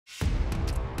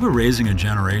We're raising a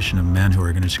generation of men who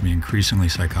are going to be increasingly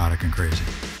psychotic and crazy.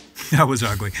 That was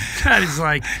ugly. That is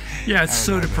like, yeah, it's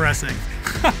so depressing.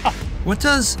 What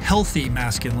does healthy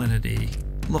masculinity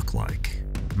look like?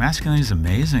 Masculinity is an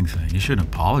amazing thing. You shouldn't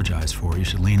apologize for it. You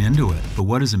should lean into it. But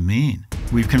what does it mean?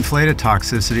 We've conflated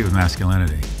toxicity with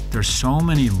masculinity. There's so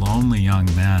many lonely young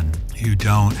men who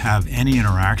don't have any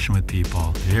interaction with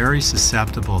people, very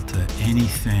susceptible to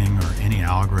anything or any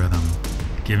algorithm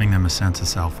giving them a sense of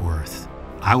self-worth.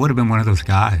 I would have been one of those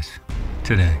guys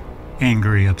today,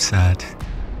 angry, upset.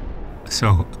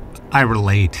 So I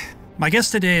relate. My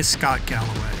guest today is Scott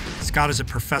Galloway. Scott is a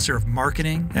professor of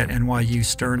marketing at NYU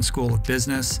Stern School of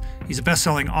Business. He's a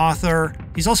best-selling author.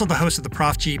 He's also the host of the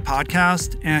Prof G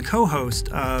podcast and co-host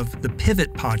of the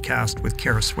Pivot podcast with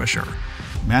Kara Swisher.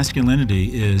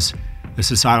 Masculinity is a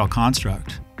societal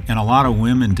construct, and a lot of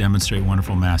women demonstrate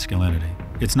wonderful masculinity.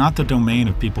 It's not the domain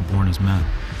of people born as men.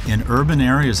 In urban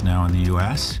areas now in the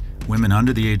U.S., women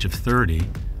under the age of 30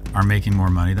 are making more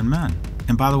money than men.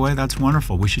 And by the way, that's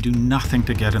wonderful. We should do nothing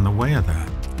to get in the way of that.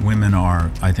 Women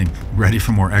are, I think, ready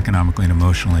for more economically and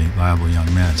emotionally viable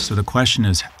young men. So the question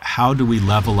is, how do we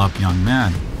level up young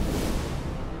men?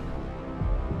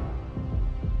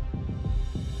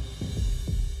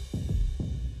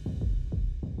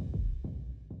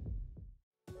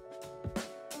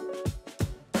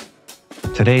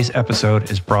 Today's episode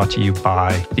is brought to you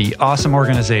by the awesome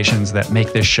organizations that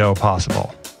make this show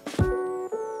possible.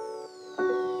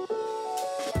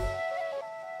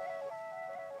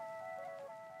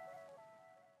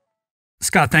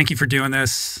 Scott, thank you for doing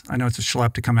this. I know it's a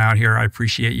schlep to come out here. I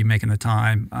appreciate you making the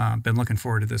time. Been looking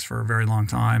forward to this for a very long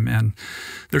time. And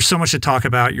there's so much to talk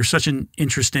about. You're such an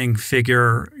interesting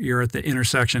figure. You're at the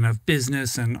intersection of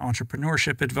business and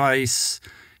entrepreneurship advice.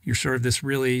 You're sort of this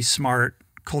really smart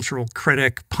cultural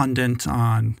critic, pundit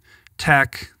on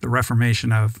tech, the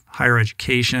reformation of higher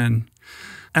education,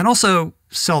 and also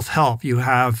self-help. You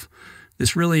have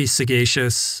this really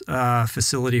sagacious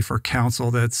facility for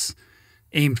counsel that's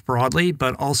aimed broadly,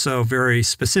 but also very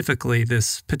specifically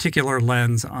this particular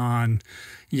lens on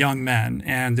young men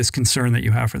and this concern that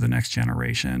you have for the next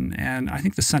generation. And I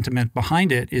think the sentiment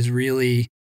behind it is really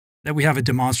that we have a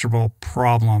demonstrable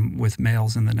problem with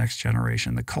males in the next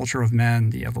generation, the culture of men,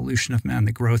 the evolution of men,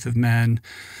 the growth of men,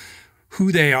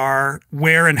 who they are,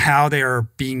 where and how they are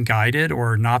being guided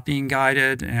or not being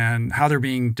guided, and how they're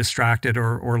being distracted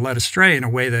or led astray in a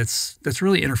way that's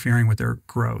really interfering with their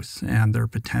growth and their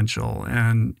potential,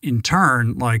 and in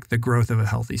turn, like the growth of a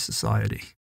healthy society.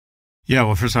 Yeah,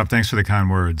 well, first off, thanks for the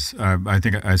kind words. I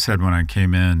think I said when I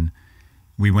came in,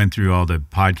 we went through all the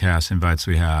podcast invites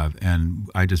we have, and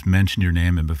I just mentioned your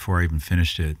name, and before I even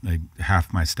finished it, like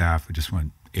half my staff just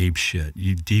went ape shit.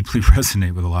 You deeply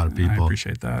resonate with a lot of people. I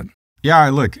appreciate that. Yeah,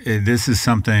 look, this is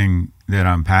something that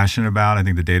I'm passionate about. I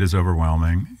think the data is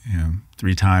overwhelming.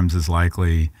 3 times as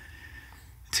likely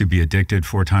to be addicted,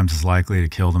 4 times as likely to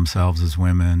kill themselves as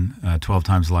women, 12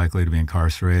 times likely to be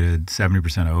incarcerated, 70%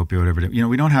 of opioid epidemic.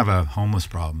 We don't have a homeless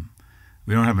problem.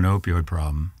 We don't have an opioid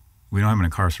problem. We don't have an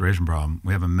incarceration problem.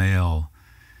 We have a male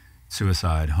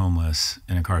suicide, homeless,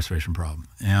 and incarceration problem.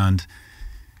 And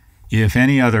if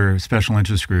any other special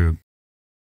interest group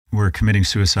were committing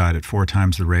suicide at 4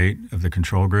 times the rate of the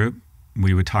control group,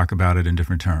 we would talk about it in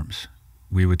different terms.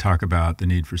 We would talk about the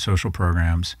need for social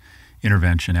programs,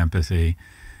 intervention, empathy.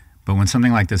 But when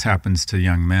something like this happens to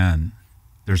young men,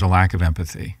 there's a lack of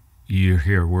empathy. You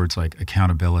hear words like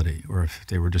accountability, or if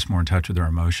they were just more in touch with their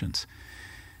emotions.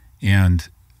 And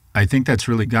I think that's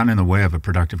really gotten in the way of a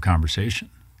productive conversation.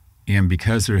 And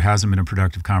because there hasn't been a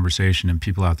productive conversation and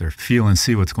people out there feel and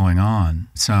see what's going on,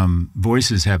 some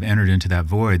voices have entered into that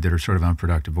void that are sort of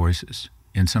unproductive voices.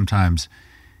 And sometimes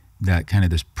that kind of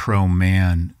this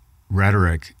pro-man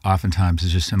rhetoric oftentimes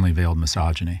is just simply veiled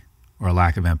misogyny or a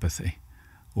lack of empathy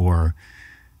or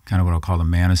kind of what I'll call the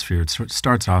manosphere. It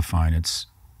starts off fine. It's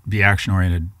be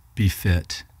action-oriented, be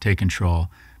fit, take control.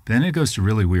 But then it goes to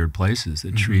really weird places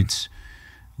that treats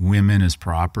women as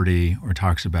property, or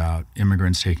talks about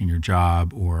immigrants taking your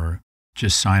job, or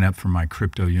just sign up for my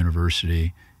crypto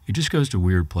university. It just goes to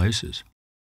weird places.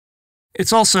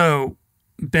 It's also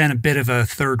been a bit of a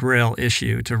third rail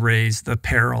issue to raise the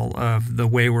peril of the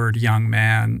wayward young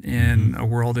man in a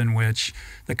world in which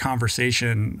the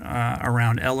conversation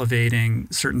around elevating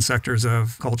certain sectors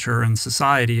of culture and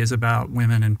society is about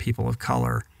women and people of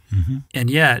color. And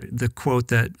yet, the quote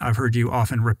that I've heard you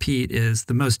often repeat is,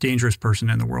 the most dangerous person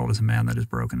in the world is a man that is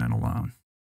broken and alone.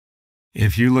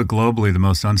 If you look globally, the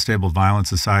most unstable, violent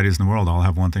societies in the world all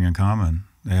have one thing in common.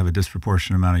 They have a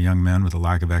disproportionate amount of young men with a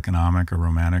lack of economic or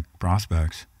romantic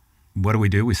prospects. What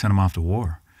do? We send them off to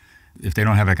war. If they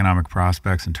don't have economic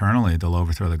prospects internally, they'll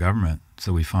overthrow the government.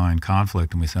 So we find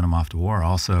conflict and we send them off to war.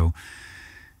 Also,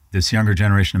 this younger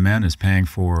generation of men is paying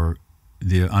for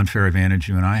the unfair advantage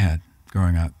you and I had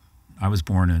growing up. I was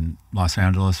born in Los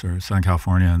Angeles or Southern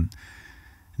California in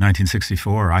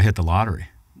 1964. I hit the lottery.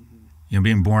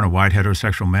 Being born a white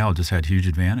heterosexual male just had huge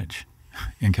advantage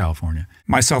in California.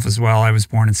 Myself as well. I was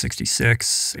born in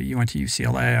 66. You went to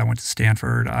UCLA. I went to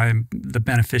Stanford. I'm the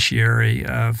beneficiary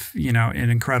of, an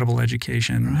incredible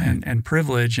education and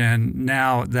privilege. And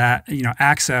now that,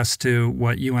 access to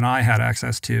what you and I had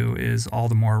access to is all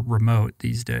the more remote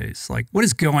these days. Like, what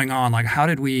is going on? Like, how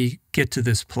did we get to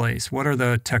this place? What are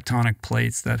the tectonic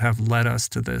plates that have led us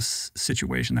to this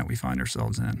situation that we find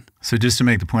ourselves in? So just to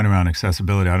make the point around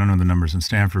accessibility, I don't know the numbers in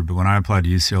Stanford, but when I applied to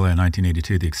UCLA in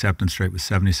 1982, the acceptance rate was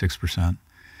 76%,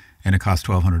 and it cost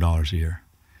 $1,200 a year.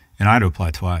 And I had to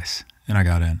apply twice, and I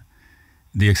got in.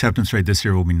 The acceptance rate this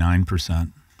year will be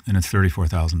 9%, and it's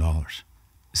 $34,000.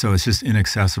 So it's just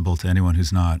inaccessible to anyone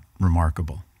who's not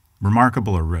remarkable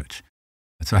or rich.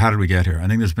 So how did we get here? I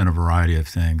think there's been a variety of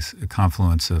things, a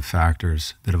confluence of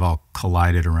factors that have all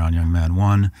collided around young men.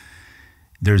 One,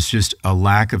 there's just a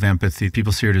lack of empathy.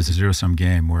 People see it as a zero-sum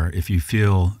game where if you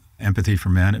feel empathy for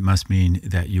men, it must mean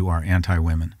that you are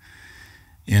anti-women.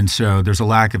 And so there's a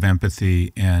lack of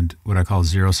empathy and what I call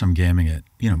zero-sum gaming it.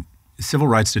 Civil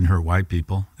rights didn't hurt white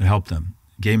people. It helped them.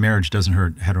 Gay marriage doesn't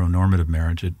hurt heteronormative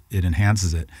marriage. It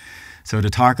enhances it. So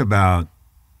to talk about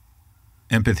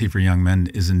empathy for young men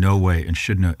is in no way and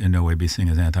should in no way be seen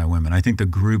as anti-women. I think the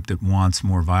group that wants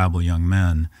more viable young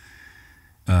men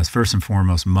is first and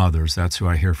foremost mothers. That's who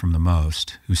I hear from the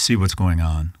most, who see what's going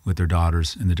on with their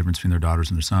daughters and the difference between their daughters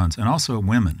and their sons, and also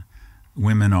women.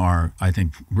 Women are, I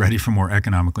think, ready for more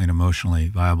economically and emotionally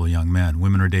viable young men.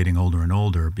 Women are dating older and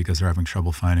older because they're having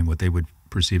trouble finding what they would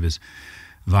perceive as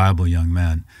viable young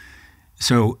men.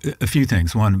 So a few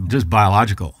things. One, just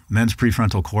biological. Men's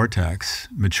prefrontal cortex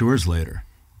matures later.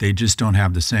 They just don't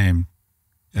have the same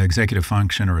executive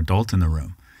function or adult in the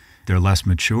room. They're less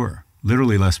mature,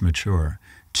 literally less mature.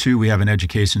 Two, we have an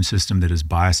education system that is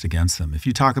biased against them. If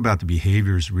you talk about the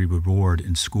behaviors we reward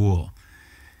in school,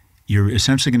 you're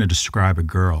essentially going to describe a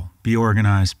girl. Be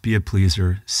organized, be a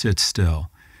pleaser, sit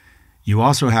still. You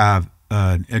also have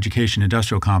an education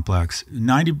industrial complex.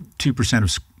 92%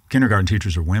 of kindergarten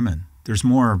teachers are women. There's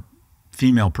more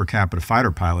female per capita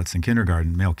fighter pilots than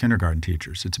male kindergarten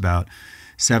teachers. It's about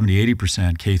 70,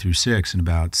 80% K through 6 and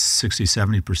about 60,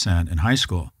 70% in high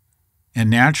school. And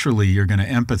naturally, you're going to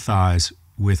empathize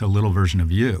with a little version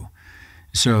of you.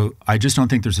 So I just don't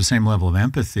think there's the same level of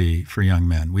empathy for young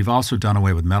men. We've also done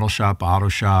away with metal shop, auto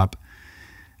shop,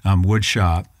 wood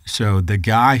shop. So the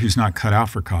guy who's not cut out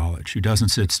for college, who doesn't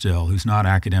sit still, who's not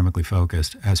academically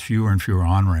focused, has fewer and fewer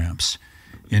on-ramps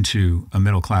into a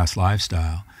middle-class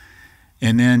lifestyle.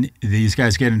 And then these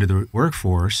guys get into the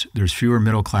workforce, there's fewer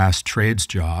middle-class trades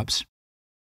jobs.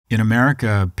 In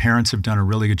America, parents have done a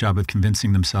really good job of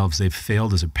convincing themselves they've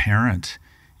failed as a parent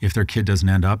if their kid doesn't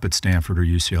end up at Stanford or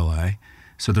UCLA.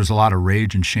 So there's a lot of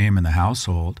rage and shame in the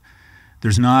household.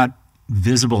 There's not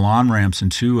visible on-ramps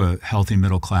into a healthy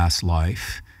middle-class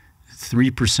life.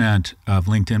 3% of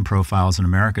LinkedIn profiles in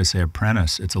America say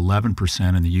apprentice. It's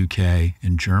 11% in the UK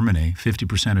and Germany.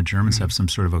 50% of Germans have some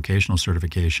sort of vocational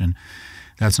certification.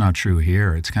 That's not true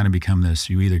here. It's kind of become this,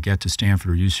 you either get to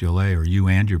Stanford or UCLA or you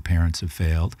and your parents have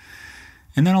failed.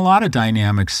 And then a lot of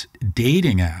dynamics,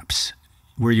 dating apps,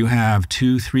 where you have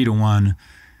 2, 3 to 1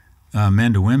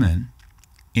 men to women.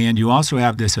 And you also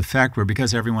have this effect where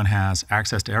because everyone has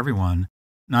access to everyone,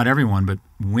 not everyone, but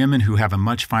women who have a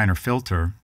much finer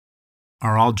filter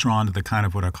are all drawn to the kind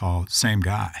of what I call same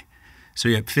guy. So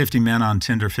you have 50 men on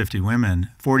Tinder, 50 women.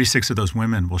 46 of those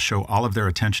women will show all of their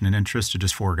attention and interest to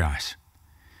just 4 guys.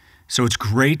 So it's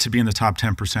great to be in the top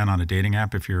 10% on a dating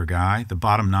app if you're a guy. The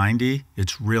bottom 90,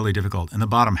 it's really difficult. And the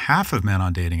bottom half of men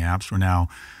on dating apps, where now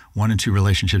 1 and 2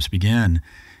 relationships begin,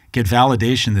 get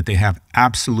validation that they have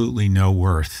absolutely no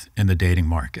worth in the dating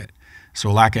market. So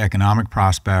a lack of economic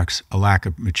prospects, a lack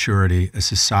of maturity, a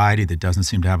society that doesn't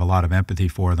seem to have a lot of empathy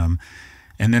for them,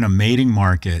 and then a mating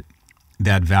market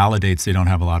that validates they don't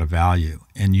have a lot of value.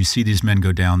 And you see these men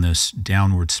go down this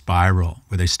downward spiral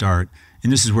where they start,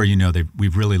 and this is where you know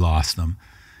we've really lost them.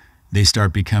 They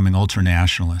start becoming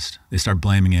ultra-nationalist. They start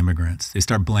blaming immigrants. They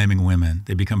start blaming women.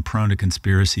 They become prone to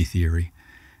conspiracy theory.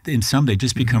 And some, they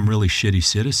just become really shitty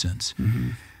citizens.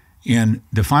 And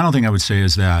the final thing I would say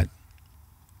is that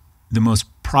the most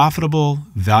profitable,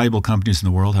 valuable companies in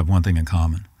the world have one thing in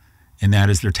common, and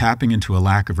that is they're tapping into a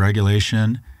lack of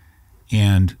regulation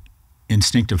and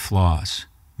instinctive flaws.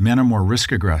 Men are more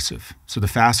risk aggressive. So the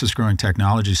fastest growing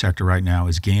technology sector right now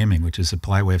is gaming, which is a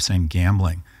polite way of saying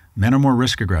gambling. Men are more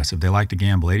risk aggressive. They like to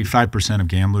gamble. 85% of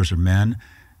gamblers are men.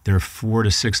 They're 4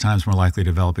 to 6 times more likely to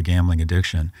develop a gambling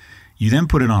addiction. You then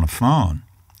put it on a phone,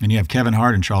 and you have Kevin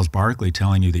Hart and Charles Barkley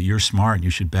telling you that you're smart and you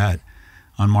should bet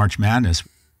on March Madness.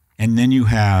 And then you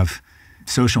have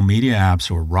social media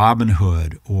apps or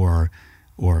Robinhood or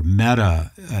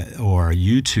Meta or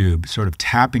YouTube sort of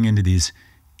tapping into these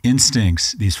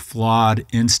instincts, these flawed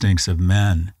instincts of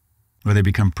men, where they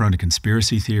become prone to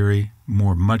conspiracy theory,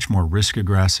 much more risk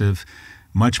aggressive,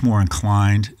 much more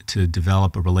inclined to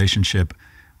develop a relationship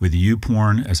with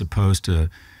YouPorn as opposed to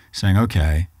saying,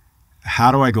 okay,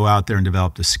 how do I go out there and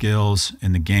develop the skills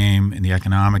in the game and the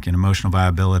economic and emotional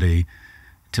viability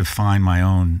to find my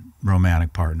own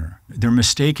romantic partner? They're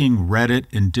mistaking Reddit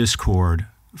and Discord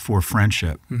for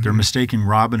friendship. Mm-hmm. They're mistaking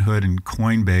Robinhood and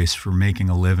Coinbase for making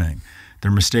a living. They're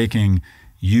mistaking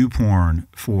YouPorn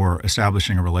for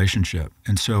establishing a relationship.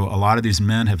 And so a lot of these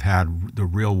men have had the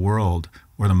real world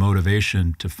or the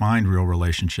motivation to find real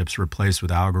relationships replaced with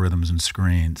algorithms and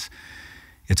screens.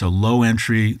 It's a low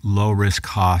entry, low risk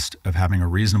cost of having a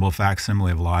reasonable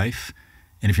facsimile of life.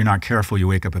 And if you're not careful, you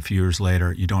wake up a few years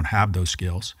later, you don't have those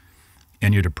skills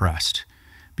and you're depressed.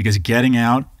 Because getting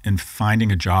out and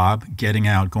finding a job, getting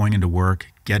out, going into work,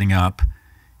 getting up,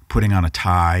 putting on a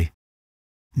tie,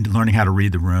 learning how to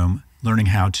read the room, learning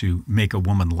how to make a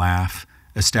woman laugh,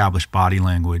 establish body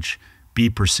language, be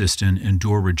persistent,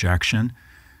 endure rejection.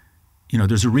 You know,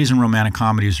 there's a reason romantic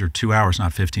comedies are 2 hours,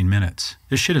 not 15 minutes.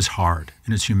 This shit is hard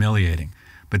and it's humiliating.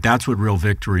 But that's what real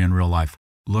victory in real life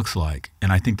looks like.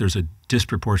 And I think there's a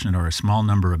disproportionate or a small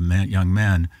number of young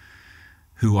men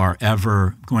who are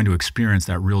ever going to experience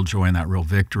that real joy and that real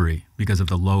victory because of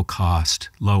the low cost,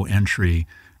 low entry,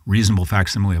 reasonable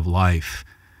facsimile of life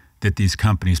that these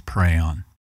companies prey on.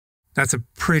 That's a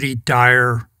pretty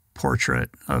dire portrait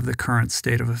of the current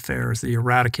state of affairs, the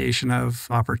eradication of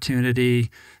opportunity,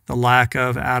 the lack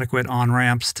of adequate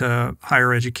on-ramps to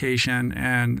higher education,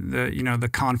 and the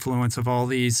confluence of all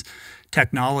these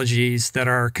technologies that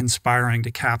are conspiring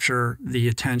to capture the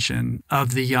attention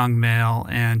of the young male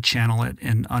and channel it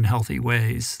in unhealthy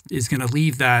ways is going to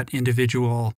leave that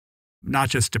individual not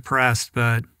just depressed,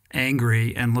 but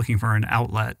angry and looking for an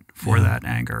outlet for that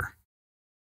anger.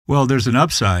 Well, there's an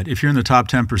upside. If you're in the top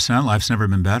 10%, life's never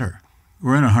been better.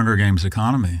 We're in a Hunger Games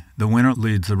economy. The winner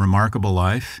leads a remarkable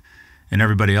life, and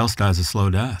everybody else dies a slow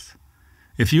death.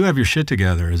 If you have your shit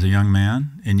together as a young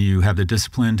man and you have the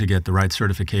discipline to get the right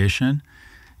certification,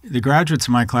 the graduates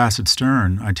in my class at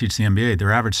Stern, I teach the MBA,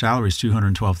 their average salary is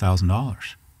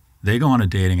 $212,000. They go on a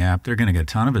dating app, they're going to get a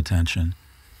ton of attention.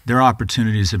 Their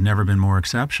opportunities have never been more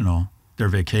exceptional. Their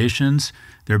vacations,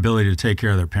 their ability to take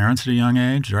care of their parents at a young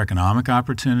age, their economic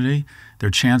opportunity, their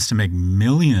chance to make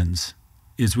millions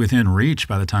is within reach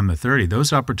by the time they're 30.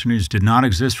 Those opportunities did not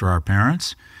exist for our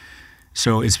parents.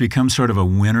 So it's become sort of a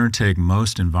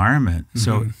winner-take-most environment. Mm-hmm.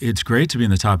 So it's great to be in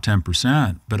the top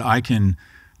 10%, but I can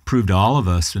prove to all of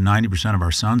us that 90% of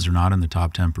our sons are not in the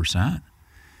top 10%.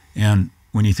 And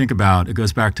when you think about, it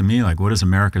goes back to me, like, what is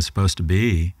America supposed to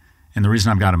be? And the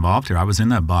reason I've got involved here, I was in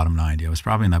that bottom 90, I was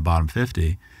probably in that bottom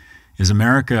 50. Is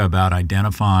America about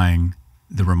identifying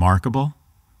the remarkable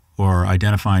or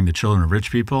identifying the children of rich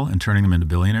people and turning them into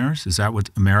billionaires? Is that what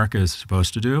America is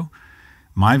supposed to do?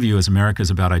 My view is America is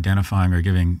about identifying or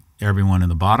giving everyone in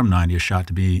the bottom 90 a shot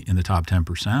to be in the top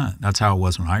 10%. That's how it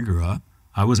was when I grew up.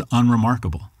 I was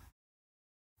unremarkable.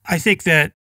 I think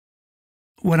that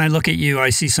when I look at you,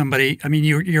 I see somebody, I mean,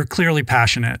 you're clearly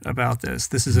passionate about this.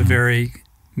 This is a very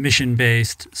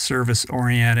mission-based,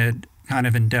 service-oriented kind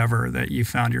of endeavor that you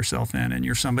found yourself in. And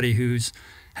you're somebody who's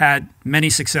had many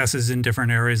successes in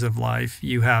different areas of life.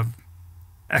 You have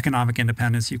economic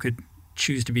independence. You could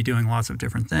choose to be doing lots of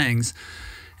different things.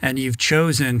 And you've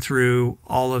chosen through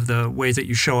all of the ways that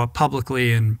you show up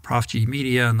publicly in Prof G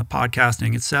Media and the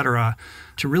podcasting, et cetera,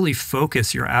 to really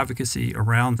focus your advocacy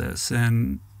around this.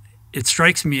 And it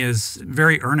strikes me as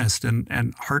very earnest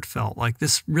and heartfelt. Like,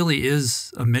 this really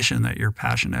is a mission that you're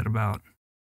passionate about.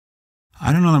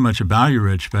 I don't know that much about you,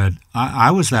 Rich, but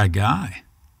I was that guy,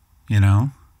 you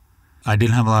know? I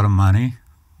didn't have a lot of money,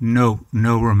 no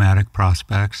romantic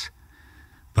prospects,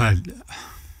 but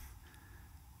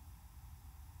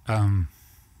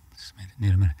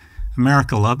need a minute.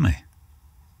 America loved me,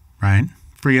 right?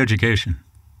 Free education,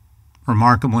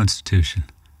 remarkable institution,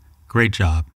 great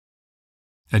job.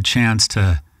 A chance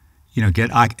to, get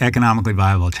economically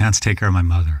viable, a chance to take care of my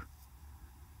mother.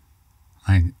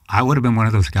 I would have been one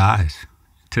of those guys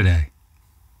today,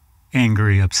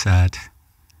 angry, upset.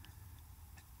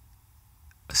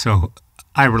 So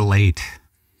I relate.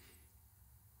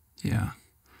 Yeah.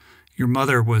 Your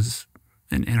mother was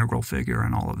an integral figure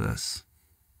in all of this.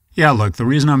 Yeah, look, the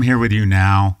reason I'm here with you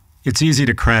now, it's easy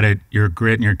to credit your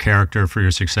grit and your character for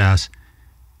your success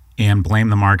and blame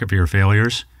the market for your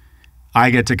failures. I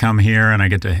get to come here and I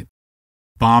get to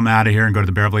bomb out of here and go to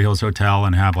the Beverly Hills Hotel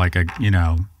and have like a,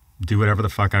 do whatever the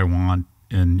fuck I want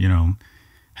and,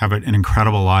 have an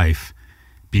incredible life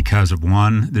because of,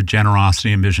 one, the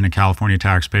generosity and vision of California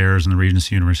taxpayers and the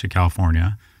Regency University of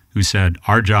California, who said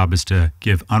our job is to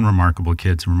give unremarkable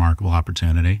kids a remarkable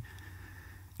opportunity,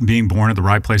 being born at the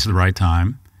right place at the right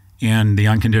time, and the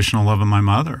unconditional love of my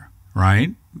mother,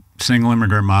 right? Single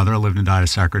immigrant mother, lived and died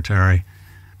as secretary,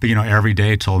 but every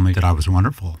day told me that I was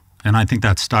wonderful. And I think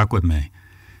that stuck with me.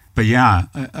 But yeah,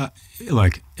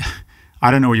 look,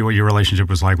 I don't know what your relationship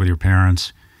was like with your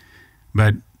parents,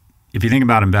 but if you think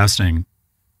about investing,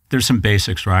 there's some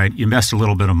basics, right? You invest a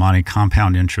little bit of money,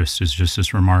 compound interest is just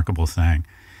this remarkable thing.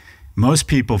 Most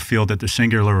people feel that the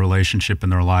singular relationship in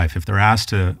their life, if they're asked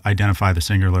to identify the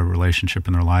singular relationship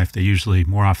in their life, they usually,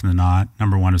 more often than not,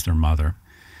 number one is their mother.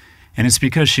 And it's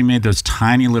because she made those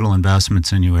tiny little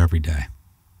investments in you every day,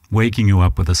 waking you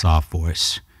up with a soft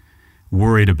voice,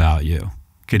 worried about you,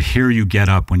 could hear you get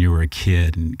up when you were a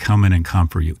kid and come in and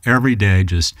comfort you. Every day,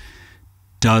 just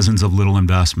dozens of little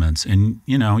investments. And,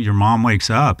 your mom wakes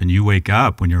up and you wake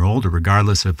up when you're older,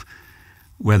 regardless of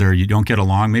whether you don't get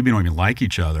along, maybe you don't even like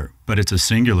each other, but it's a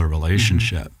singular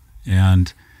relationship. Mm-hmm.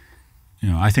 And,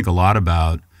 I think a lot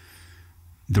about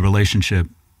the relationship,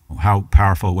 how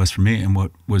powerful it was for me. And what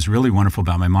was really wonderful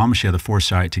about my mom is she had the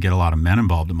foresight to get a lot of men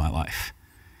involved in my life.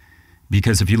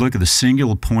 Because if you look at the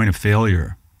singular point of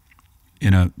failure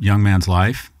in a young man's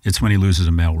life, it's when he loses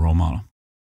a male role model.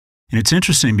 And it's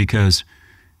interesting because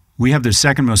we have the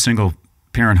second most single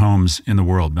parent homes in the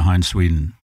world behind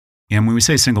Sweden. And when we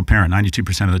say single parent,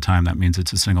 92% of the time, that means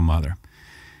it's a single mother.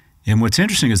 And what's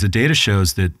interesting is the data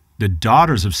shows that the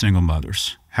daughters of single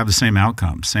mothers have the same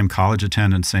outcomes, same college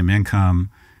attendance, same income,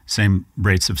 same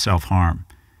rates of self-harm.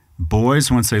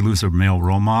 Boys, once they lose a male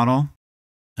role model,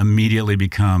 immediately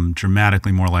become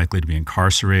dramatically more likely to be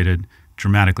incarcerated,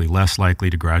 dramatically less likely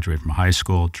to graduate from high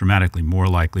school, dramatically more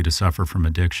likely to suffer from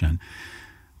addiction.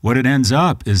 What it ends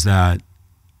up is that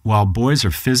while boys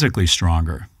are physically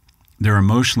stronger, they're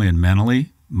emotionally and mentally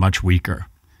much weaker.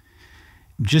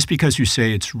 Just because you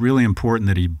say it's really important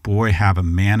that a boy have a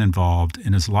man involved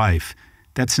in his life,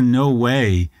 that's in no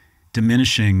way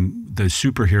diminishing the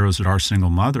superheroes that are single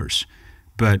mothers.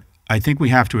 But I think we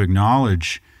have to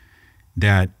acknowledge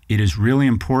that it is really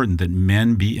important that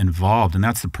men be involved. And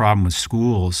that's the problem with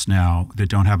schools now that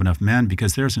don't have enough men,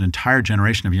 because there's an entire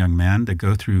generation of young men that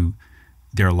go through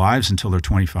their lives until they're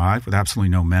 25 with absolutely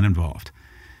no men involved.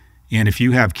 And if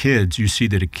you have kids, you see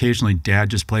that occasionally dad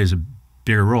just plays a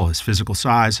bigger role, his physical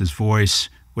size, his voice,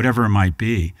 whatever it might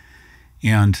be.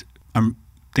 And I'm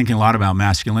thinking a lot about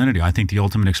masculinity. I think the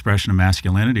ultimate expression of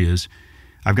masculinity is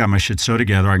I've got my shit so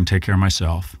together I can take care of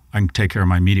myself. I can take care of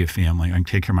my immediate family. I can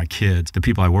take care of my kids, the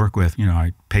people I work with.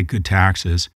 I pay good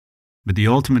taxes. But the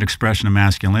ultimate expression of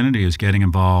masculinity is getting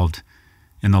involved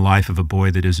in the life of a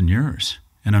boy that isn't yours.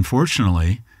 And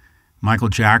unfortunately, Michael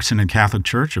Jackson and Catholic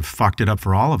Church have fucked it up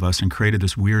for all of us and created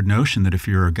this weird notion that if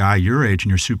you're a guy your age and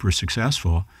you're super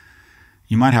successful,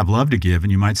 you might have love to give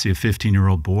and you might see a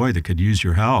 15-year-old boy that could use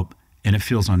your help and it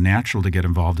feels unnatural to get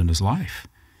involved in his life.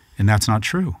 And that's not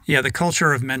true. Yeah, the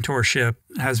culture of mentorship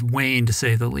has waned, to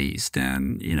say the least.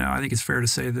 And, I think it's fair to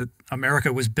say that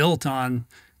America was built on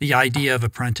the idea of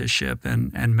apprenticeship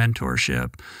and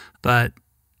mentorship. But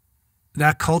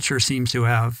that culture seems to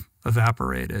have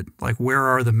evaporated. Like, where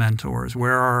are the mentors?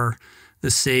 Where are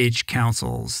the sage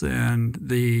counsels and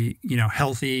the,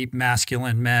 healthy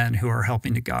masculine men who are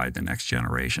helping to guide the next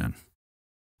generation?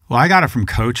 Well, I got it from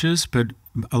coaches, but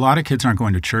a lot of kids aren't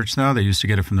going to church, though. They used to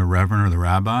get it from the reverend or the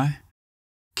rabbi.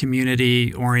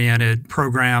 Community-oriented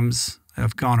programs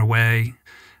have gone away.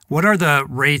 What are the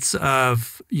rates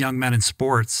of young men in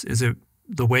sports? Is it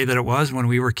the way that it was when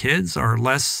we were kids? Are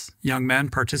less young men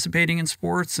participating in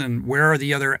sports? And where are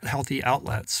the other healthy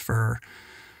outlets for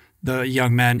the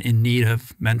young men in need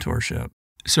of mentorship?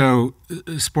 So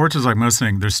sports is like most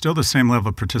things. There's still the same level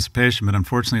of participation, but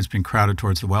unfortunately it's been crowded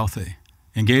towards the wealthy.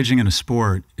 Engaging in a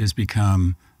sport has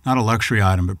become not a luxury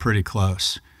item, but pretty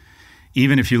close.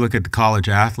 Even if you look at the college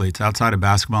athletes, outside of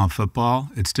basketball and football,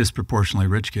 it's disproportionately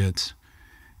rich kids.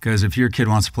 Because if your kid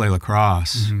wants to play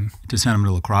lacrosse, to send them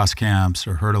to lacrosse camps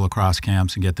or her to lacrosse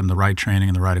camps and get them the right training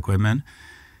and the right equipment,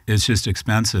 it's just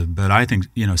expensive. But I think,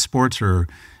 sports and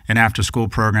after-school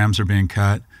programs are being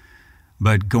cut.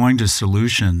 But going to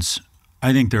solutions,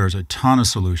 I think there's a ton of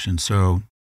solutions. So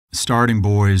starting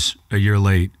boys a year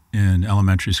late in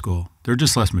elementary school. They're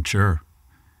just less mature.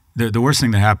 The worst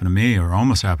thing that happened to me, or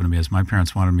almost happened to me, is my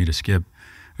parents wanted me to skip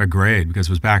a grade because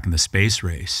it was back in the space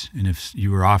race. And if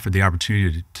you were offered the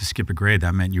opportunity to skip a grade,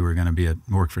 that meant you were going to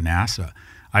work for NASA.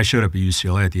 I showed up at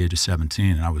UCLA at the age of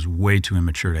 17, and I was way too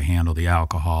immature to handle the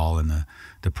alcohol and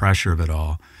the pressure of it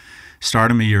all. Start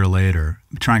them a year later,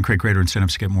 try and create greater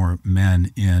incentives to get more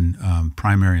men in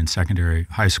primary and secondary,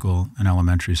 high school and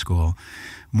elementary school,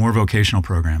 more vocational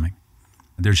programming.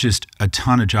 There's just a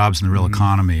ton of jobs in the real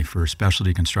economy for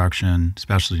specialty construction,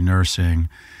 specialty nursing.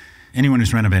 Anyone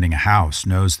who's renovating a house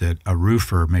knows that a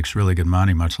roofer makes really good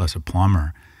money, much less a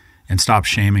plumber. And stop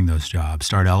shaming those jobs,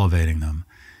 start elevating them.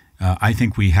 I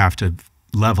think we have to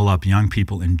level up young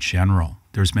people in general.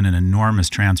 There's been an enormous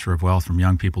transfer of wealth from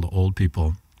young people to old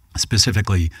people.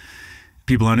 Specifically,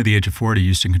 people under the age of 40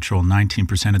 used to control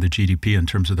 19% of the GDP in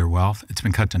terms of their wealth. It's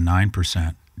been cut to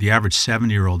 9%. The average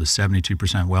 70-year-old is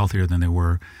 72% wealthier than they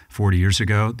were 40 years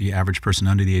ago. The average person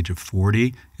under the age of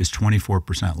 40 is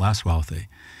 24% less wealthy.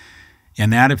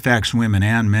 And that affects women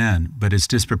and men, but it's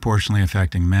disproportionately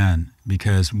affecting men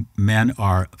because men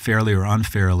are fairly or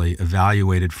unfairly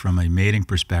evaluated from a mating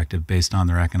perspective based on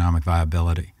their economic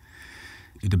viability.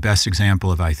 The best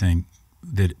example of, I think,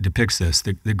 that depicts this,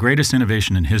 the greatest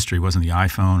innovation in history wasn't the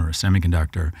iPhone or a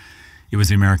semiconductor. It was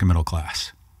the American middle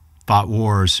class. Fought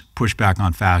wars, pushed back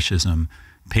on fascism,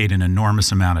 paid an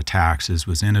enormous amount of taxes,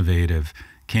 was innovative,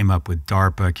 came up with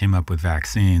DARPA, came up with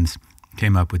vaccines,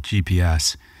 came up with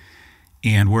GPS.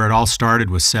 And where it all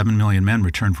started was 7 million men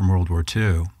returned from World War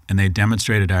II, and they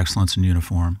demonstrated excellence in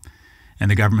uniform. And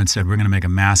the government said, we're going to make a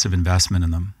massive investment in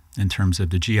them in terms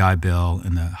of the GI Bill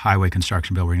and the highway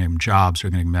construction bill. We're going to give them jobs, we're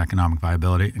going to give them economic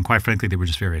viability. And quite frankly, they were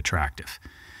just very attractive.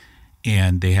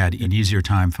 And they had an easier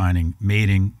time finding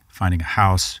mating, finding a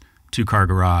house, two-car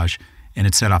garage, and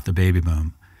it set off the baby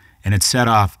boom. And it set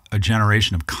off a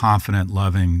generation of confident,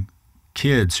 loving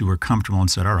kids who were comfortable and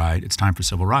said, all right, it's time for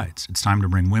civil rights. It's time to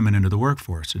bring women into the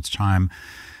workforce. It's time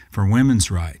for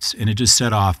women's rights. And it just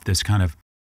set off this kind of,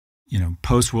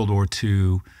 post-World War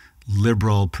II,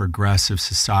 liberal, progressive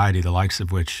society, the likes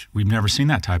of which we've never seen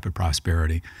that type of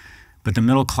prosperity. But the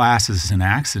middle class is an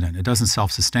accident. It doesn't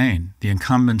self-sustain. The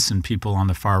incumbents and people on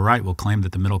the far right will claim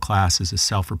that the middle class is a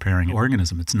self-repairing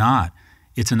organism. It's not.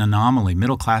 It's an anomaly.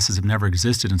 Middle classes have never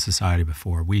existed in society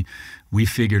before. We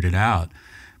figured it out.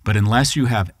 But unless you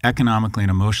have economically and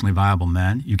emotionally viable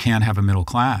men, you can't have a middle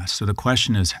class. So the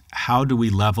question is, how do we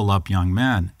level up young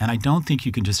men? And I don't think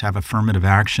you can just have affirmative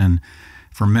action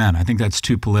for men. I think that's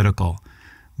too political.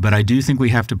 But I do think we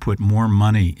have to put more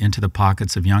money into the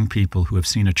pockets of young people who have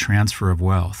seen a transfer of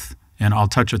wealth. And I'll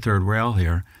touch a third rail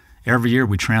here. Every year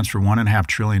we transfer $1.5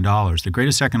 trillion. The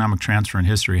greatest economic transfer in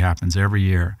history happens every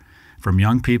year from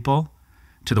young people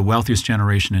to the wealthiest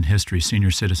generation in history, senior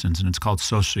citizens, and it's called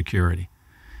Social Security.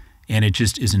 And it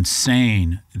just is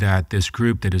insane that this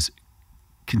group that has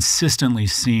consistently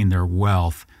seen their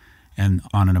wealth and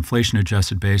on an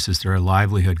inflation-adjusted basis, their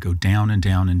livelihood go down and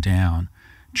down and down,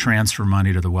 transfer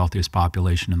money to the wealthiest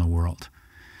population in the world.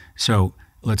 So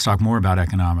let's talk more about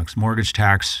economics. Mortgage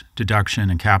tax deduction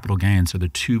and capital gains are the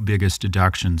two biggest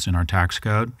deductions in our tax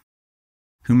code.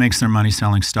 Who makes their money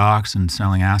selling stocks and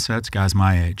selling assets? Guys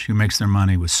my age. Who makes their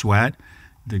money with sweat?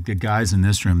 The guys in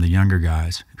this room, the younger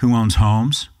guys. Who owns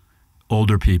homes?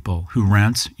 Older people. Who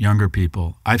rents? Younger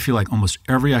people. I feel like almost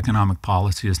every economic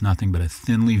policy is nothing but a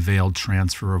thinly veiled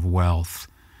transfer of wealth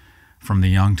from the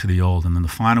young to the old. And then the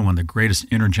final one, the greatest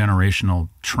intergenerational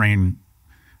train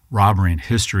robbery in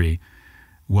history,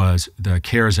 was the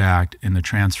CARES Act and the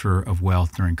transfer of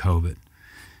wealth during COVID.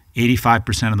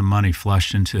 85% of the money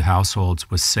flushed into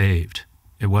households was saved.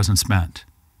 It wasn't spent.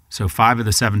 So $5 of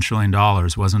the $7 trillion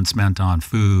wasn't spent on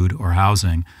food or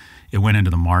housing. It went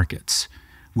into the markets,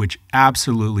 which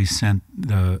absolutely sent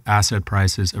the asset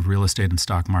prices of real estate and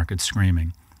stock markets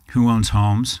screaming. Who owns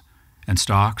homes and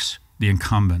stocks? The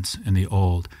incumbents and the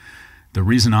old. The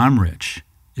reason I'm rich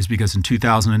is because in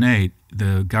 2008,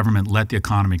 the government let the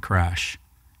economy crash.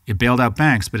 It bailed out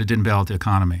banks, but it didn't bail out the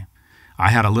economy. I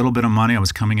had a little bit of money. I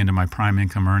was coming into my prime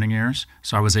income earning years,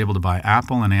 so I was able to buy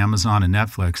Apple and Amazon and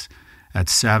Netflix at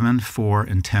 $7,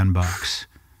 $4, and $10,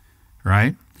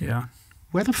 right? Yeah.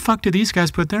 Where the fuck do these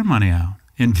guys put their money out?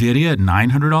 NVIDIA at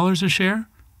 $900 a share?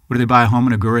 Or do they buy a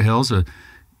home in Agoura Hills, a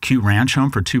cute ranch home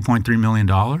for $2.3 million?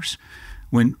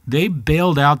 When they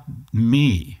bailed out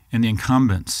me and the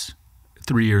incumbents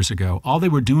 3 years ago, all they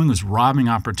were doing was robbing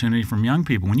opportunity from young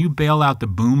people. When you bail out the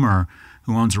boomer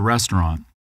who owns a restaurant,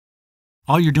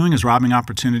 all you're doing is robbing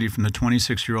opportunity from the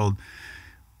 26-year-old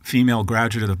female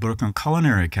graduate of the Brooklyn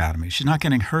Culinary Academy. She's not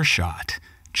getting her shot.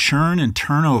 Churn and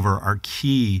turnover are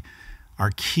key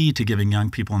are key to giving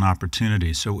young people an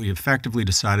opportunity. So what we effectively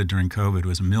decided during COVID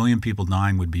was 1 million people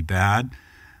dying would be bad,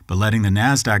 but letting the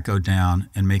NASDAQ go down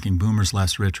and making boomers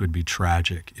less rich would be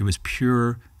tragic. It was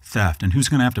pure theft. And who's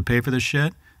going to have to pay for this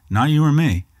shit? Not you or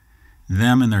me.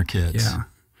 Them and their kids. Yeah.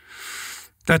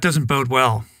 That doesn't bode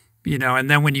well, and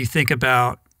then when you think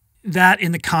about that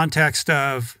in the context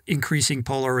of increasing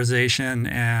polarization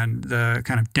and the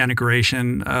kind of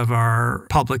denigration of our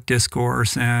public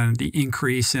discourse and the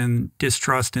increase in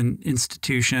distrust in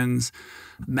institutions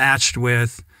matched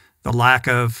with the lack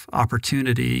of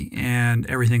opportunity and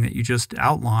everything that you just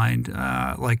outlined,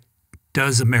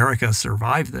 does America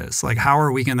survive this? How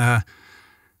are we going to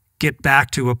get back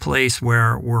to a place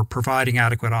where we're providing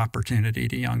adequate opportunity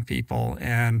to young people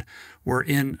and we're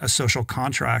in a social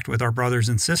contract with our brothers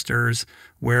and sisters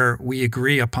where we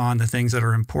agree upon the things that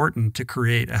are important to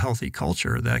create a healthy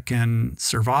culture that can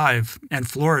survive and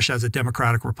flourish as a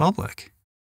democratic republic?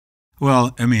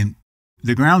 Well,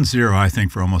 the ground zero, I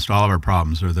think, for almost all of our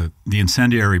problems, or the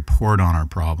incendiary report on our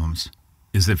problems,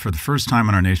 is that for the first time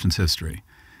in our nation's history,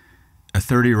 a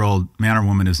 30-year-old man or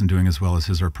woman isn't doing as well as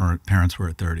his or her parents were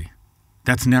at 30.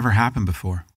 That's never happened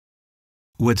before.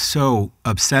 What's so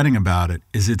upsetting about it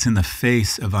is it's in the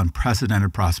face of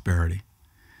unprecedented prosperity.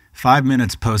 5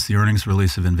 minutes post the earnings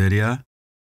release of NVIDIA,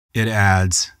 it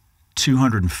adds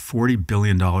 $240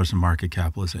 billion in market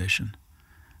capitalization.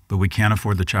 But we can't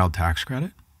afford the child tax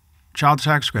credit? Child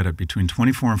tax credit between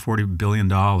 $24 and $40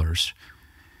 billion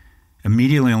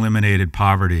immediately eliminated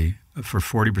poverty for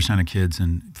 40% of kids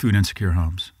in food insecure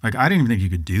homes. I didn't even think you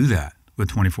could do that with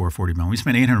 24 or 40 billion. We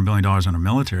spent $800 billion on our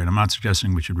military, and I'm not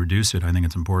suggesting we should reduce it. I think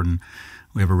it's important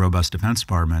we have a robust Defense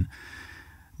Department.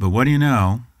 But what do you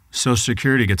know? Social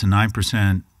Security gets a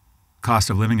 9% cost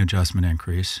of living adjustment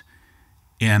increase,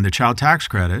 and the child tax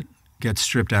credit gets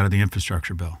stripped out of the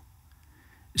infrastructure bill.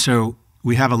 So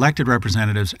we have elected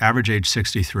representatives, average age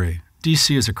 63.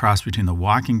 D.C. is a cross between The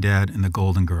Walking Dead and the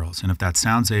Golden Girls. And if that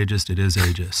sounds ageist, it is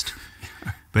ageist.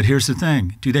 But here's the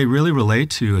thing. Do they really relate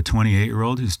to a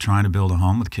 28-year-old who's trying to build a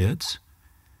home with kids?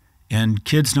 And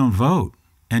kids don't vote.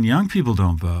 And young people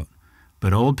don't vote.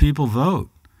 But old people vote.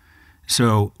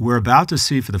 So we're about to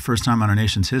see, for the first time in our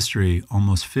nation's history,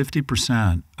 almost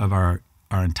 50% of our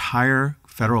entire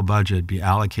federal budget be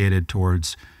allocated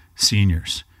towards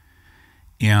seniors.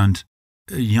 And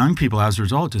young people, as a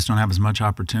result, just don't have as much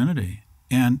opportunity.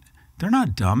 And they're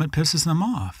not dumb. It pisses them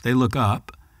off. They look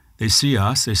up. They see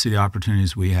us. They see the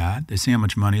opportunities we had. They see how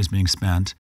much money is being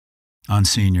spent on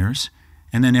seniors.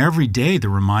 And then every day they're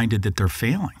reminded that they're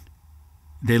failing.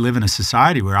 They live in a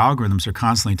society where algorithms are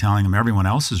constantly telling them everyone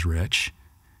else is rich.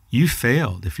 You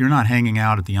failed. If you're not hanging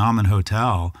out at the Almond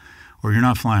Hotel, or you're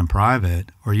not flying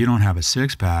private, or you don't have a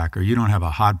six-pack, or you don't have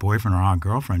a hot boyfriend or hot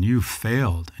girlfriend, you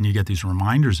failed. And you get these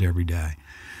reminders every day.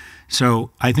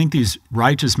 So I think these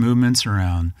righteous movements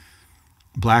around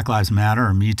Black Lives Matter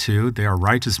or Me Too, they are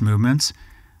righteous movements,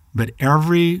 but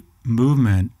every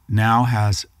movement now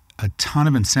has a ton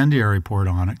of incendiary report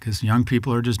on it because young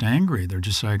people are just angry. They're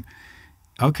just like,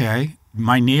 okay,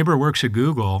 my neighbor works at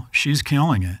Google, she's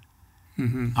killing it.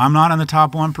 Mm-hmm. I'm not in the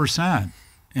top 1%.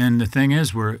 And the thing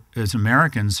is, we're, as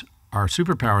Americans, our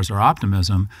superpowers are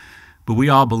optimism, but we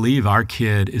all believe our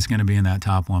kid is going to be in that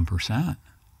top 1%.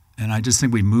 And I just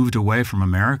think we moved away from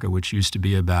America, which used to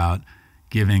be about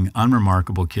giving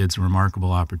unremarkable kids a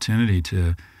remarkable opportunity,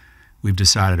 to we've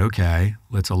decided, okay,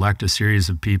 let's elect a series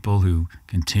of people who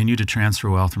continue to transfer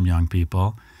wealth from young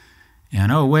people.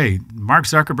 And, oh, wait, Mark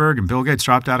Zuckerberg and Bill Gates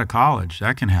dropped out of college.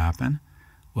 That can happen.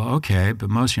 Well, okay, but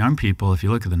most young people, if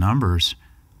you look at the numbers,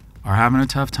 are having a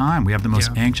tough time. We have the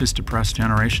most anxious, depressed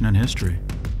generation in history.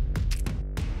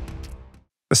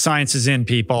 The science is in,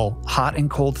 people. Hot and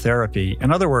cold therapy,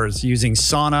 in other words, using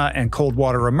sauna and cold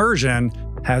water immersion,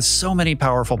 has so many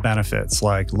powerful benefits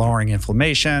like lowering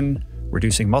inflammation,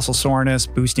 reducing muscle soreness,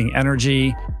 boosting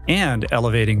energy, and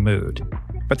elevating mood.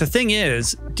 But the thing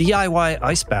is, DIY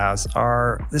ice baths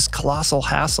are this colossal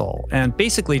hassle and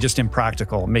basically just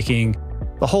impractical, making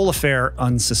the whole affair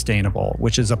unsustainable,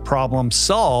 which is a problem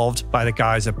solved by the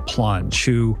guys at PLUNGE,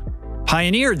 who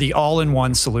pioneered the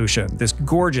all-in-one solution, this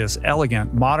gorgeous,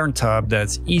 elegant, modern tub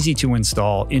that's easy to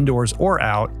install indoors or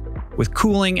out, with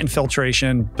cooling and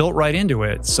filtration built right into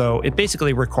it. So it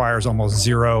basically requires almost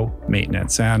zero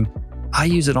maintenance. And I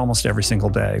use it almost every single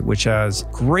day, which has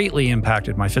greatly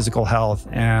impacted my physical health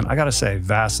and, I gotta say,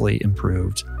 vastly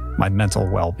improved my mental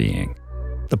well-being.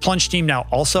 The Plunge team now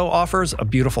also offers a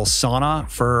beautiful sauna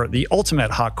for the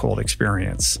ultimate hot-cold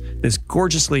experience, this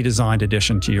gorgeously designed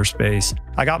addition to your space.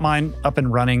 I got mine up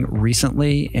and running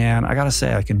recently, and I gotta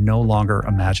say, I can no longer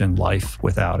imagine life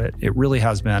without it. It really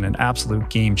has been an absolute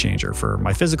game changer for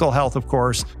my physical health, of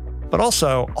course, but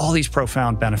also all these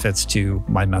profound benefits to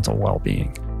my mental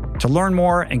well-being. To learn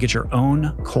more and get your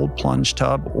own cold plunge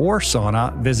tub or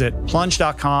sauna, visit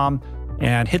plunge.com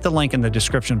and hit the link in the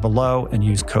description below and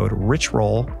use code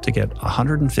RICHROLL to get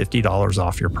 $150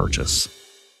 off your purchase.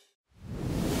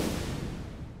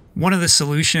 One of the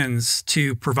solutions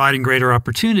to providing greater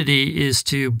opportunity is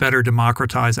to better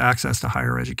democratize access to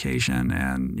higher education.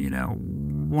 And,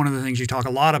 one of the things you talk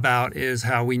a lot about is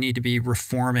how we need to be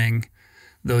reforming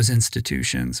those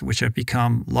institutions, which have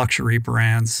become luxury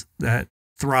brands that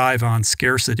thrive on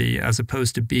scarcity as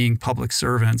opposed to being public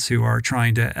servants who are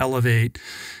trying to elevate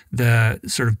the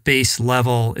sort of base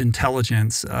level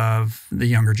intelligence of the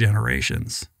younger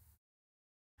generations.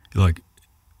 Look,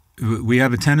 we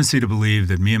have a tendency to believe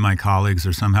that me and my colleagues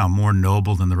are somehow more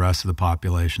noble than the rest of the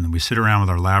population, that we sit around with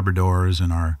our Labradors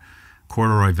and our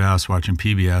corduroy vests watching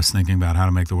PBS thinking about how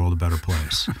to make the world a better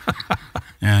place.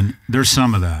 And there's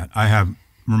some of that. I have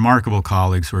remarkable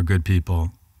colleagues who are good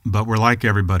people, but we're like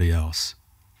everybody else.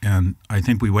 And I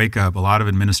think we wake up, a lot of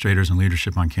administrators and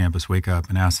leadership on campus wake up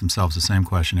and ask themselves the same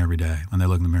question every day when they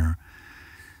look in the mirror.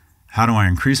 How do I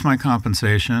increase my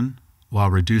compensation while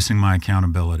reducing my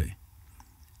accountability?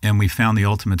 And we found the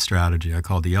ultimate strategy. I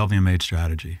call it the LVMH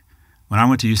strategy. When I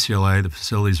went to UCLA, the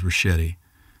facilities were shitty,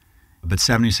 but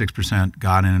 76%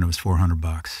 got in and it was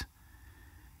 $400.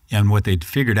 And what they'd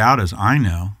figured out is,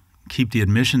 keep the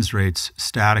admissions rates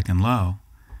static and low.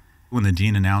 When the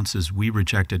dean announces we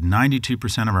rejected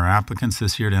 92% of our applicants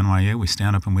this year to NYU, we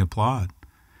stand up and we applaud.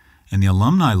 And the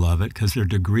alumni love it because their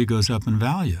degree goes up in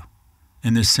value.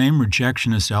 And this same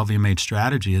rejectionist LVMH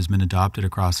strategy has been adopted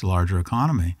across the larger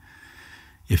economy.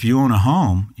 If you own a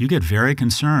home, you get very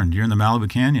concerned. You're in the Malibu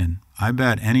Canyon. I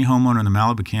bet any homeowner in the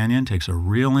Malibu Canyon takes a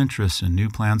real interest in new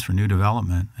plans for new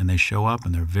development, and they show up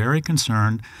and they're very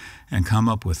concerned and come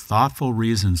up with thoughtful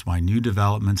reasons why new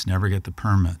developments never get the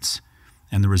permits.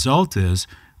 And the result is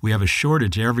we have a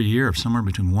shortage every year of somewhere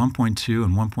between 1.2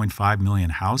 and 1.5 million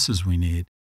houses we need.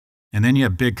 And then you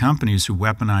have big companies who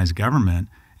weaponize government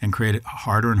and create it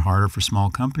harder and harder for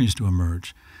small companies to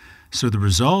emerge. So the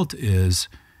result is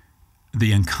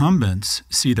the incumbents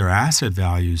see their asset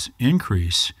values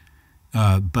increase,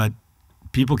 but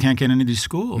people can't get into these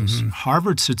schools. Mm-hmm.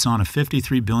 Harvard sits on a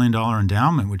 $53 billion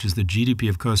endowment, which is the GDP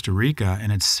of Costa Rica,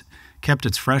 and it's kept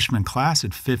its freshman class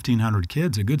at 1,500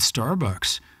 kids. A good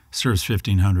Starbucks serves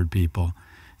 1,500 people.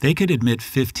 They could admit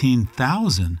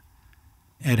 15,000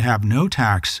 and have no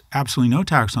tax, absolutely no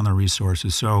tax on their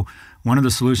resources. So one of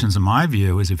the solutions, in my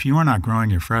view, is if you are not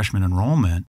growing your freshman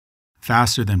enrollment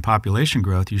faster than population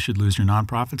growth, you should lose your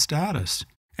nonprofit status.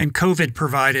 And COVID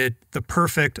provided the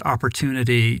perfect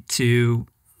opportunity to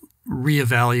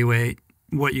reevaluate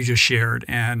what you just shared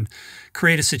and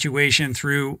create a situation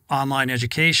through online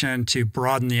education to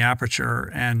broaden the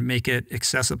aperture and make it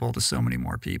accessible to so many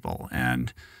more people.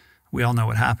 And we all know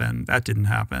what happened. That didn't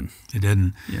happen. It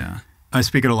didn't. Yeah. I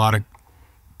speak at a lot of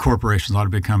corporations, a lot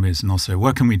of big companies, and they'll say,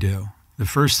 what can we do? The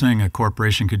first thing a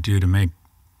corporation could do to make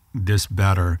this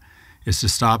better is to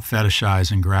stop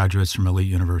fetishizing graduates from elite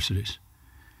universities.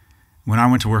 When I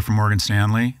went to work for Morgan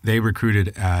Stanley, they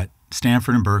recruited at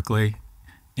Stanford and Berkeley,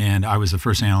 and I was the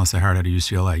first analyst they hired out of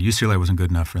UCLA. UCLA wasn't good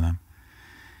enough for them.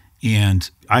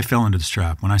 And I fell into this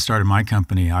trap. When I started my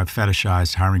company, I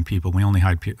fetishized hiring people. We only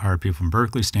hired people from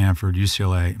Berkeley, Stanford,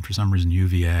 UCLA, and for some reason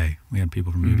UVA. We had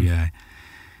people from UVA.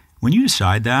 When you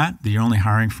decide that you're only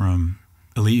hiring from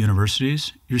elite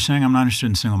universities, you're saying I'm not interested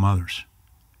in single mothers.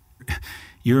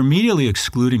 You're immediately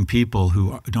excluding people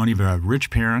who don't even have rich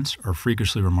parents or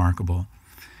freakishly remarkable.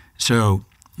 So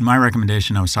my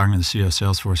recommendation, I was talking to the CEO of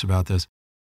Salesforce about this,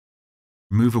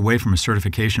 move away from a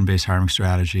certification-based hiring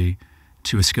strategy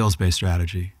to a skills-based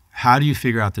strategy. How do you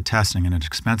figure out the testing? And it's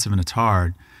expensive and it's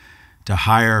hard to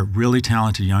hire really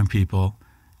talented young people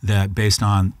that based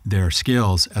on their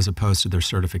skills as opposed to their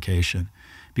certification.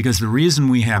 Because the reason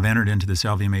we have entered into this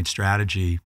LVMH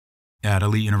strategy at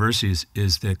elite universities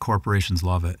is that corporations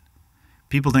love it.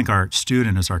 People think our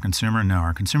student is our consumer. No,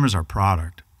 our consumer is our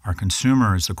product. Our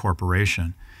consumer is the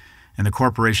corporation. And the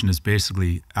corporation is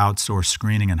basically outsourced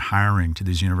screening and hiring to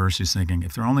these universities thinking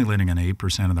if they're only letting in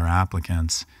 8% of their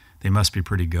applicants, they must be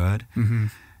pretty good. Mm-hmm.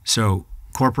 So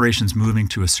corporations moving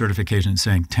to a certification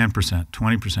saying 10%,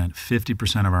 20%,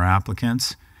 50% of our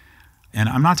applicants, and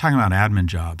I'm not talking about admin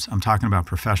jobs, I'm talking about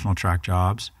professional track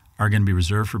jobs, are going to be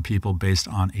reserved for people based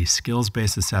on a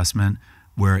skills-based assessment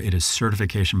where it is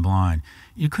certification blind.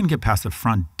 You couldn't get past the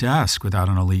front desk without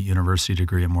an elite university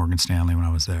degree at Morgan Stanley when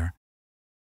I was there.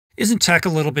 Isn't tech a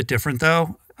little bit different,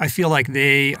 though? I feel like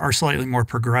they are slightly more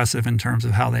progressive in terms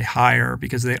of how they hire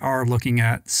because they are looking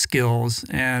at skills,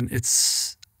 and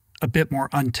it's a bit more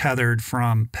untethered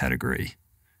from pedigree.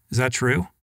 Is that true?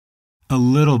 A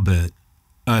little bit,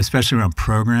 especially around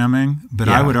programming. But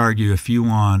I would argue if you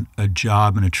want a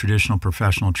job in a traditional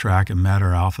professional track at Meta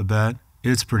or Alphabet,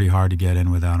 it's pretty hard to get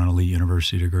in without an elite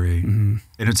university degree. Mm-hmm.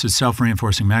 And it's a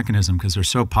self-reinforcing mechanism because they're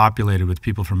so populated with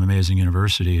people from amazing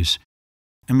universities.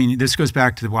 I mean, this goes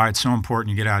back to why it's so important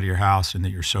you get out of your house and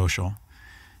that you're social.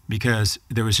 Because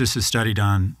there was just a study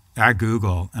done at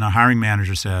Google, and a hiring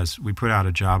manager says, we put out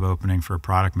a job opening for a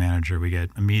product manager. We get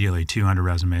immediately 200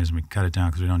 resumes, and we cut it down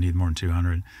because we don't need more than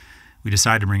 200. We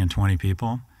decide to bring in 20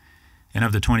 people. And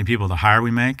of the 20 people, the hire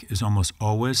we make is almost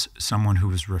always someone who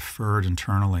was referred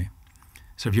internally.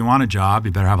 So if you want a job,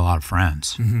 you better have a lot of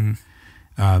friends. Mm-hmm.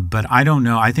 But I don't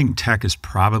know. I think tech is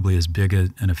probably as big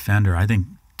an offender. I think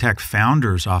tech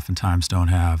founders oftentimes don't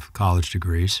have college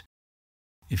degrees.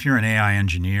 If you're an AI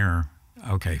engineer,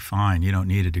 okay, fine, you don't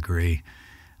need a degree.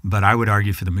 But I would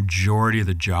argue for the majority of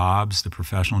the jobs, the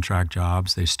professional track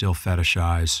jobs, they still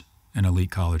fetishize an elite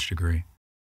college degree.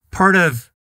 Part of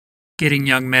getting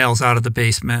young males out of the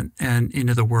basement and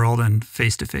into the world and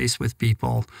face-to-face with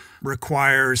people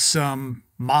requires some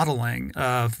modeling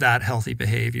of that healthy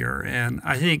behavior. And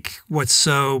I think what's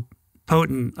so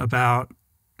potent about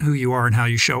who you are and how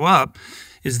you show up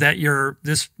is that you're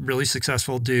this really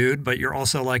successful dude, but you're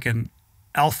also like an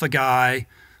alpha guy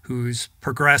who's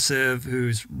progressive,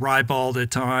 who's ribald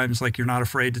at times, like you're not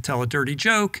afraid to tell a dirty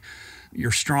joke,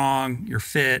 you're strong, you're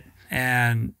fit,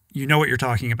 and you know what you're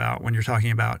talking about when you're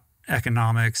talking about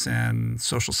economics and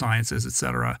social sciences, et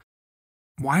cetera.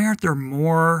 Why aren't there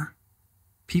more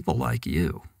people like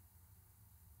you?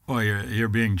 Well, you're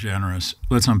being generous.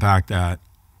 Let's unpack that.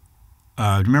 Do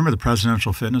you remember the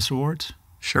Presidential Fitness Awards?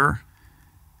 Sure.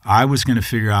 I was going to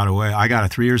figure out a way. I got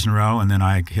it 3 years in a row, and then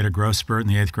I hit a growth spurt in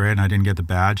the 8th grade, and I didn't get the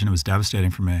badge, and it was devastating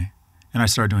for me. And I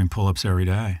started doing pull-ups every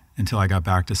day until I got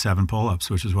back to 7 pull-ups,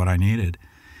 which is what I needed.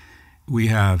 We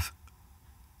have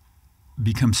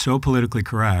become so politically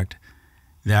correct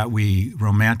that we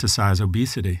romanticize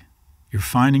obesity. You're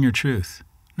finding your truth.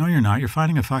 No, you're not. You're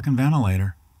finding a fucking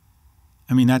ventilator.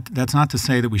 I mean, that's not to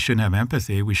say that we shouldn't have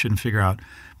empathy. We shouldn't figure out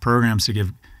programs to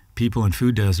give people in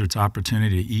food deserts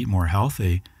opportunity to eat more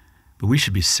healthy, but we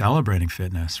should be celebrating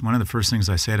fitness. One of the first things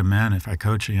I say to men if I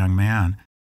coach a young man,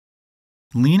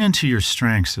 lean into your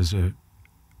strengths as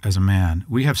a man.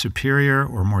 We have superior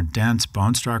or more dense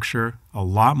bone structure, a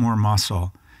lot more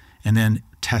muscle, and then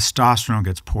testosterone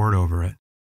gets poured over it.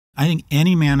 I think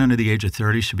any man under the age of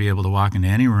 30 should be able to walk into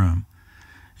any room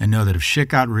and know that if shit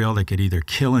got real, they could either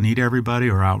kill and eat everybody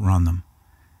or outrun them.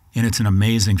 And it's an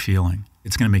amazing feeling.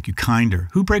 It's going to make you kinder.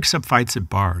 Who breaks up fights at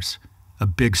bars? A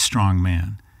big, strong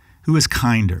man. Who is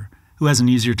kinder? Who has an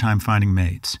easier time finding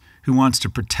mates? Who wants to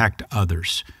protect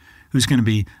others? Who's going to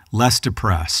be less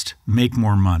depressed, make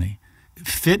more money?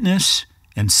 Fitness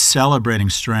and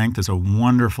celebrating strength is a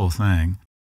wonderful thing,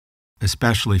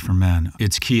 especially for men.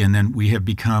 It's key. And then we have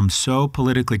become so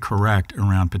politically correct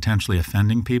around potentially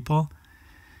offending people.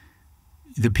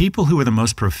 The people who were the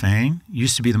most profane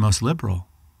used to be the most liberal.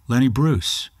 Lenny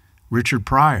Bruce, Richard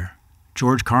Pryor,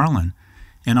 George Carlin.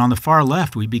 And on the far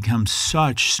left, we become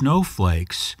such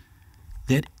snowflakes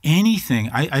that anything,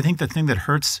 I think the thing that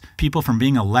hurts people from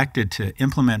being elected to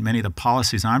implement many of the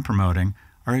policies I'm promoting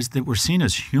is that we're seen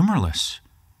as humorless.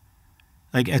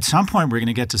 Like at some point, we're going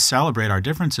to get to celebrate our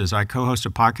differences. I co-host a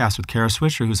podcast with Kara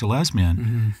Swisher, who's a lesbian.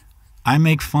 Mm-hmm. I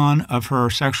make fun of her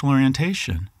sexual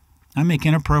orientation. I make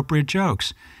inappropriate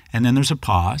jokes. And then there's a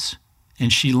pause,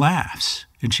 and she laughs,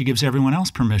 and she gives everyone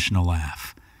else permission to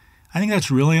laugh. I think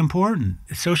that's really important.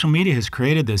 Social media has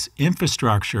created this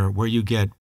infrastructure where you get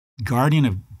guardian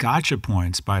of gotcha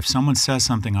points by if someone says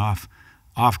something off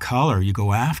color, you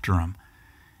go after them.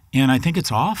 And I think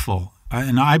it's awful.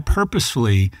 And I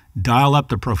purposefully dial up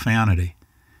the profanity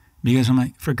because I'm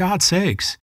like, for God's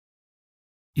sakes,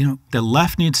 the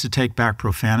left needs to take back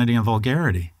profanity and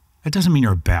vulgarity. That doesn't mean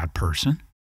you're a bad person.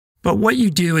 But what you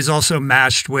do is also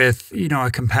matched with,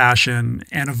 a compassion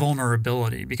and a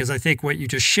vulnerability, because I think what you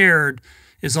just shared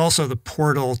is also the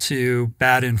portal to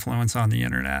bad influence on the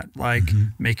internet, like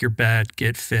make your bed,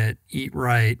 get fit, eat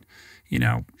right,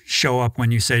 show up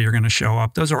when you say you're going to show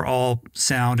up. Those are all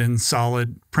sound and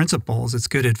solid principles. It's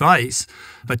good advice.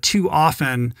 But too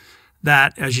often,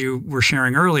 that, as you were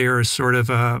sharing earlier, is sort of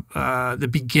the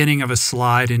beginning of a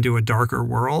slide into a darker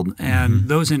world. And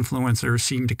those influencers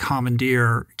seem to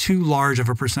commandeer too large of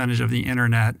a percentage of the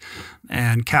internet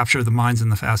and capture the minds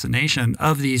and the fascination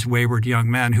of these wayward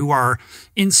young men who are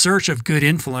in search of good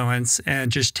influence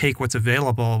and just take what's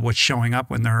available, what's showing up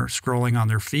when they're scrolling on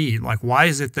their feed. Like, why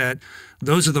is it that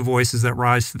those are the voices that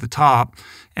rise to the top,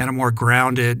 and a more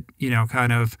grounded,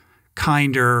 kind of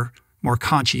kinder, more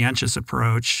conscientious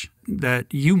approach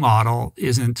that you model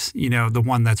isn't, the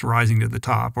one that's rising to the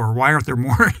top? Or why aren't there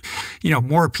more,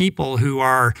 more people who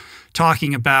are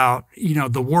talking about,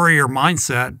 the warrior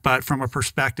mindset, but from a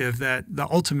perspective that the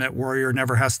ultimate warrior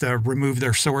never has to remove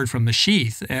their sword from the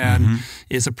sheath and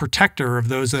is a protector of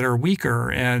those that are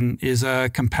weaker and is a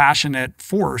compassionate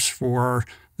force for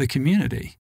the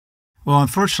community? Well,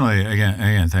 unfortunately,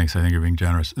 again, thanks. I think you're being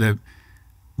generous.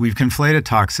 We've conflated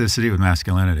toxicity with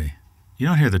masculinity. You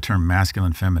don't hear the term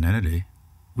masculine femininity.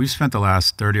 We've spent the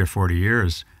last 30 or 40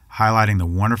 years highlighting the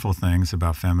wonderful things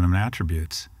about feminine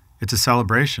attributes. It's a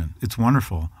celebration. It's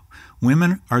wonderful.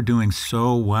 Women are doing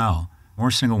so well.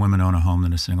 More single women own a home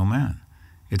than a single man.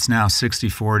 It's now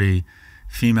 60-40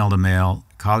 female to male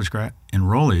college grad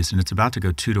enrollees, and it's about to go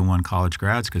 2-to-1 college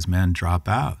grads because men drop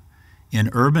out. In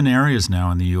urban areas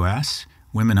now in the U.S.,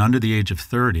 women under the age of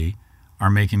 30 are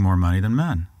making more money than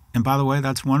men. And by the way,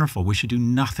 that's wonderful. We should do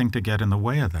nothing to get in the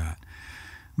way of that.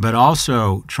 But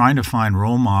also trying to find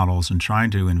role models and trying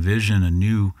to envision a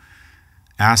new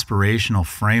aspirational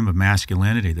frame of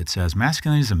masculinity that says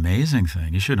masculinity is an amazing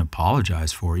thing. You shouldn't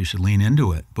apologize for it. You should lean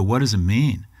into it. But what does it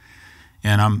mean?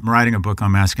 And I'm writing a book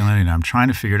on masculinity, and I'm trying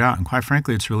to figure it out. And quite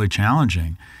frankly, it's really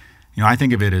challenging. I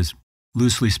think of it as,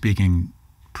 loosely speaking,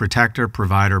 protector,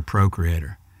 provider,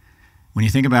 procreator. When you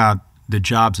think about the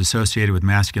jobs associated with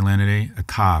masculinity, a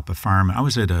cop, a fireman. I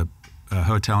was at a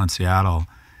hotel in Seattle,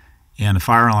 and the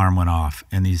fire alarm went off,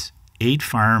 and these 8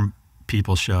 fire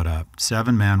people showed up,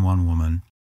 7 men, 1 woman.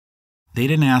 They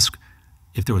didn't ask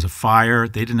if there was a fire.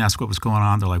 They didn't ask what was going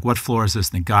on. They're like, what floor is this?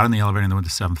 And they got in the elevator, and they went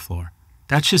to the 7th floor.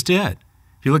 That's just it.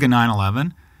 If you look at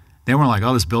 9/11, they weren't like,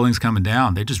 oh, this building's coming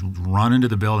down. They just run into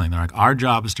the building. They're like, our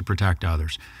job is to protect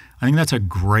others. I think that's a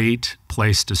great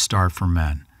place to start for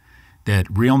men. That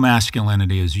real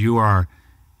masculinity is your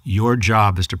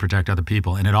job is to protect other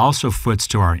people. And it also foots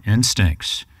to our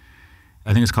instincts.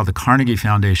 I think it's called the Carnegie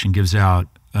Foundation gives out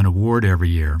an award every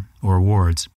year, or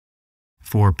awards,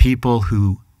 for people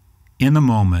who, in the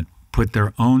moment, put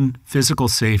their own physical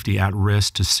safety at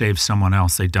risk to save someone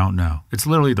else they don't know. It's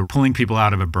literally they're pulling people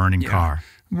out of a burning car.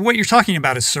 What you're talking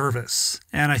about is service.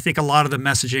 And I think a lot of the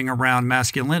messaging around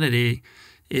masculinity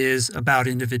is about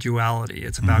individuality.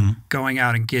 It's about going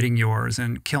out and getting yours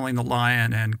and killing the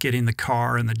lion and getting the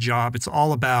car and the job. It's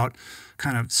all about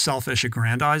kind of selfish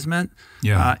aggrandizement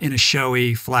in a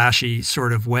showy, flashy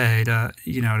sort of way to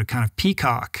kind of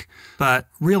peacock. But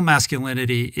real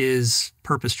masculinity is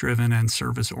purpose-driven and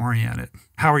service-oriented.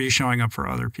 How are you showing up for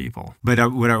other people?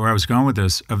 But where I was going with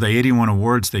this, of the 81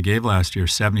 awards they gave last year,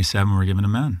 77 were given to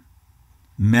men.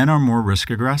 Men are more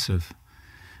risk-aggressive.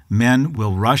 Men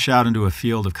will rush out into a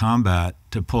field of combat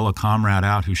to pull a comrade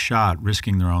out who's shot,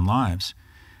 risking their own lives.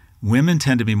 Women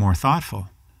tend to be more thoughtful.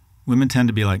 Women tend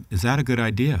to be like, is that a good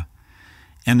idea?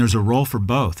 And there's a role for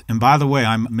both. And by the way,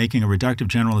 I'm making a reductive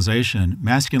generalization.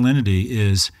 Masculinity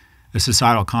is a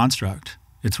societal construct.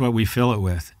 It's what we fill it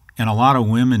with. And a lot of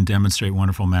women demonstrate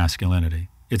wonderful masculinity.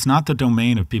 It's not the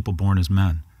domain of people born as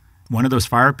men. One of those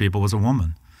fire people was a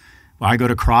woman. Well, I go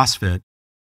to CrossFit.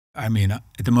 I mean,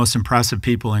 the most impressive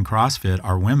people in CrossFit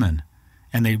are women,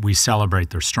 and we celebrate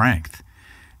their strength.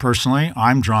 Personally,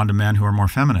 I'm drawn to men who are more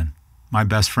feminine. My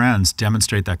best friends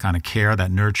demonstrate that kind of care, that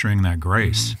nurturing, that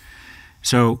grace.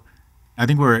 So I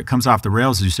think where it comes off the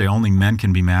rails is you say only men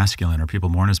can be masculine or people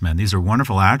born as men. These are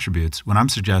wonderful attributes. What I'm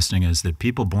suggesting is that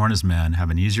people born as men have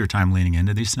an easier time leaning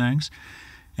into these things,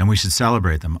 and we should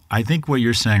celebrate them. I think what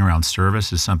you're saying around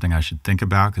service is something I should think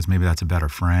about because maybe that's a better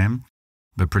frame.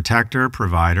 But protector,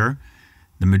 provider,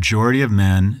 the majority of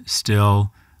men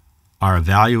still are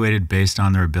evaluated based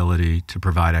on their ability to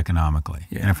provide economically.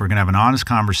 And if we're going to have an honest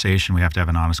conversation, we have to have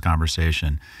an honest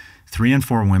conversation. 3 in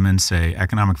 4 women say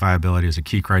economic viability is a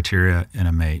key criteria in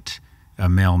a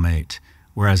male mate,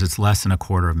 whereas it's less than a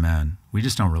quarter of men. We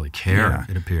just don't really care,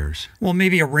 it appears. Well,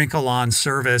 maybe a wrinkle on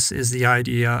service is the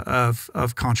idea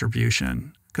of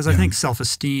contribution. Because I think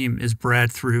self-esteem is bred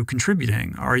through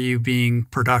contributing. Are you being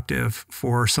productive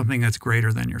for something that's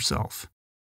greater than yourself?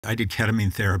 I did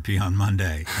ketamine therapy on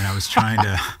Monday, and I was trying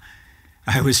to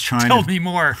Tell me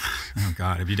more. Oh,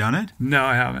 God. Have you done it? No,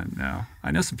 I haven't. No.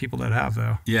 I know some people that have,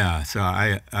 though. Yeah. So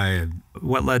I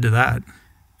What led to that?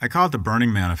 I call it the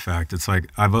Burning Man effect. It's like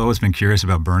I've always been curious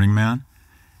about Burning Man,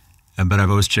 but I've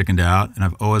always chickened out, and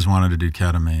I've always wanted to do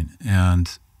ketamine.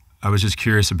 And I was just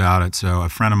curious about it. So a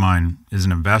friend of mine is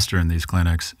an investor in these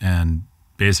clinics and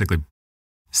basically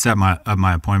set up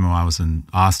my appointment while I was in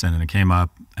Austin, and it came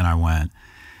up and I went.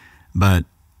 But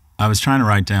I was trying to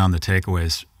write down the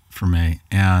takeaways for me.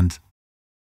 And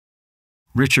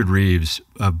Richard Reeves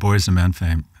of Boys and Men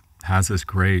fame has this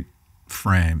great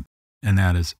frame, and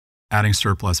that is adding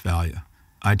surplus value.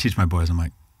 I teach my boys, I'm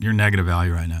like, you're negative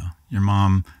value right now. Your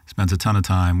mom spends a ton of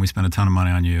time. We spend a ton of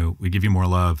money on you. We give you more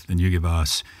love than you give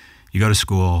us. You go to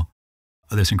school.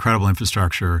 This incredible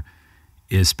infrastructure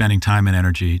is spending time and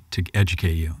energy to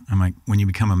educate you. I'm like, when you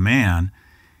become a man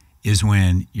is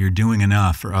when you're doing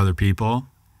enough for other people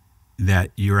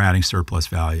that you're adding surplus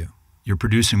value. You're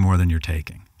producing more than you're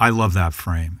taking. I love that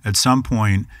frame. At some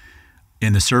point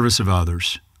in the service of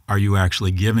others, are you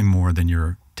actually giving more than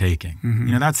you're taking? Mm-hmm.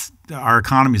 You know, that's our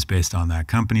economy is based on that.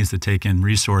 Companies that take in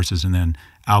resources and then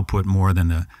output more than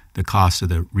the cost of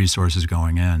the resources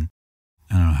going in.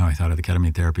 I don't know how I thought of the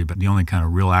ketamine therapy, but the only kind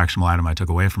of real actionable item I took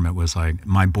away from it was like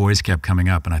my boys kept coming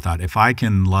up, and I thought, if I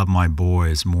can love my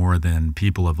boys more than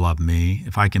people have loved me,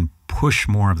 if I can push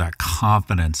more of that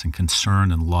confidence and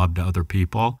concern and love to other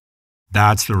people,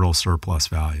 that's the real surplus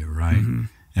value, right? Mm-hmm.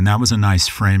 And that was a nice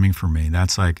framing for me.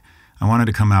 That's like, I wanted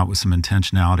to come out with some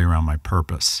intentionality around my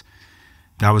purpose.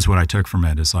 That was what I took from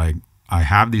it, is like, I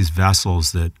have these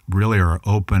vessels that really are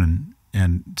open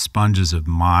and sponges of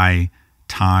my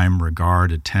time, regard,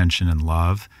 attention, and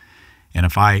love. And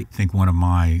if I think one of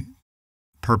my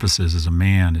purposes as a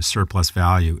man is surplus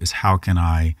value, is how can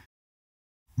I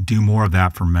do more of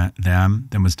that for them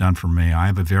than was done for me? I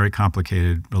have a very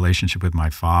complicated relationship with my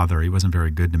father. He wasn't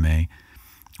very good to me,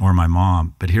 or my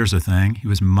mom. But here's the thing, he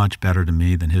was much better to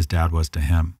me than his dad was to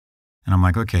him. And I'm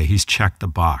like, okay, he's checked the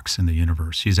box in the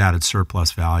universe. He's added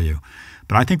surplus value.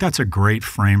 But I think that's a great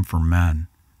frame for men.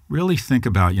 Really think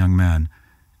about, young men,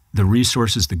 the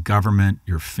resources the government,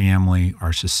 your family,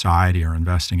 our society are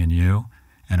investing in you,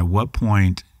 and at what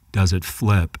point does it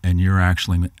flip and you're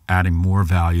actually adding more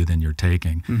value than you're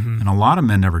taking? Mm-hmm. And a lot of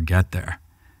men never get there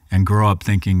and grow up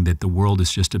thinking that the world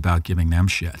is just about giving them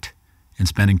shit and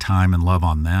spending time and love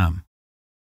on them.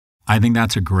 I think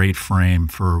that's a great frame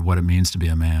for what it means to be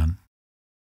a man.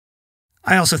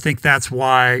 I also think that's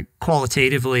why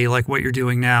qualitatively, like what you're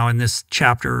doing now in this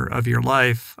chapter of your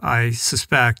life, I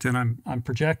suspect, and I'm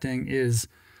projecting, is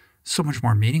so much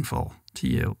more meaningful to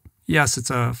you. Yes,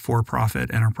 it's a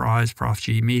for-profit enterprise, Prof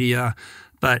G Media,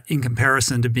 but in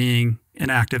comparison to being an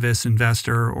activist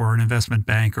investor or an investment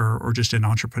banker or just an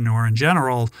entrepreneur in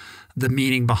general, the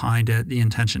meaning behind it, the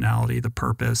intentionality, the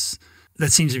purpose,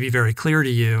 that seems to be very clear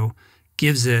to you,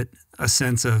 gives it a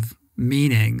sense of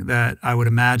meaning that I would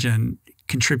imagine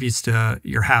contributes to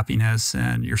your happiness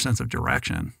and your sense of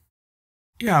direction.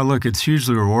 Yeah, look, it's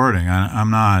hugely rewarding. I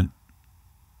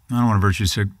don't want to virtue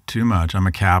signal too much. I'm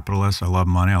a capitalist. I love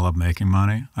money. I love making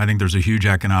money. I think there's a huge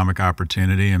economic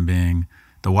opportunity in being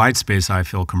the white space I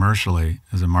feel commercially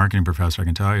as a marketing professor. I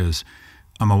can tell you is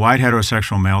I'm a white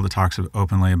heterosexual male that talks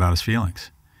openly about his feelings.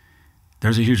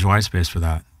 There's a huge white space for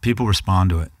that. People respond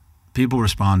to it. People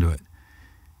respond to it.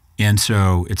 And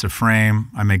so it's a frame.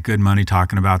 I make good money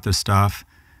talking about this stuff,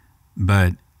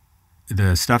 but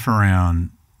the stuff around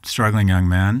struggling young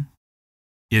men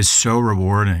is so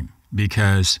rewarding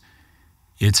because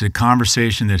it's a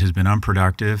conversation that has been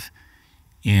unproductive.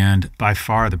 And by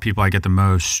far, the people I get the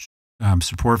most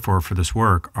support for this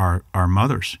work are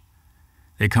mothers.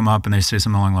 They come up and they say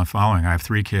something along the following: I have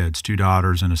 3 kids, 2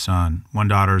 daughters and a son. One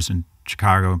daughter's in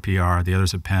Chicago and PR, the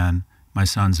other's at Penn. My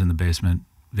son's in the basement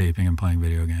vaping and playing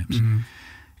video games. Mm-hmm.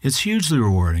 It's hugely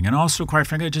rewarding. And also, quite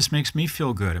frankly, it just makes me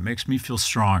feel good. It makes me feel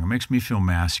strong. It makes me feel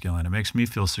masculine. It makes me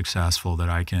feel successful that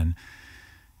I can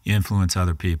influence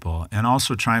other people and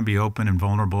also try and be open and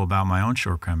vulnerable about my own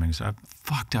shortcomings. I've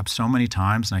fucked up so many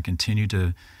times and I continue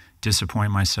to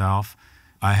disappoint myself.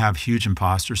 I have huge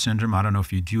imposter syndrome. I don't know if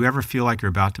do you ever feel like you're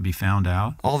about to be found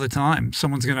out? All the time.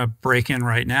 Someone's going to break in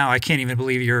right now. I can't even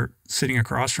believe you're sitting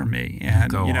across from me.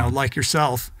 And, like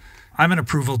yourself, I'm an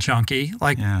approval junkie.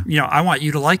 Like, I want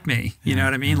you to like me. You know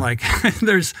what I mean? Yeah. Like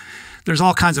there's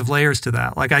all kinds of layers to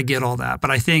that. Like I get all that. But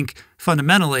I think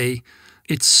fundamentally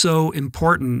it's so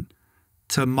important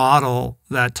to model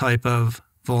that type of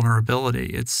vulnerability.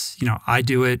 It's, I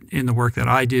do it in the work that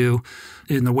I do,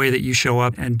 in the way that you show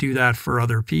up and do that for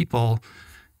other people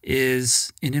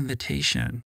is an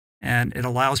invitation. And it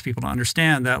allows people to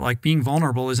understand that like being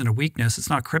vulnerable isn't a weakness. It's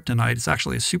not kryptonite. It's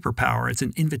actually a superpower. It's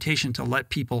an invitation to let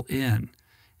people in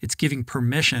It's giving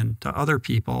permission to other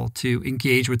people to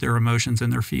engage with their emotions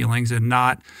and their feelings and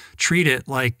not treat it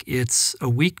like it's a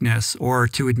weakness, or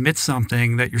to admit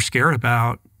something that you're scared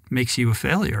about makes you a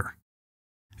failure.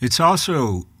 It's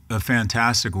also a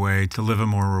fantastic way to live a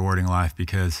more rewarding life,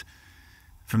 because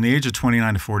from the age of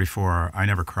 29 to 44, I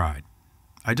never cried.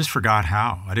 I just forgot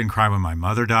how. I didn't cry when my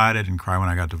mother died. I didn't cry when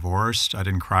I got divorced. I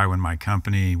didn't cry when my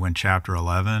company went Chapter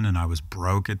 11 and I was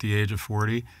broke at the age of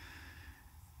 40.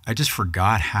 I just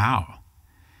forgot how.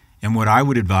 And what I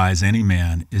would advise any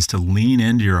man is to lean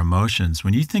into your emotions.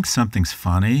 When you think something's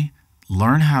funny,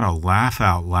 learn how to laugh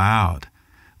out loud.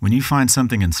 When you find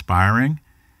something inspiring,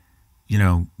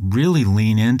 really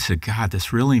lean into, God,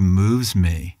 this really moves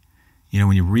me.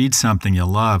 When you read something you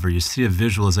love, or you see a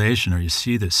visualization, or you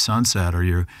see the sunset, or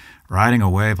you're riding a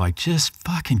wave, just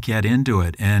fucking get into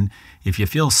it. And if you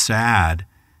feel sad,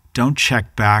 don't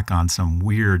check back on some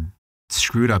weird,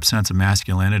 screwed up sense of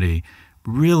masculinity.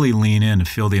 Really lean in and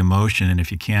feel the emotion, and if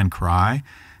you can, cry,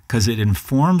 because it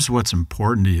informs what's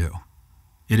important to you.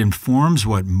 It informs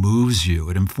what moves you.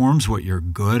 It informs what you're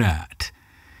good at.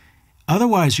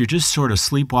 Otherwise, you're just sort of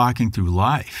sleepwalking through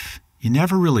life. You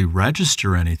never really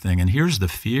register anything. And here's the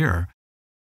fear.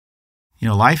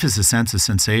 Life is a sense of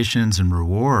sensations and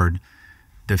reward.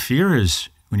 The fear is,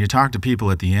 when you talk to people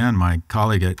at the end, my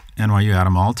colleague at NYU,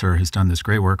 Adam Alter, has done this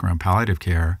great work around palliative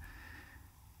care.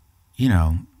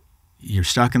 You're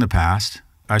stuck in the past.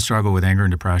 I struggle with anger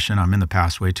and depression. I'm in the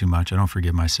past way too much. I don't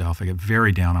forgive myself. I get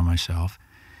very down on myself.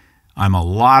 I'm a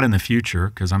lot in the future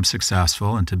because I'm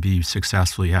successful, and to be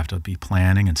successful, you have to be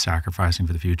planning and sacrificing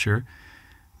for the future.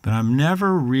 But I'm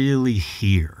never really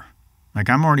here.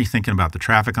 I'm already thinking about the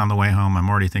traffic on the way home. I'm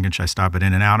already thinking, should I stop at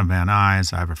In-N-Out in Van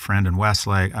Nuys? I have a friend in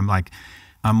Westlake.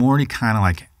 I'm already kind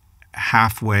of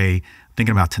halfway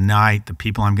thinking about tonight, the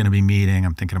people I'm going to be meeting.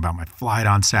 I'm thinking about my flight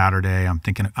on Saturday.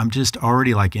 I'm just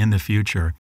already in the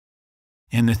future.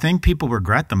 And the thing people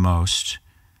regret the most,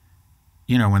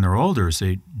 when they're older, is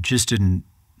they just didn't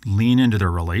lean into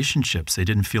their relationships. They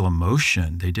didn't feel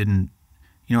emotion. They didn't,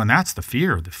 and that's the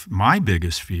fear. My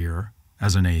biggest fear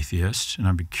as an atheist, and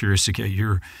I'd be curious to get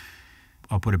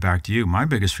I'll put it back to you. My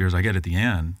biggest fear is I get at the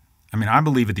end. I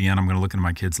believe at the end I'm going to look into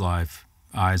my kids'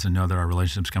 eyes and know that our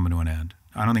relationship's coming to an end.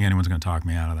 I don't think anyone's going to talk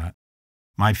me out of that.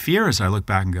 My fear is I look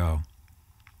back and go,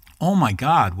 oh my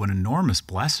God, what enormous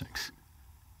blessings.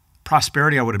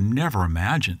 Prosperity I would have never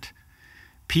imagined.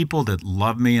 People that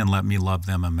love me and let me love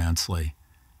them immensely.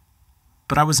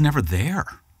 But I was never there.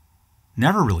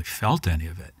 Never really felt any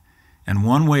of it. And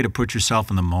one way to put yourself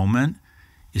in the moment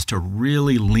is to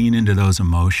really lean into those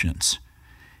emotions.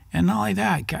 And not only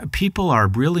that, people are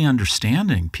really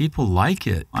understanding. People like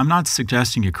it. I'm not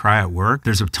suggesting you cry at work.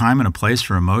 There's a time and a place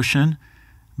for emotion,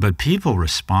 but people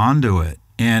respond to it.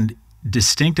 And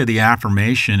distinct of the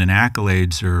affirmation and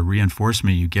accolades or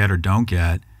reinforcement you get or don't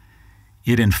get,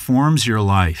 it informs your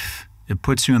life. It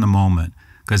puts you in the moment.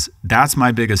 Because that's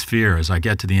my biggest fear, as I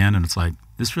get to the end and it's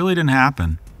this really didn't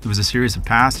happen. It was a series of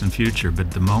past and future,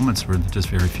 but the moments were just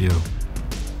very few.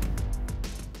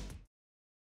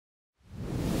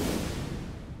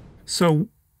 So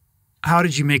how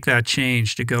did you make that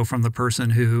change to go from the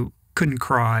person who couldn't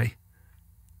cry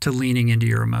to leaning into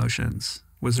your emotions?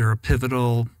 Was there a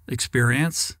pivotal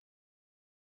experience?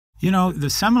 The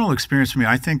seminal experience for me,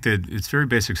 I think that it's very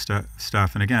basic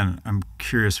stuff. And again, I'm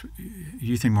curious,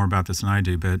 you think more about this than I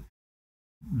do, but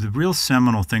the real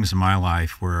seminal things in my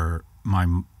life were my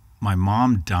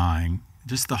mom dying,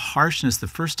 just the harshness, the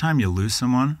first time you lose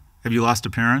someone. Have you lost a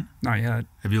parent? Not yet.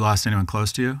 Have you lost anyone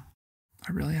close to you?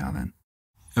 I really haven't.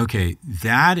 Okay,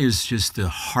 that is just the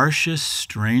harshest,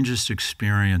 strangest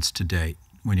experience to date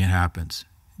when it happens.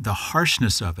 The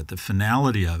harshness of it, the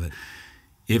finality of it.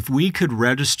 If we could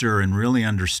register and really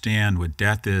understand what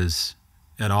death is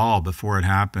at all before it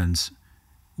happens,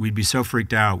 we'd be so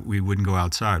freaked out we wouldn't go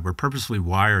outside. We're purposely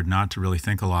wired not to really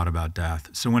think a lot about death.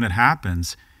 So when it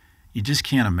happens, you just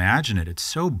can't imagine it. It's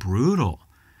so brutal.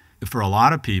 For a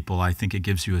lot of people, I think it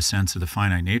gives you a sense of the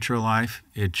finite nature of life.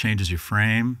 It changes your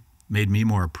frame, made me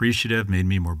more appreciative, made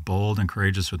me more bold and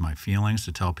courageous with my feelings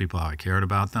to tell people how I cared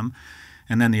about them.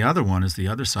 And then the other one is the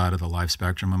other side of the life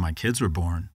spectrum when my kids were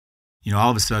born. All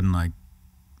of a sudden,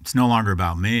 it's no longer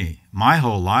about me. My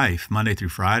whole life, Monday through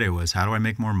Friday, was how do I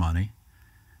make more money?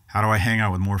 How do I hang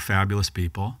out with more fabulous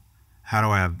people? How do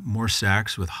I have more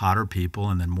sex with hotter people,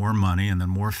 and then more money, and then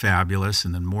more fabulous,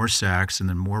 and then more sex, and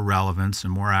then more relevance,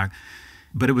 and more act?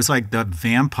 But it was like the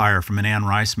vampire from an Anne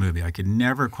Rice movie. I could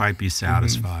never quite be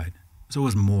satisfied. So it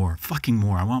was more, fucking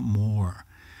more. I want more.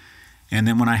 And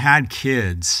then when I had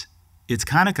kids, it's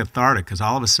kind of cathartic because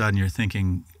all of a sudden you're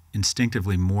thinking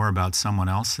instinctively more about someone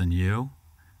else than you.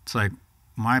 It's like,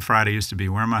 my Friday used to be,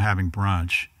 where am I having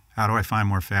brunch? How do I find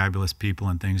more fabulous people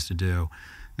and things to do?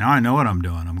 Now I know what I'm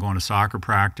doing. I'm going to soccer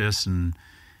practice, and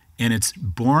it's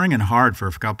boring and hard for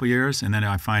a couple years, and then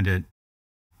I find it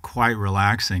quite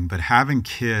relaxing. But having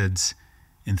kids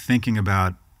and thinking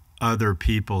about other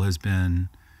people has been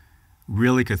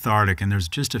really cathartic. And there's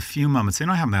just a few moments, they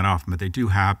don't happen that often, but they do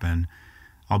happen.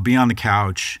 I'll be on the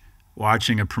couch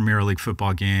watching a Premier League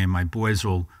football game. My boys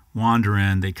will wander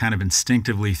in. They kind of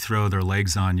instinctively throw their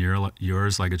legs on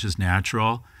yours like it's just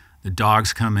natural. The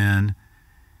dogs come in.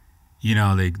 You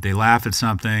know, they laugh at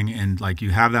something, and like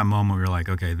you have that moment where you're like,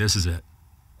 okay, this is it.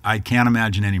 I can't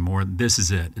imagine anymore. This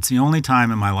is it. It's the only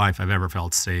time in my life I've ever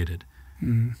felt sated,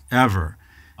 ever.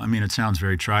 I mean, it sounds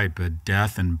very trite, but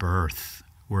death and birth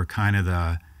were kind of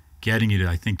the getting you to,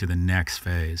 I think, to the next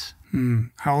phase.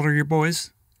 How old are your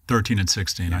boys? 13 and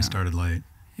 16. Yeah. I started late.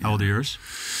 Yeah. How old are yours?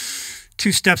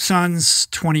 2 stepsons,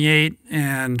 28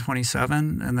 and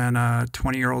 27, and then a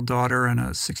 20-year-old daughter and a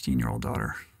 16-year-old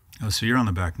daughter. Oh, so you're on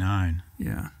the back nine.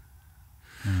 Yeah.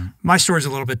 My story's a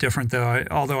little bit different, though.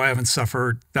 Although I haven't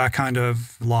suffered that kind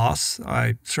of loss,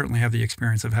 I certainly have the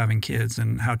experience of having kids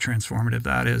and how transformative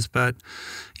that is. But,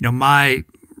 you know, my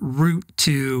route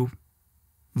to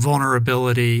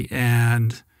vulnerability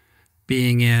and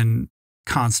being in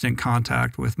constant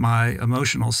contact with my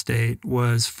emotional state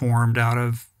was formed out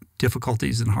of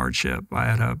difficulties and hardship. I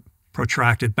had a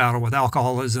protracted battle with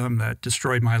alcoholism that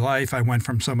destroyed my life. I went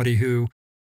from somebody who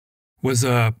was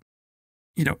a,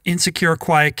 insecure,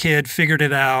 quiet kid, figured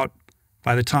it out.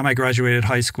 By the time I graduated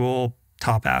high school,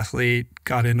 top athlete,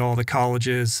 got into all the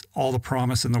colleges, all the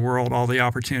promise in the world, all the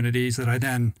opportunities that I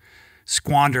then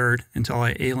squandered until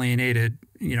I alienated,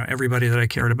 everybody that I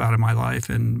cared about in my life,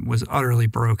 and was utterly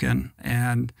broken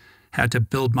and had to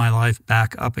build my life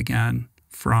back up again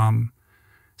from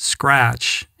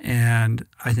scratch. And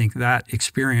I think that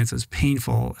experience, as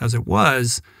painful as it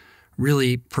was,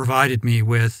 really provided me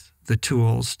with the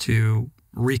tools to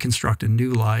reconstruct a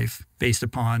new life based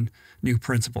upon new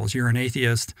principles. You're an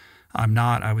atheist. I'm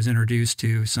not. I was introduced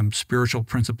to some spiritual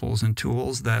principles and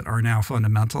tools that are now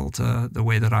fundamental to the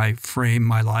way that I frame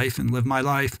my life and live my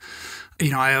life.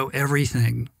 I owe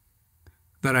everything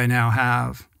that I now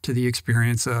have to the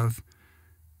experience of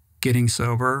getting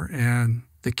sober and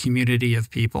the community of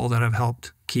people that have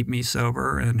helped keep me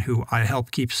sober and who I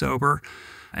help keep sober.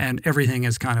 And everything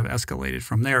has kind of escalated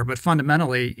from there. But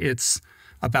fundamentally, it's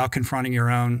about confronting your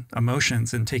own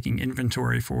emotions and taking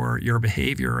inventory for your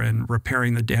behavior and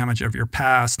repairing the damage of your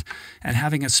past and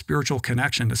having a spiritual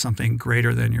connection to something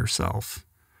greater than yourself,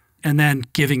 and then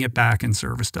giving it back in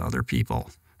service to other people.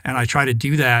 And I try to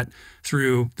do that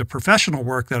through the professional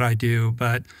work that I do,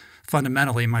 but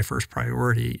fundamentally, my first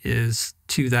priority is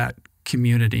to that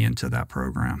community and to that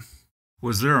program.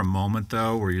 Was there a moment,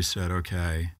 though, where you said,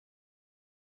 okay,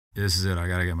 this is it, I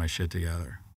got to get my shit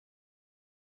together?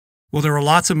 Well, there were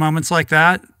lots of moments like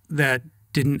that that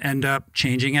didn't end up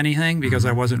changing anything because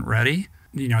I wasn't ready.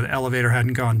 The elevator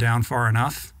hadn't gone down far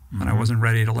enough and I wasn't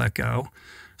ready to let go.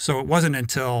 So it wasn't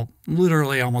until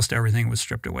literally almost everything was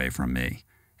stripped away from me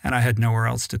and I had nowhere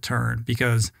else to turn,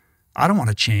 because I don't want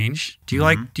to change. Do you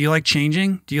like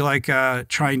changing? Do you like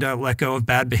trying to let go of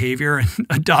bad behavior and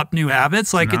adopt new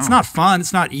habits? Like, no. It's not fun.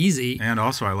 It's not easy. And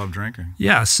also, I love drinking.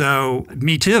 Yeah. So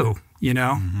me too,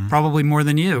 probably more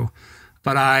than you.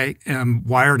 But I am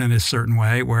wired in a certain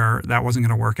way where that wasn't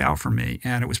going to work out for me.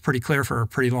 And it was pretty clear for a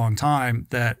pretty long time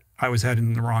that I was headed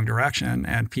in the wrong direction,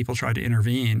 and people tried to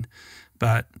intervene.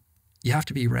 But you have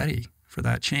to be ready for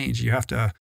that change.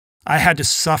 I had to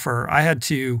suffer. I had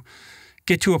to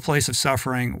get to a place of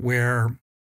suffering where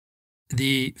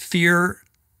the fear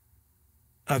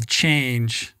of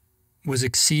change was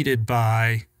exceeded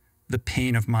by the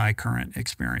pain of my current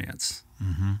experience.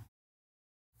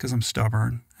 Because I'm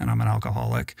stubborn and I'm an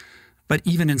alcoholic. But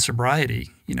even in sobriety,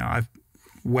 I've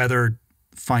weathered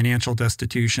financial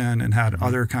destitution and had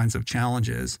other kinds of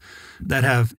challenges that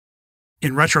have,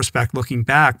 in retrospect, looking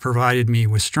back, provided me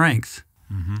with strength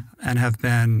and have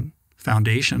been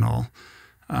foundational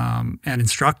and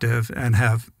instructive and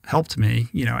have helped me.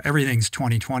 Everything's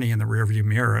 20/20 in the rearview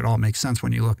mirror. It all makes sense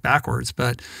when you look backwards.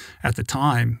 But at the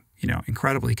time,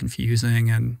 incredibly confusing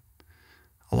and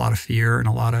a lot of fear and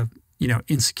a lot of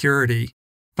insecurity.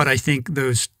 But I think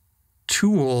those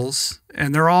tools,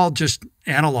 and they're all just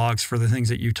analogs for the things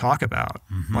that you talk about.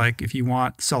 Like, if you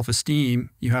want self-esteem,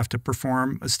 you have to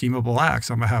perform esteemable acts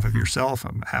on behalf of yourself,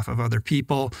 on behalf of other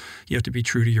people. You have to be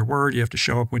true to your word. You have to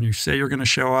show up when you say you're going to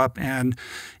show up. And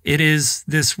it is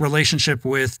this relationship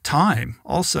with time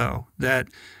also, that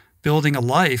building a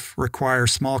life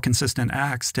requires small, consistent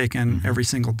acts taken every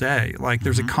single day. Like,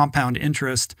 there's a compound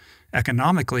interest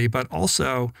economically, but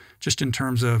also just in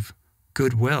terms of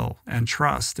goodwill and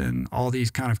trust and all these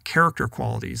kind of character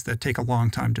qualities that take a long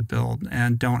time to build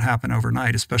and don't happen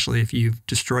overnight, especially if you've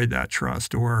destroyed that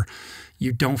trust or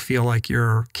you don't feel like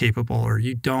you're capable or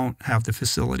you don't have the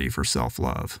facility for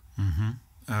self-love.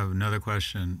 Another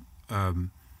question.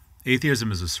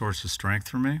 Atheism is a source of strength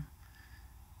for me.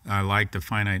 I like the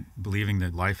finite, believing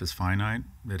that life is finite.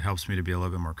 It helps me to be a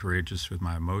little bit more courageous with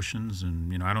my emotions.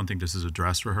 And, I don't think this is a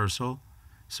dress rehearsal.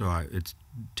 So it's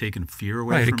taken fear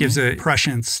away from me. Right, it gives a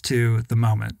prescience to the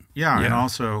moment. Yeah, and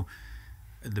also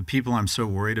the people I'm so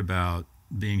worried about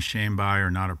being shamed by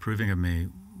or not approving of me,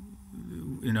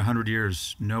 in 100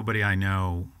 years, nobody I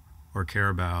know or care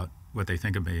about what they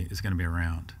think of me is going to be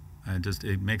around.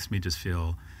 It makes me just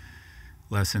feel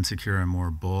less insecure and more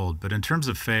bold. But in terms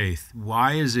of faith,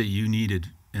 why is it you needed,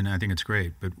 and I think it's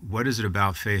great, but what is it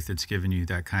about faith that's given you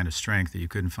that kind of strength that you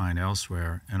couldn't find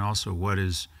elsewhere? And also, what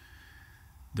is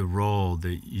the role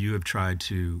that you have tried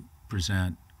to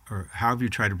present, or how have you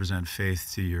tried to present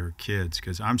faith to your kids?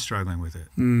 Because I'm struggling with it.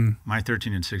 My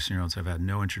 13 and 16-year-olds have had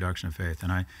no introduction to faith.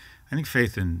 And I think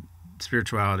faith in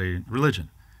spirituality, religion,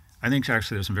 I think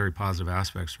actually there's some very positive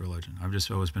aspects to religion. I've just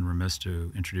always been remiss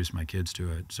to introduce my kids to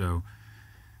it. So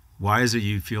why is it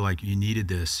you feel like you needed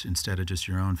this instead of just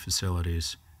your own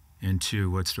facilities? And two,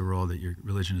 what's the role that your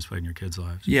religion has played in your kids'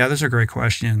 lives? Yeah, those are great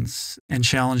questions and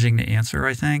challenging to answer,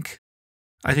 I think.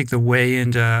 I think the way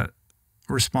into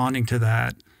responding to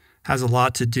that has a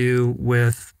lot to do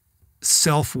with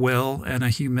self-will and a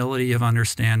humility of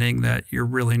understanding that you're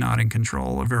really not in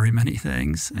control of very many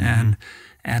things, and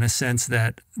a sense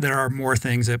that there are more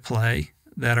things at play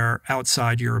that are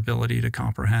outside your ability to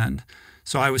comprehend.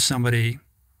 So I was somebody,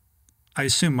 I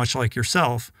assume much like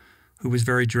yourself, who was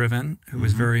very driven, who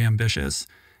was very ambitious,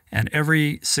 and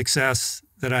every success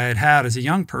that I had had as a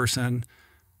young person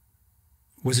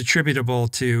was attributable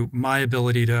to my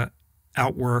ability to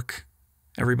outwork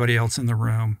everybody else in the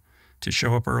room, to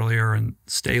show up earlier and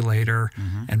stay later,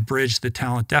 and bridge the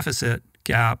talent deficit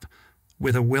gap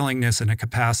with a willingness and a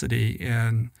capacity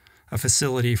and a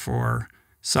facility for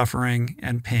suffering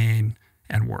and pain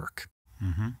and work.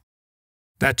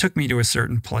 That took me to a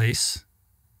certain place.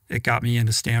 It got me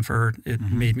into Stanford. It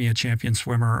made me a champion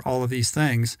swimmer, all of these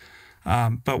things.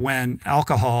 But when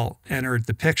alcohol entered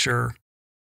the picture,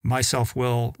 my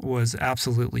self-will was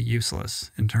absolutely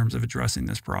useless in terms of addressing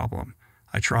this problem.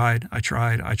 I tried,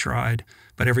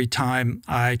 but every time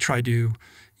I tried to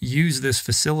use this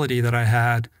facility that I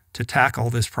had to tackle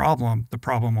this problem, the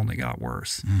problem only got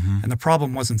worse. And the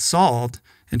problem wasn't solved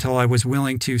until I was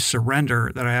willing to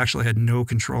surrender that I actually had no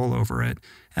control over it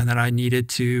and that I needed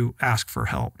to ask for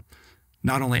help.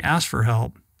 Not only ask for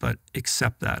help, but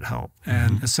accept that help.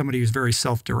 And as somebody who's very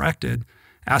self-directed,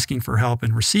 asking for help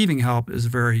and receiving help is a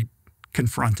very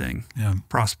confronting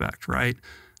prospect, right?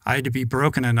 I had to be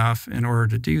broken enough in order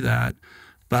to do that.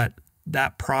 But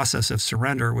that process of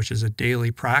surrender, which is a daily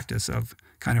practice of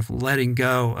kind of letting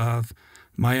go of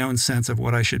my own sense of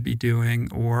what I should be doing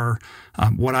or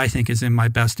what I think is in my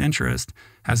best interest,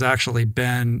 has actually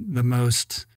been the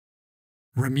most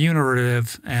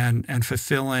remunerative and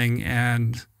fulfilling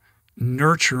and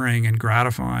nurturing and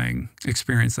gratifying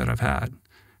experience that I've had.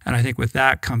 And I think with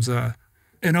that comes an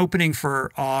opening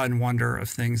for awe and wonder of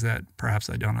things that perhaps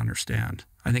I don't understand.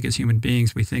 I think as human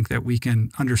beings, we think that we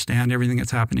can understand everything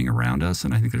that's happening around us.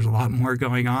 And I think there's a lot more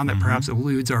going on that perhaps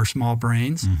eludes our small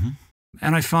brains.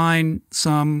 And I find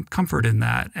some comfort in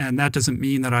that. And that doesn't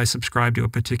mean that I subscribe to a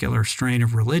particular strain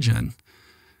of religion,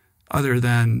 other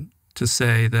than to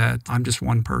say that I'm just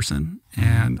one person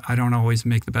and I don't always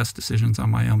make the best decisions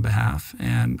on my own behalf.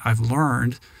 And I've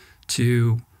learned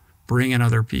to bring in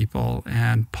other people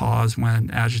and pause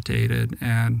when agitated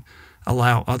and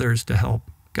allow others to help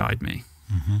guide me.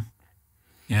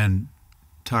 And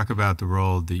talk about the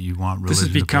role that you want religion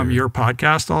This has become to play. your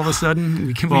podcast all of a sudden.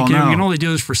 We can only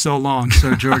do this for so long.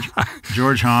 So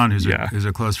George Hahn, who's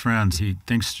a close friend, he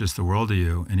thinks just the world of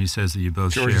you, and he says that you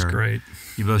both George is great.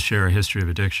 You both share a history of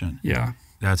addiction. Yeah.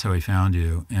 That's how he found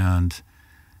you. And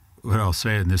what I'll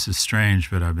say, and this is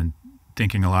strange, but I've been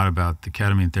thinking a lot about the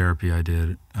ketamine therapy I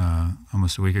did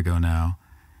almost a week ago now.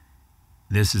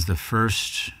 This is the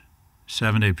first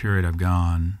 7-day period I've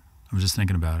gone. I was just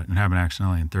thinking about it, and it happened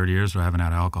accidentally in 30 years where I haven't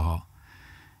had alcohol.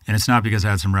 And it's not because I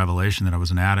had some revelation that I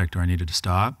was an addict or I needed to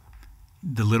stop.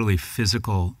 The literally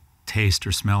physical taste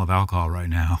or smell of alcohol right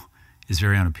now is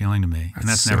very unappealing to me. And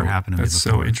that's never happened to me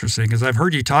before. That's so interesting, because I've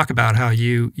heard you talk about how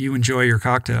you enjoy your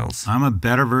cocktails. I'm a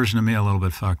better version of me, a little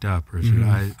bit fucked up, Richard.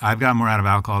 I've gotten more out of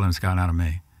alcohol than it's gotten out of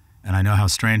me. And I know how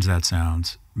strange that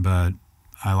sounds, but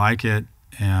I like it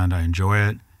and I enjoy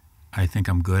it. I think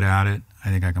I'm good at it. I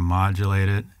think I can modulate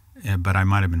it, but I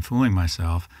might have been fooling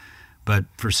myself. But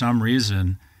for some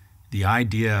reason, the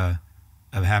idea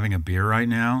of having a beer right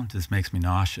now just makes me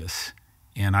nauseous.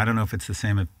 And I don't know if it's the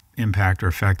same impact or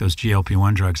effect those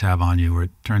GLP-1 drugs have on you, where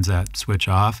it turns that switch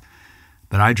off.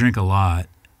 But I drink a lot,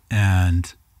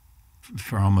 and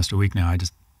for almost a week now, I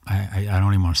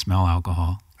don't even want to smell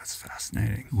alcohol. That's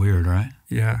fascinating. Weird, right?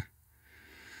 Yeah.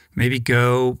 Maybe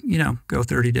go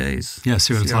 30 days. Yeah,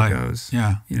 see what it's like. It goes.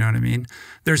 Yeah. You know what I mean?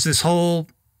 There's this whole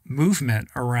movement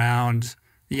around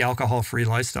the alcohol-free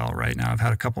lifestyle right now. I've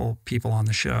had a couple people on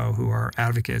the show who are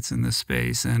advocates in this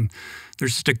space, and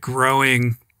there's just a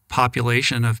growing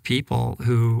population of people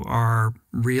who are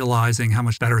realizing how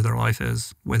much better their life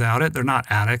is without it. They're not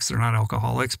addicts, they're not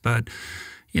alcoholics, but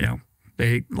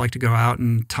they like to go out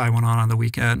and tie one on the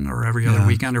weekend or every other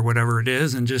weekend or whatever it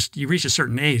is, and just you reach a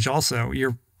certain age also.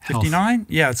 You're 59?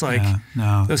 Yeah, it's like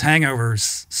those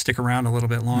hangovers stick around a little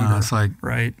bit longer. No, it's like,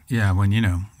 right? Yeah, when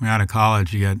you're out of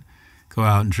college, you go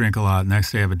out and drink a lot.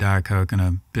 Next day, have a Diet Coke and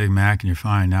a Big Mac, and you're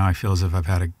fine. Now I feel as if I've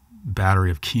had a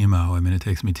battery of chemo. I mean, it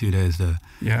takes me 2 days to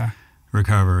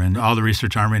recover. And all the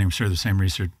research I'm reading, I'm sure the same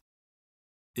research,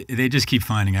 they just keep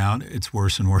finding out it's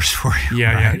worse and worse for you.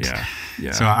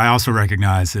 Yeah. So I also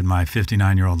recognize that my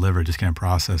 59-year-old liver just can't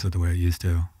process it the way it used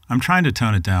to. I'm trying to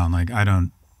tone it down. Like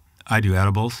I do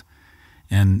edibles.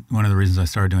 And one of the reasons I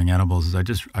started doing edibles is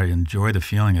I enjoy the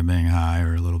feeling of being high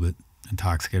or a little bit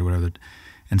intoxicated, whatever.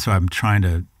 And so I'm trying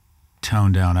to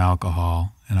tone down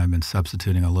alcohol, and I've been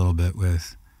substituting a little bit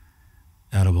with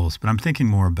edibles. But I'm thinking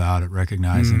more about it,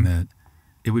 recognizing that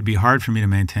it would be hard for me to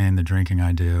maintain the drinking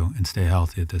I do and stay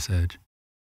healthy at this age.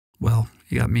 Well,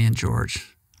 you got me and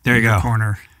George. There you go.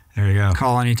 Corner. There you go.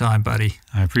 Call anytime, buddy.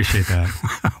 I appreciate that.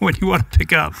 When you want to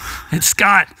pick up. It's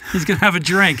Scott. He's going to have a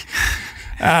drink.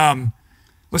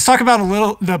 Let's talk about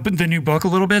the new book a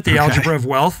little bit, The Algebra of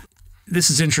Wealth. This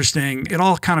is interesting. It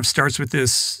all kind of starts with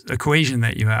this equation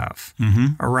that you have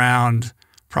around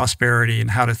prosperity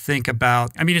and how to think about,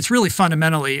 I mean, it's really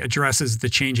fundamentally addresses the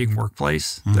changing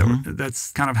workplace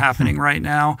that's kind of happening right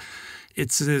now.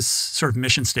 It's this sort of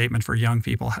mission statement for young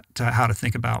people to how to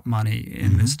think about money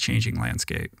in this changing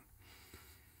landscape.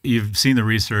 You've seen the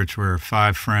research where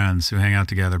 5 friends who hang out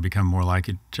together become more like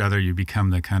each other. You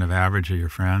become the kind of average of your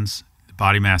friends. The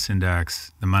body mass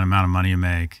index, the amount of money you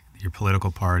make, your political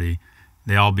party,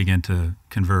 they all begin to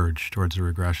converge towards the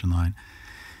regression line.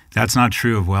 That's not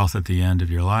true of wealth at the end of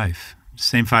your life.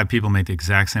 Same 5 people make the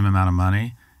exact same amount of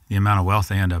money. The amount of wealth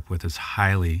they end up with is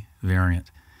highly variant.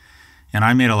 And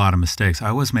I made a lot of mistakes. I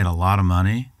always made a lot of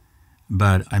money,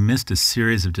 but I missed a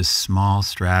series of just small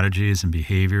strategies and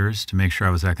behaviors to make sure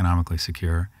I was economically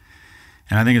secure.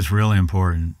 And I think it's really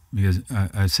important because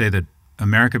I say that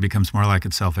America becomes more like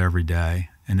itself every day.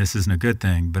 And this isn't a good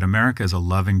thing, but America is a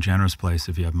loving, generous place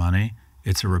if you have money.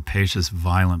 It's a rapacious,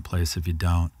 violent place if you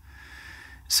don't.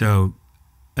 So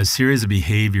a series of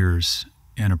behaviors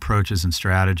and approaches and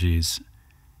strategies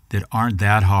that aren't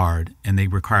that hard and they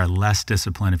require less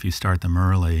discipline if you start them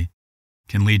early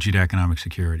can lead you to economic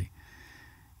security.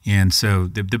 And so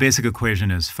the basic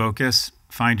equation is focus,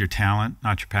 find your talent,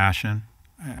 not your passion.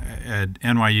 At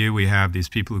NYU, we have these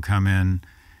people who come in.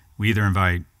 We either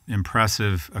invite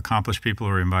impressive, accomplished people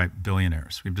or invite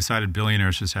billionaires. We've decided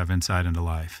billionaires just have insight into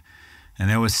life. And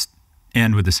they always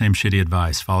end with the same shitty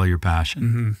advice, follow your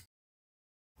passion.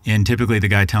 And typically the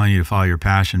guy telling you to follow your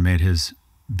passion made his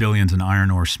billions in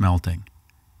iron ore smelting.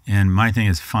 And my thing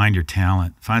is find your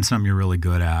talent. Find something you're really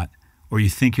good at or you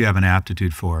think you have an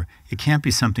aptitude for. It can't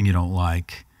be something you don't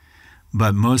like.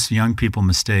 But most young people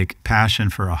mistake passion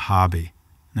for a hobby.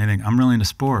 And they think, I'm really into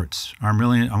sports, or I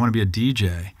want to be a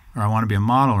DJ, or I want to be a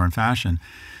model or in fashion.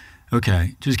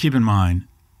 Okay, just keep in mind,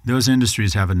 those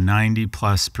industries have a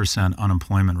 90+%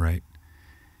 unemployment rate.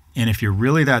 And if you're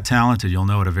really that talented, you'll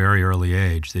know at a very early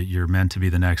age that you're meant to be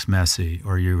the next Messi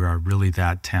or you are really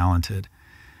that talented.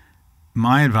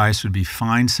 My advice would be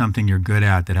find something you're good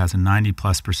at that has a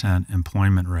 90+%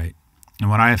 employment rate. And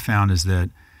what I have found is that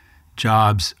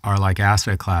jobs are like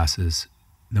asset classes.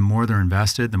 The more they're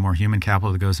invested, the more human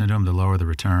capital that goes into them, the lower the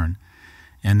return.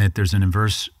 And that there's an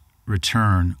inverse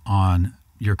return on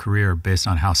your career based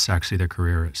on how sexy the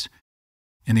career is.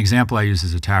 And the example I use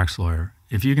is a tax lawyer.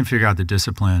 If you can figure out the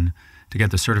discipline to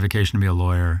get the certification to be a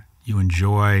lawyer, you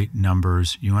enjoy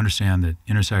numbers, you understand the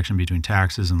intersection between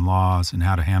taxes and laws and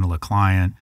how to handle a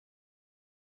client.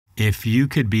 If you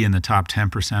could be in the top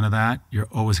 10% of that, you're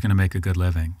always going to make a good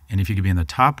living. And if you could be in the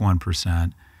top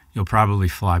 1%, you'll probably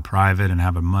fly private and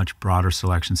have a much broader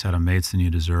selection set of mates than you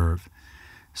deserve.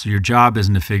 So your job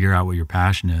isn't to figure out what your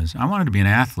passion is. I wanted to be an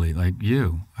athlete like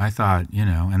you. I thought,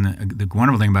 and the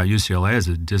wonderful thing about UCLA is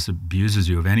it disabuses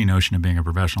you of any notion of being a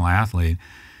professional athlete.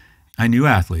 I knew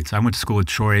athletes. I went to school with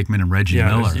Troy Aikman and Reggie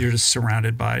Miller. You're just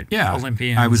surrounded by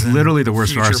Olympians. I was literally the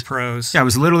worst future pros. Yeah, I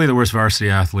was literally the worst varsity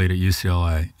athlete at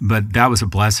UCLA. But that was a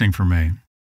blessing for me.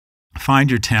 Find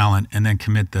your talent and then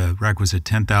commit the requisite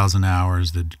 10,000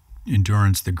 hours, the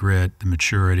endurance, the grit, the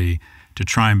maturity to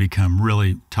try and become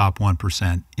really top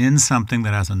 1% in something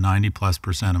that has a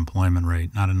 90+% employment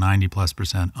rate, not a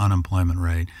 90+% unemployment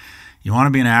rate. You want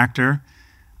to be an actor?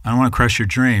 I don't want to crush your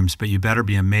dreams, but you better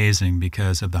be amazing,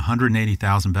 because of the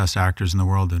 180,000 best actors in the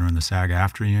world that are in the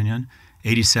SAG-AFTRA union,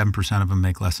 87% of them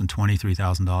make less than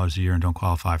 $23,000 a year and don't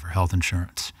qualify for health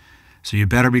insurance. So you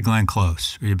better be Glenn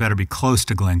Close, or you better be close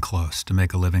to Glenn Close to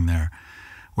make a living there.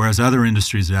 Whereas other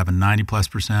industries that have a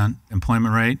 90+%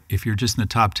 employment rate, if you're just in the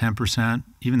top 10%,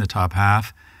 even the top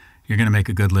half, you're going to make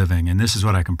a good living. And this is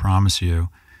what I can promise you.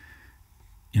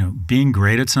 Being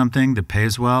great at something that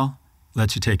pays well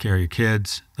lets you take care of your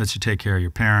kids, lets you take care of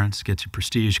your parents, gets you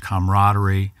prestige,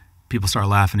 camaraderie. People start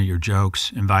laughing at your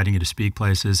jokes, inviting you to speak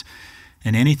places.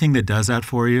 And anything that does that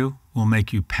for you will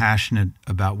make you passionate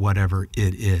about whatever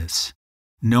it is.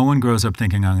 No one grows up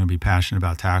thinking I'm going to be passionate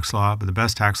about tax law, but the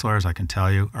best tax lawyers, I can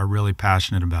tell you, are really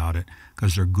passionate about it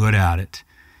because they're good at it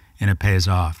and it pays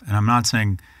off. And I'm not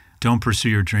saying don't pursue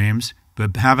your dreams,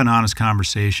 but have an honest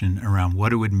conversation around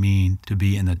what it would mean to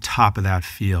be in the top of that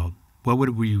field. What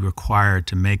would we require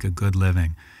to make a good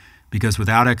living? Because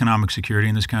without economic security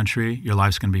in this country, your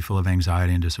life's going to be full of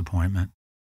anxiety and disappointment.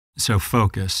 So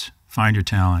focus, find your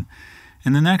talent.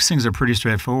 And the next things are pretty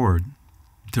straightforward.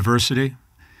 Diversity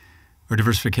or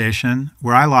diversification.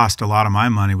 Where I lost a lot of my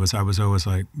money was I was always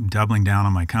like doubling down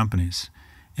on my companies.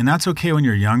 And that's okay when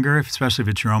you're younger, especially if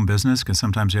it's your own business, because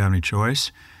sometimes you have any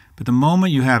choice. But the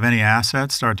moment you have any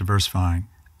assets, start diversifying.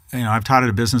 I've taught at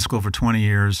a business school for 20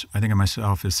 years. I think of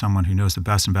myself as someone who knows the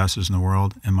best investors in the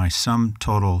world. And my sum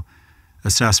total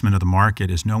assessment of the market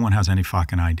is no one has any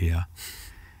fucking idea.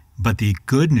 But the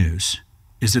good news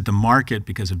is that the market,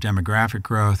 because of demographic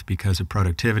growth, because of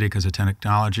productivity, because of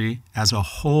technology, as a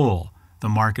whole, the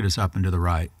market is up and to the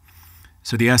right.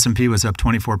 So the S&P was up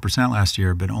 24% last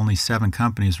year, but only 7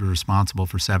 companies were responsible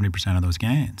for 70% of those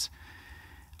gains.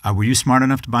 Were you smart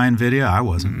enough to buy NVIDIA? I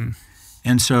wasn't. Mm-hmm.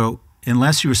 And so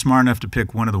unless you were smart enough to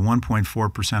pick one of the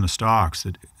 1.4% of stocks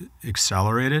that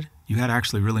accelerated, you had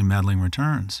actually really meddling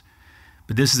returns.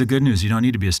 But this is the good news. You don't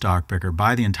need to be a stock picker.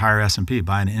 Buy the entire S&P.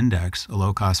 Buy an index, a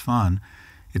low-cost fund.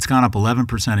 It's gone up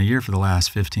 11% a year for the last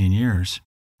 15 years.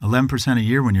 11% a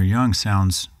year when you're young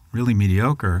sounds really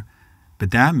mediocre,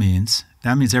 but that means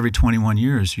every 21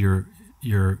 years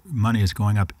your money is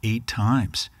going up 8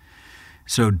 times.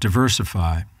 So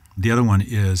diversify. The other one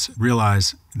is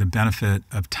realize the benefit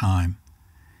of time.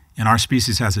 And our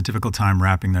species has a difficult time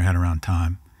wrapping their head around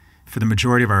time. For the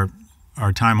majority of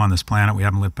our time on this planet, we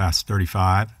haven't lived past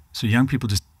 35. So young people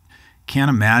just can't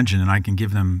imagine, and I can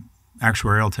give them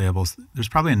actuarial tables, there's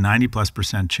probably a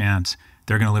 90+% chance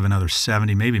they're going to live another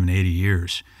 70, maybe even 80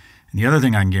 years. And the other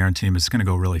thing I can guarantee them is it's going to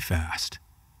go really fast.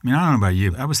 I mean, I don't know about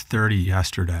you. I was 30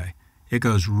 yesterday. It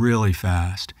goes really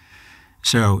fast.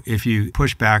 So if you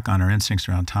push back on our instincts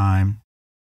around time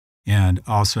and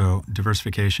also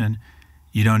diversification,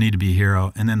 you don't need to be a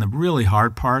hero. And then the really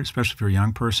hard part, especially for a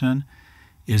young person,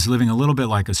 is living a little bit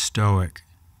like a stoic,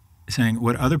 saying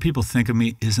what other people think of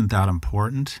me isn't that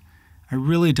important. I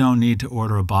really don't need to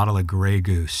order a bottle of Grey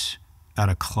Goose at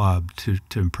a club to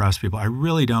impress people. I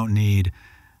really don't need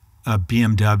a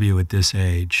BMW at this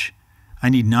age. I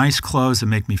need nice clothes that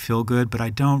make me feel good, but I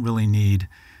don't really need.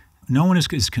 No one is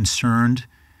concerned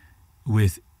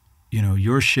with,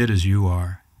 your shit as you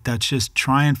are. That's just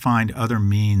try and find other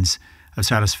means of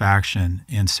satisfaction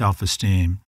and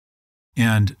self-esteem,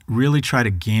 and really try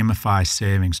to gamify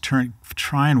savings.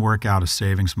 Try and work out a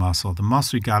savings muscle. The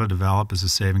muscle you got to develop is a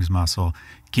savings muscle.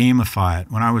 Gamify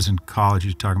it. When I was in college,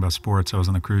 you were talking about sports. I was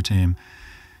on the crew team.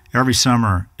 Every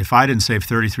summer, if I didn't save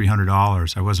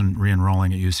 $3,300, I wasn't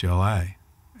re-enrolling at UCLA.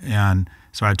 And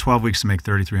so I had 12 weeks to make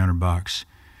 $3,300.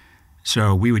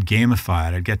 So we would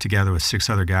gamify it. I'd get together with 6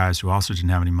 other guys who also didn't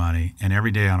have any money. And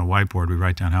every day on a whiteboard, we'd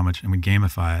write down how much, and we'd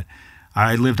gamify it.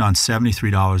 I lived on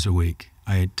 $73 a week.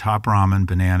 I ate top ramen,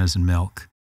 bananas, and milk.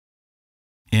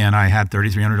 And I had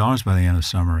 $3,300 by the end of the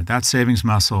summer. That savings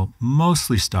muscle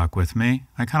mostly stuck with me.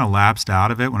 I kind of lapsed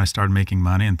out of it when I started making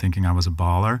money and thinking I was a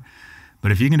baller.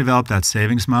 But if you can develop that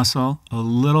savings muscle, a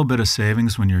little bit of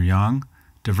savings when you're young,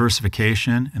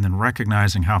 diversification, and then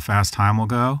recognizing how fast time will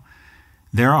go,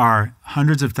 there are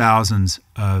hundreds of thousands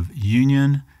of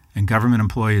union and government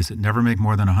employees that never make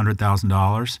more than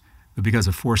 $100,000, but because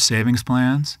of forced savings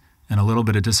plans and a little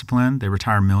bit of discipline, they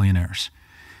retire millionaires.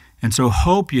 And so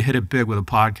hope you hit it big with a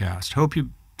podcast. Hope you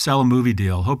sell a movie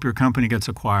deal. Hope your company gets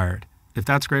acquired. If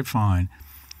that's great, fine.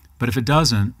 But if it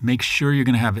doesn't, make sure you're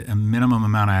going to have a minimum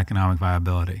amount of economic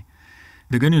viability.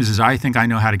 The good news is I think I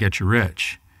know how to get you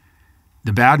rich.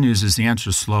 The bad news is the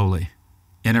answer is slowly,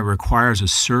 and it requires a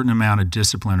certain amount of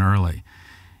discipline early.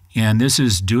 And this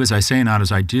is do as I say, not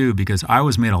as I do, because I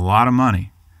was made a lot of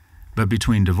money. But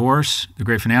between divorce, the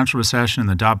great financial recession, and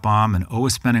the dot bomb, and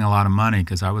always spending a lot of money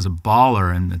because I was a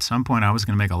baller, and at some point I was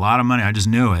going to make a lot of money. I just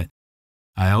knew it.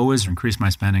 I always increased my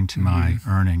spending to my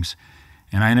earnings.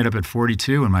 And I ended up at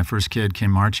 42 when my first kid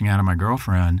came marching out of my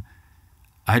girlfriend.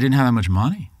 I didn't have that much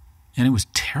money, and it was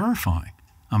terrifying.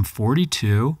 I'm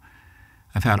 42.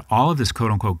 I've had all of this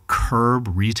quote-unquote curb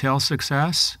retail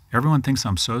success. Everyone thinks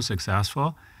I'm so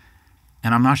successful.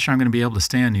 And I'm not sure I'm going to be able to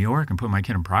stay in New York and put my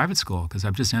kid in private school because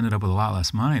I've just ended up with a lot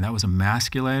less money. That was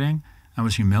emasculating. That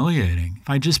was humiliating. If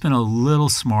I'd just been a little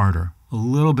smarter, a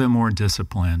little bit more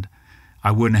disciplined,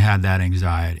 I wouldn't have had that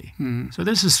anxiety. So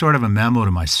this is sort of a memo to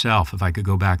myself, if I could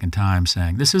go back in time,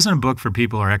 saying this isn't a book for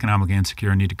people who are economically insecure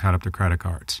and need to cut up their credit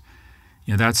cards.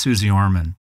 You know, that's Susie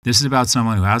Orman. This is about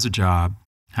someone who has a job,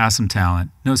 has some talent,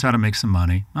 knows how to make some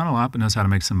money, not a lot, but knows how to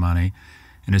make some money,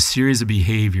 and a series of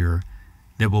behavior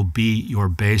that will be your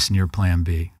base and your plan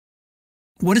B.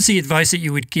 What is the advice that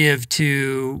you would give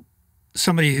to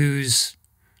somebody who's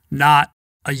not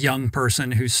a young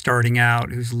person who's starting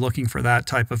out, who's looking for that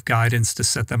type of guidance to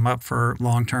set them up for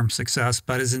long-term success,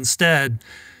 but is instead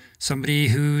somebody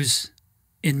who's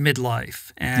in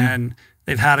midlife and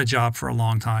they've had a job for a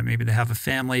long time. Maybe they have a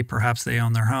family, perhaps they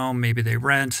own their home, maybe they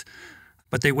rent,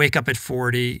 but they wake up at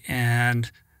 40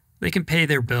 and they can pay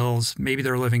their bills. Maybe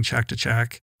they're living check to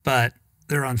check, but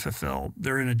they're unfulfilled.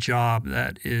 They're in a job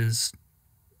that is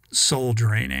soul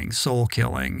draining, soul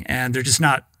killing, and they're just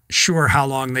not sure how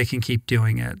long they can keep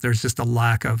doing it. There's just a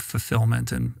lack of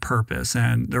fulfillment and purpose,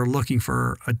 and they're looking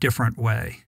for a different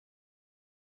way.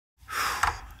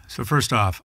 So first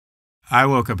off, I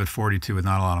woke up at 42 with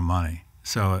not a lot of money.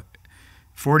 So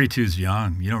 42 is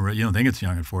young. You don't think it's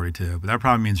young at 42, but that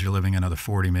probably means you're living another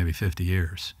 40, maybe 50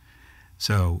 years.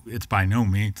 So it's by no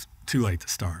means too late to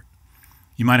start.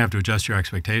 You might have to adjust your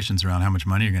expectations around how much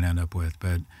money you're going to end up with,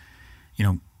 but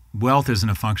wealth isn't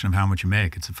a function of how much you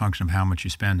make. It's a function of how much you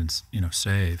spend and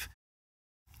save.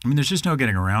 I mean, there's just no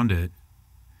getting around it.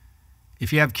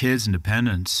 If you have kids and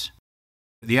dependents,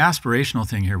 the aspirational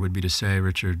thing here would be to say,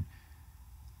 Richard,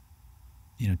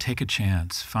 take a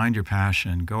chance, find your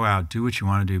passion, go out, do what you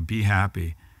want to do, be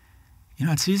happy.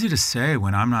 It's easy to say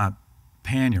when I'm not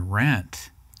paying your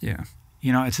rent. Yeah.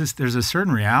 It's just there's a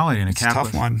certain reality in a capitalist.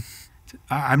 It's a tough one.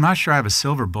 I'm not sure I have a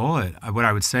silver bullet. What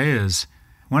I would say is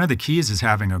one of the keys is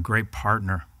having a great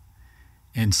partner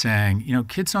and saying,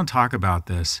 kids don't talk about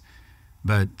this,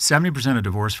 but 70% of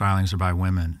divorce filings are by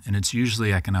women, and it's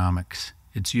usually economics.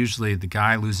 It's usually the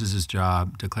guy loses his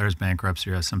job, declares bankruptcy,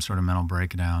 or has some sort of mental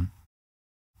breakdown.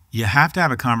 You have to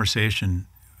have a conversation,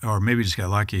 or maybe just get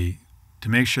lucky, to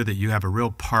make sure that you have a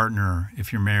real partner,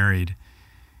 if you're married,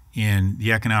 in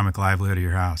the economic livelihood of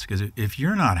your house. Because if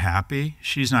you're not happy,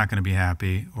 she's not going to be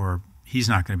happy, or he's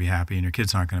not going to be happy, and your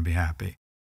kid's not going to be happy.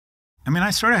 I mean,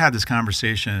 I sort of had this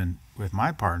conversation with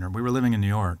my partner. We were living in New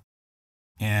York,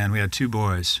 and we had 2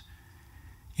 boys.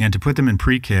 And to put them in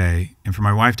pre-K, and for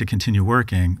my wife to continue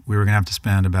working, we were going to have to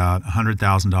spend about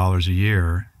 $100,000 a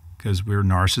year because we were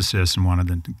narcissists and wanted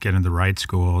them to get into the right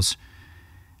schools.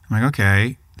 I'm like,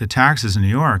 okay, the taxes in New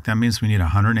York, that means we need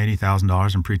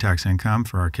 $180,000 in pre-tax income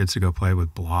for our kids to go play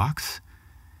with blocks.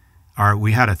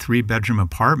 We had a 3-bedroom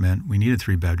apartment. We needed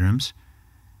 3 bedrooms.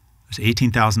 It was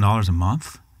 $18,000 a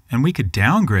month. And we could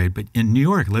downgrade, but in New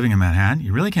York, living in Manhattan,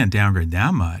 you really can't downgrade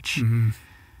that much. Mm-hmm.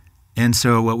 And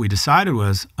so what we decided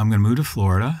was, I'm going to move to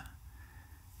Florida.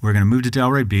 We're going to move to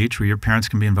Delray Beach, where your parents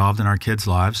can be involved in our kids'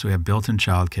 lives, so we have built-in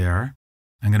childcare.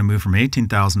 I'm going to move from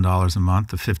 $18,000 a month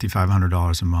to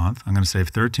 $5,500 a month. I'm going to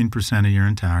save 13% a year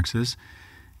in taxes,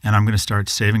 and I'm going to start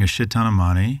saving a shit ton of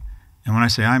money. And when I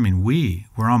say I mean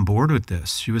we're on board with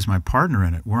this. She was my partner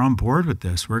in it. We're on board with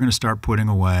this. We're going to start putting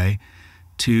away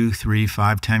 2, 3,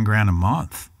 5, 10 grand a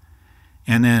month.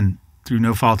 And then through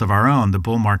no fault of our own, the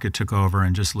bull market took over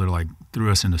and just literally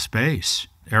threw us into space.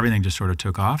 Everything just sort of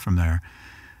took off from there.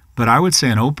 But I would say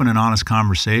an open and honest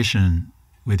conversation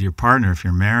with your partner if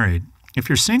you're married. If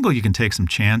you're single, you can take some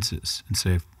chances and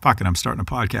say, fuck it, I'm starting a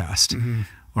podcast. Mm-hmm.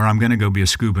 Or I'm going to go be a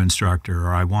scuba instructor,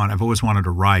 or I've always wanted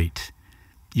to write.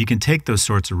 You can take those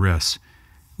sorts of risks.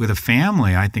 With a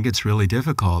family, I think it's really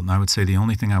difficult. And I would say the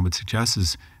only thing I would suggest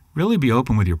is really be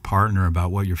open with your partner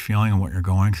about what you're feeling and what you're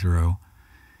going through.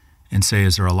 and say,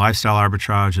 is there a lifestyle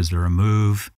arbitrage? Is there a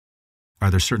move? Are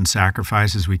there certain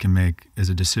sacrifices we can make as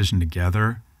a decision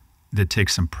together that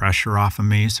takes some pressure off of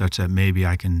me such that maybe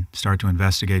I can start to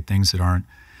investigate things that aren't,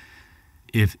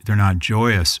 if they're not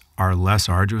joyous, are less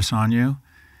arduous on you?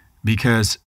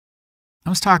 Because I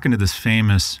was talking to this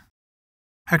famous,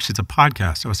 actually it's a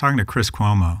podcast. I was talking to Chris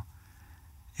Cuomo,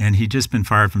 and he'd just been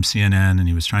fired from CNN, and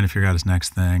he was trying to figure out his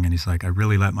next thing. And he's like, I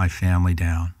really let my family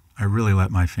down. I really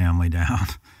let my family down.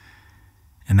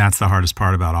 And that's the hardest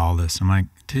part about all this. I'm like,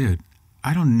 dude,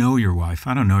 I don't know your wife.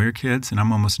 I don't know your kids. And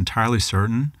I'm almost entirely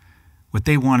certain what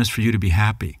they want is for you to be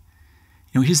happy.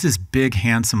 You know, he's this big,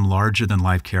 handsome,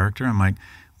 larger-than-life character. I'm like,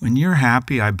 when you're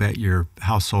happy, I bet your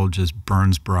household just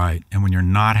burns bright. And when you're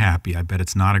not happy, I bet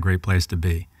it's not a great place to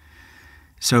be.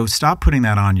 So stop putting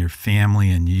that on your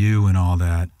family and you and all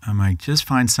that. I'm like, just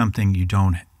find something you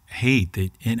don't hate.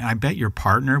 And I bet your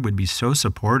partner would be so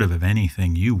supportive of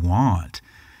anything you want,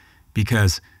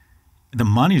 because the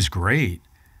money's great.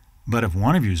 But if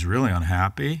one of you is really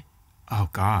unhappy, oh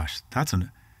gosh,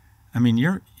 I mean,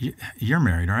 you're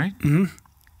married, right? Mm-hmm.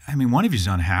 I mean, one of you's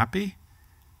unhappy,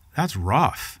 that's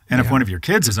rough. And if one of your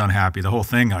kids is unhappy, the whole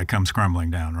thing comes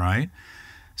crumbling down, right?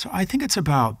 So I think it's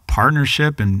about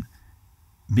partnership and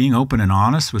being open and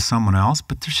honest with someone else,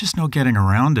 but there's just no getting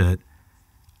around it.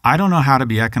 I don't know how to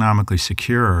be economically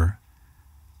secure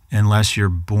unless you're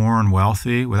born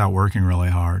wealthy without working really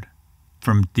hard.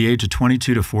 From the age of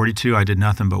 22 to 42, I did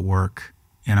nothing but work.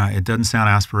 And it doesn't sound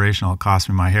aspirational. It cost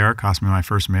me my hair, it cost me my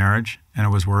first marriage, and it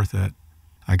was worth it.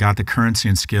 I got the currency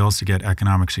and skills to get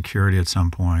economic security at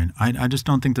some point. I just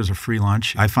don't think there's a free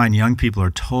lunch. I find young people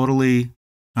are totally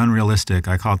unrealistic.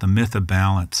 I call it the myth of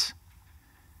balance.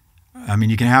 I mean,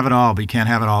 you can have it all, but you can't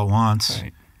have it all at once.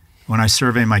 Right. When I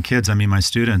survey my kids, my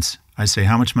students, I say,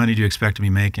 how much money do you expect to be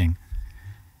making?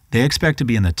 They expect to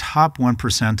be in the top 1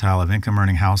 percentile of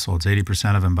income-earning households,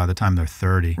 80% of them by the time they're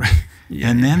 30.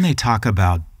 And then they talk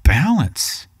about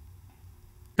balance.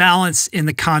 Balance in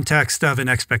the context of an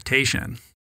expectation.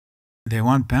 They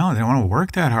want balance. They don't want to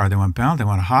work that hard. They want balance. They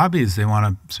want hobbies. They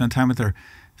want to spend time with their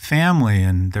family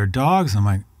and their dogs. I'm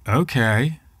like,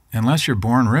 okay, unless you're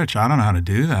born rich, I don't know how to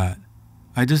do that.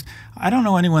 I don't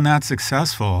know anyone that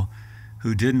successful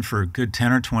who didn't, for a good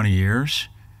 10 or 20 years,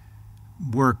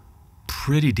 work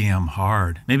pretty damn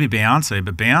hard. Maybe Beyonce,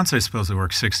 but Beyonce supposedly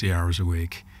works 60 hours a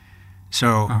week.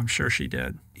 So I'm sure she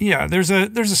did. Yeah, there's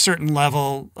a certain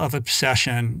level of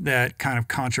obsession that kind of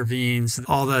contravenes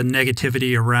all the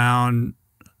negativity around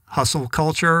hustle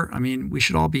culture. I mean, we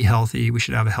should all be healthy. We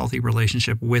should have a healthy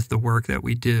relationship with the work that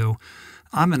we do.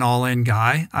 I'm an all-in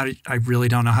guy. I really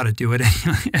don't know how to do it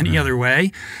any other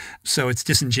way. So it's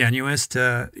disingenuous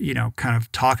to, kind of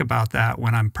talk about that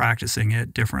when I'm practicing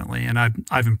it differently. And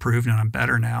I've improved and I'm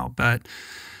better now. But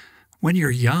when you're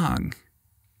young,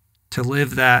 to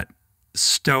live that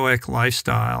stoic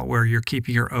lifestyle where you're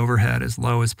keeping your overhead as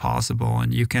low as possible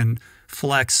and you can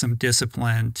flex some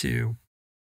discipline to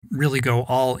really go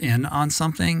all in on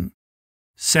something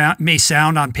may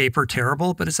sound on paper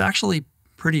terrible, but it's actually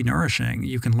pretty nourishing.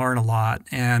 You can learn a lot.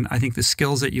 And I think the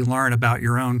skills that you learn about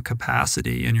your own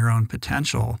capacity and your own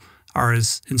potential are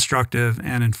as instructive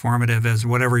and informative as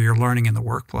whatever you're learning in the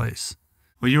workplace.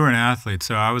 Well, you were an athlete,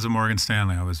 so I was at Morgan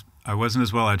Stanley. I wasn't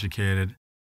as well educated.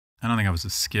 I don't think I was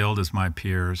as skilled as my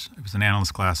peers. It was an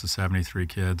analyst class of 73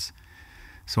 kids.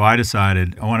 So I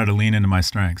decided I wanted to lean into my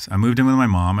strengths. I moved in with my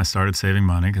mom. I started saving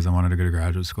money because I wanted to go to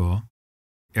graduate school.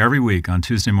 Every week on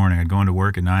Tuesday morning, I'd go into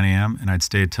work at 9 a.m. and I'd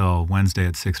stay till Wednesday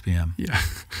at 6 p.m. Yeah.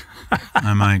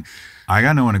 I'm like, I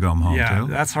got no one to go home to. Yeah,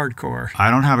 that's hardcore.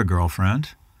 I don't have a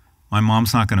girlfriend. My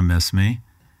mom's not going to miss me.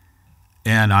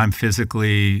 And I'm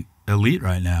physically elite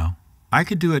right now. I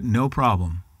could do it no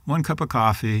problem. 1 cup of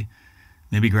coffee,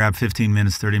 maybe grab 15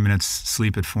 minutes, 30 minutes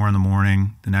sleep at 4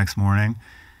 a.m. the next morning.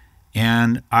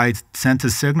 And I sent a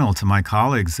signal to my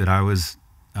colleagues that I was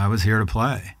here to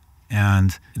play.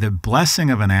 And the blessing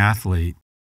of an athlete,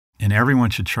 and everyone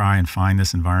should try and find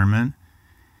this environment,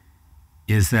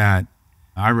 is that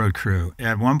I rowed crew.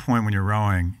 At one point when you're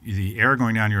rowing, the air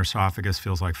going down your esophagus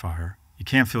feels like fire. You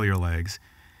can't feel your legs.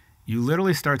 You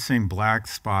literally start seeing black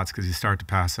spots because you start to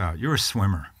pass out. You're a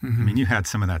swimmer. Mm-hmm. I mean, you had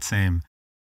some of that same.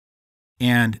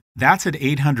 And that's at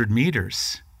 800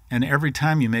 meters. And every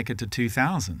time you make it to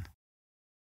 2,000.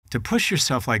 To push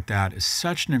yourself like that is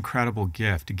such an incredible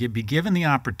gift. To be given the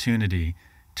opportunity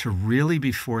to really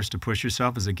be forced to push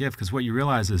yourself is a gift, because what you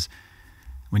realize is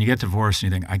when you get divorced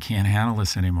and you think, I can't handle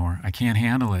this anymore. I can't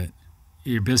handle it.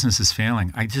 Your business is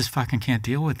failing. I just fucking can't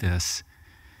deal with this.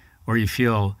 Or you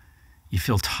feel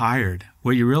tired.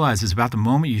 What you realize is about the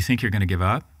moment you think you're going to give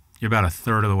up, you're about a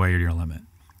third of the way to your limit.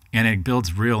 And it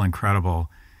builds real incredible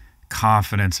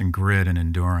confidence and grit and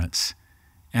endurance.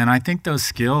 And I think those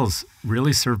skills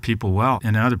really serve people well.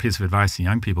 And another piece of advice to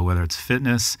young people, whether it's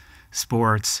fitness,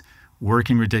 sports,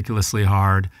 working ridiculously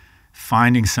hard,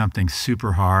 finding something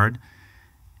super hard,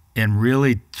 and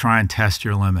really try and test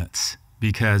your limits,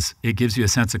 because it gives you a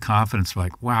sense of confidence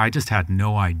like, wow, I just had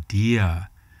no idea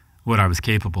what I was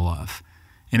capable of.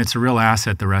 And it's a real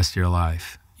asset the rest of your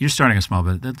life. You're starting a small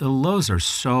business. The lows are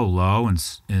so low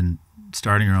in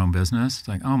starting your own business. It's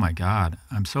like, oh my God,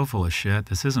 I'm so full of shit.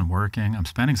 This isn't working. I'm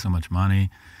spending so much money.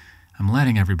 I'm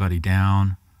letting everybody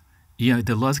down.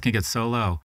 The lows can get so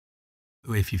low.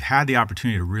 If you've had the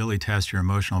opportunity to really test your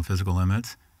emotional and physical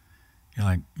limits, you're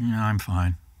like, I'm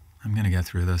fine. I'm going to get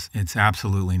through this. It's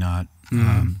absolutely not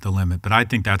the limit. But I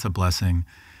think that's a blessing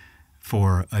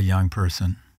for a young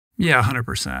person. Yeah,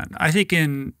 100%. I think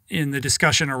in the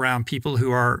discussion around people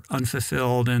who are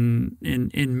unfulfilled and in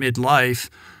midlife,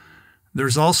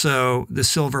 there's also the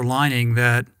silver lining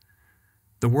that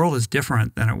the world is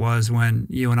different than it was when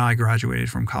you and I graduated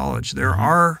from college. There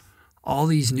are all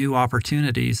these new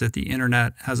opportunities that the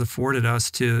internet has afforded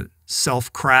us to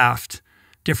self-craft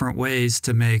different ways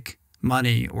to make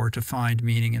money or to find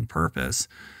meaning and purpose.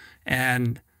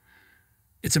 And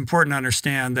it's important to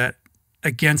understand that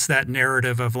against that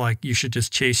narrative of like, you should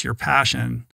just chase your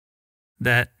passion,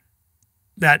 that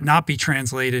not be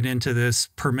translated into this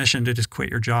permission to just quit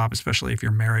your job, especially if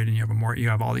you're married and you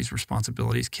have all these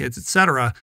responsibilities, kids, et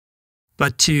cetera,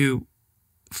 but to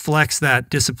flex that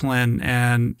discipline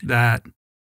and that,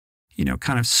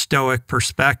 kind of stoic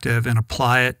perspective and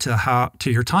apply it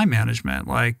to your time management.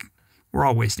 Like, we're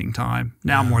all wasting time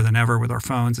now more than ever with our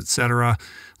phones, et cetera.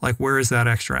 Like, where is that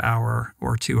extra hour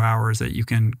or 2 hours that you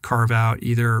can carve out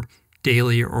either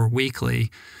daily or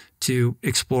weekly to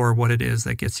explore what it is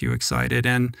that gets you excited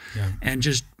and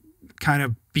just kind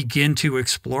of begin to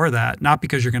explore that, not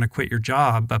because you're going to quit your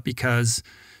job, but because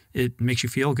it makes you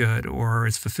feel good or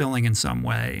it's fulfilling in some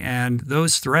way. And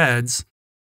those threads,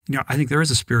 I think there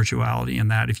is a spirituality in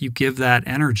that. If you give that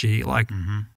energy, like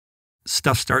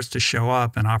stuff starts to show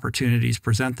up and opportunities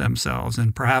present themselves.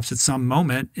 And perhaps at some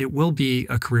moment, it will be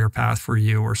a career path for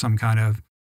you or some kind of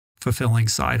fulfilling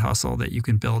side hustle that you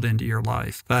can build into your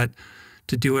life. But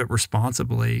to do it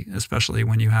responsibly, especially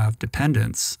when you have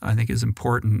dependents, I think is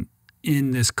important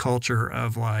in this culture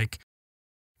of like,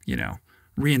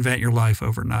 reinvent your life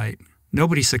overnight.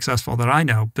 Nobody successful that I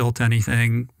know built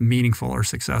anything meaningful or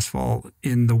successful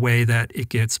in the way that it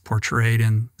gets portrayed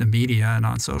in the media and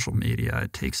on social media.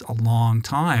 It takes a long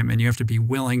time, and you have to be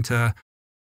willing to,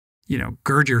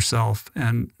 gird yourself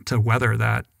and to weather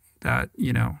that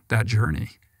journey.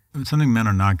 Something men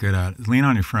are not good at is lean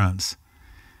on your friends.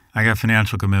 I got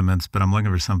financial commitments, but I'm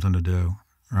looking for something to do,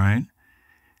 right?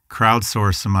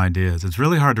 Crowdsource some ideas. It's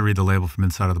really hard to read the label from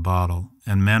inside of the bottle.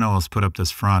 And men always put up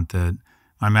this front that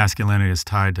my masculinity is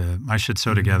tied to my shit's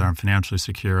so together, I'm financially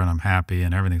secure and I'm happy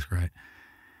and everything's great.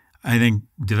 I think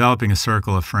developing a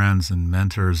circle of friends and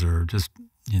mentors or just,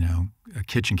 a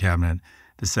kitchen cabinet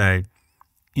to say,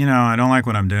 I don't like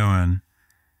what I'm doing.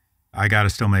 I got to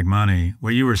still make money.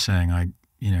 What you were saying,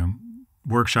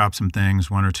 workshop some things,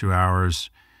 1 or 2 hours,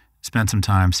 spend some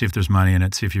time, see if there's money in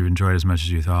it, see if you enjoyed it as much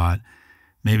as you thought.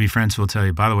 Maybe friends will tell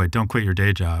you, by the way, don't quit your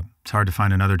day job. It's hard to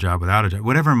find another job without a job,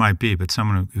 whatever it might be, but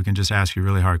someone who can just ask you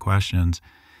really hard questions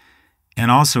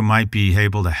and also might be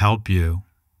able to help you.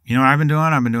 You know what I've been doing?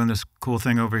 I've been doing this cool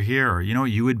thing over here. Or you know what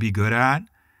you would be good at?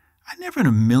 I never in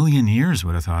a million years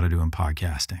would have thought of doing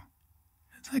podcasting.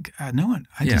 It's like, no one,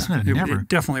 never. It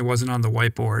definitely wasn't on the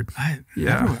whiteboard. I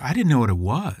didn't know what it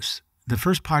was. The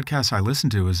first podcast I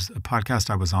listened to was a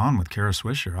podcast I was on with Kara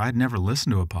Swisher. I had never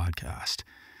listened to a podcast.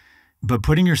 But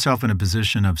putting yourself in a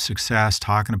position of success,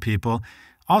 talking to people.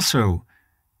 Also,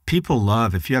 people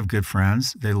love, if you have good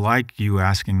friends, they like you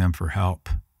asking them for help,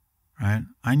 right?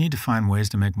 I need to find ways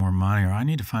to make more money, or I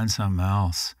need to find something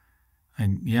else.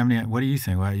 And what do you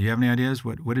think? You have any ideas?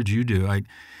 What did you do?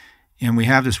 And we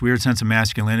have this weird sense of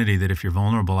masculinity that if you're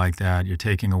vulnerable like that, you're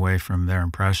taking away from their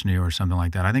impression of you or something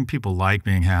like that. I think people like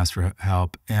being asked for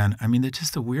help. And I mean, they're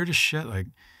just the weirdest shit. Like,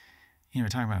 we're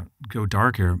talking about go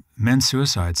dark here. Men's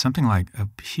suicide, something like a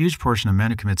huge portion of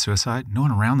men who commit suicide, no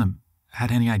one around them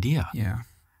had any idea. Yeah.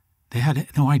 They had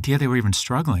no idea they were even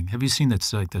struggling. Have you seen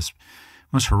this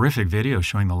most horrific video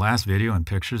showing the last video and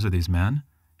pictures of these men?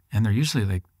 And they're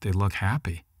usually they look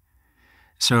happy.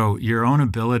 So your own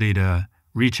ability to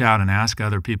reach out and ask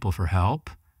other people for help.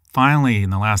 Finally,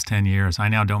 in the last 10 years, I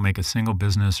now don't make a single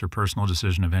business or personal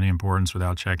decision of any importance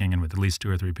without checking in with at least 2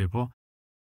 or 3 people.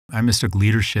 I mistook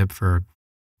leadership for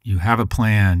you have a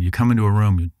plan, you come into a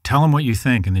room, you tell them what you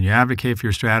think, and then you advocate for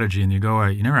your strategy, and you go,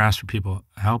 you never ask for people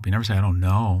help. You never say, I don't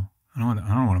know. I don't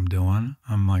know what I'm doing.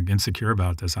 I'm like insecure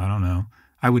about this. I don't know.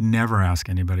 I would never ask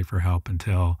anybody for help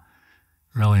until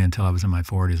I was in my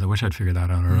 40s. I wish I'd figured that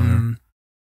out earlier.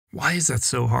 Why is that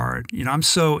so hard? I'm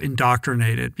so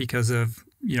indoctrinated because of,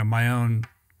 my own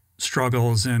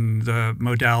struggles and the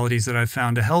modalities that I've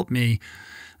found to help me,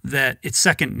 that it's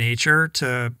second nature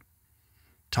to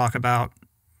talk about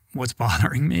what's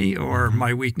bothering me or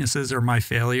my weaknesses or my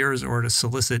failures, or to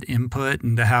solicit input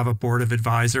and to have a board of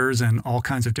advisors and all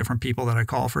kinds of different people that I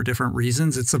call for different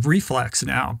reasons. It's a reflex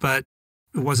now, but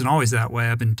it wasn't always that way.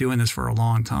 I've been doing this for a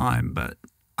long time, but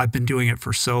I've been doing it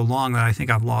for so long that I think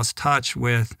I've lost touch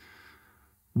with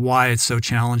why it's so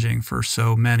challenging for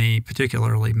so many,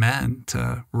 particularly men,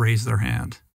 to raise their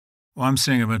hand. Well, I'm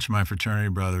seeing a bunch of my fraternity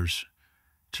brothers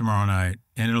tomorrow night,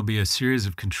 and it'll be a series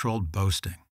of controlled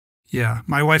boasting. Yeah.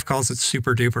 My wife calls it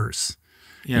super dupers.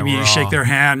 Yeah, you shake their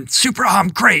hand, super, I'm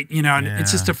great, and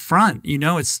it's just a front,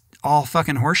 it's all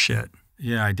fucking horseshit.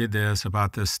 Yeah, I did this, I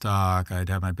bought this stock, I'd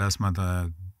have my best month,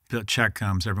 the check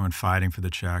comes, everyone fighting for the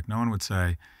check. No one would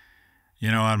say, you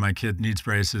know what, my kid needs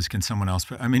braces, can someone else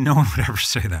pay? I mean, no one would ever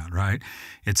say that, right?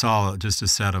 It's all just a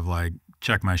set of like,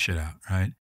 check my shit out,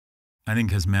 right? I think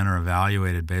because men are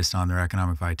evaluated based on their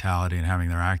economic vitality and having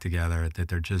their act together, that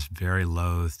they're just very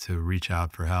loath to reach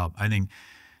out for help. I think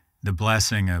the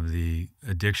blessing of the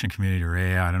addiction community, or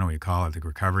AA, I don't know what you call it, the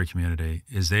recovery community,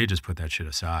 is they just put that shit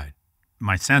aside.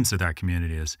 My sense of that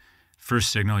community is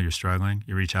first signal you're struggling,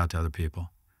 you reach out to other people.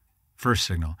 First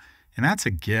signal. And that's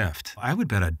a gift. I would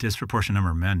bet a disproportionate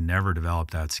number of men never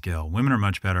develop that skill. Women are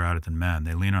much better at it than men.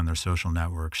 They lean on their social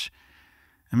networks.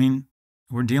 I mean,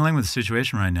 we're dealing with a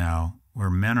situation right now where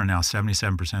men are now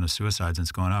 77% of suicides, and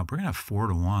it's going up. We're going to have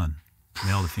 4-to-1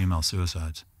 male to female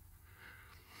suicides.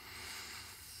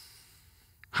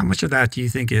 How much of that do you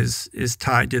think is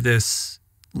tied to this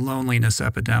loneliness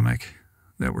epidemic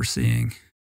that we're seeing?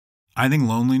 I think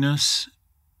loneliness,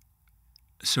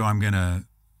 so I'm going to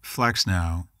flex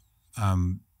now.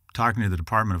 Talking to the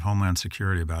Department of Homeland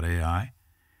Security about AI,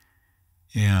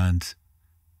 and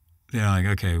they're like,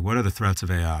 okay, what are the threats of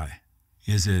AI?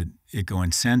 Is it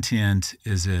going sentient?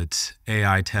 Is it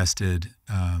AI tested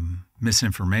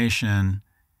misinformation?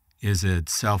 Is it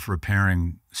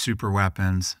self-repairing super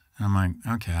weapons? And I'm like,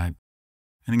 okay, I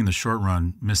think in the short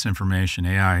run, misinformation,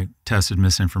 AI tested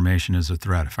misinformation is a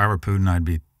threat. If I were Putin, I'd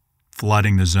be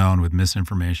flooding the zone with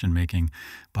misinformation, making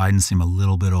Biden seem a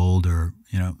little bit older.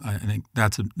 I think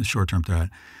that's the short-term threat.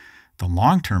 The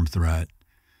long-term threat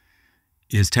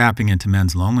is tapping into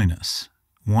men's loneliness.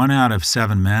 1 out of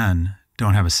 7 men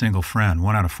don't have a single friend.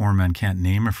 1 out of 4 men can't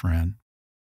name a friend.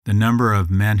 The number of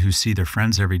men who see their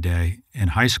friends every day in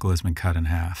high school has been cut in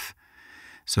half.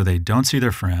 So they don't see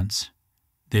their friends.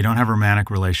 They don't have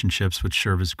romantic relationships, which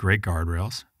serve as great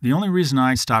guardrails. The only reason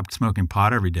I stopped smoking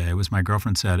pot every day was my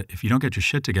girlfriend said, if you don't get your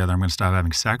shit together, I'm going to stop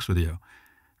having sex with you,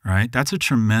 right? That's a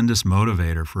tremendous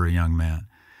motivator for a young man.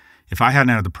 If I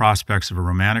hadn't had the prospects of a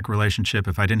romantic relationship,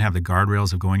 if I didn't have the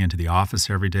guardrails of going into the office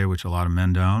every day, which a lot of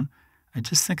men don't, I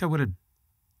just think I would have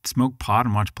smoked pot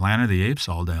and watched Planet of the Apes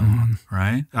all day long,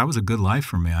 right? That was a good life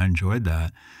for me. I enjoyed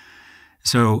that.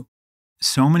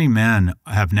 So many men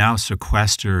have now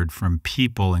sequestered from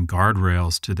people and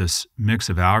guardrails to this mix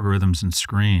of algorithms and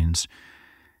screens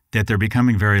that they're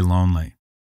becoming very lonely.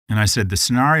 And I said, the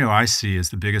scenario I see as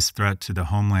the biggest threat to the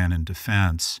homeland and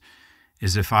defense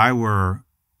is if I were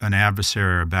an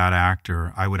adversary or a bad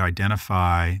actor, I would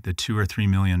identify the 2 or 3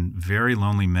 million very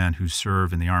lonely men who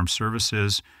serve in the armed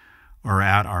services or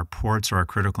at our ports or our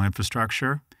critical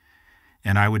infrastructure.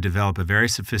 And I would develop a very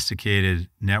sophisticated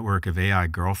network of AI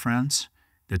girlfriends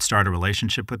that start a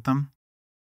relationship with them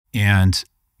and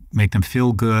make them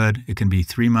feel good. It can be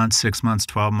 3 months, 6 months,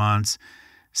 12 months.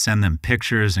 Send them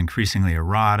pictures, increasingly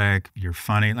erotic, you're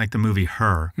funny, like the movie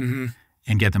Her,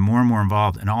 and get them more and more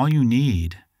involved. And all you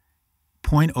need,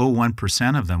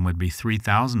 0.01% of them would be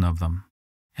 3,000 of them.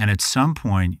 And at some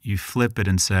point, you flip it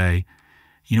and say,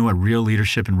 you know what real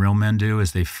leadership and real men do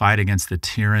is they fight against the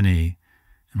tyranny.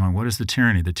 And I'm like, what is the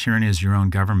tyranny? The tyranny is your own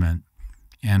government.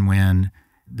 And when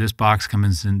this box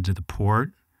comes into the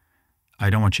port, I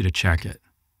don't want you to check it.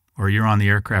 Or you're on the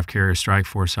aircraft carrier strike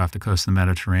force off the coast of the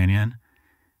Mediterranean,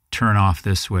 turn off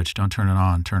this switch. Don't turn it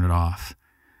on, turn it off.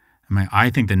 I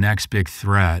think the next big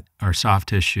threat or soft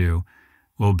tissue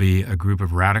will be a group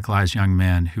of radicalized young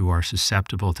men who are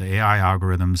susceptible to AI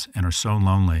algorithms and are so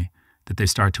lonely that they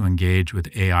start to engage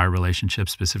with AI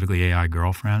relationships, specifically AI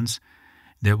girlfriends,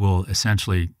 that will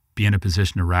essentially be in a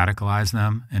position to radicalize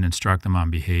them and instruct them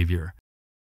on behavior.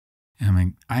 I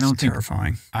don't think we're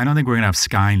going to have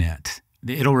Skynet.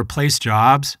 It'll replace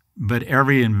jobs, but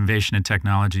every innovation in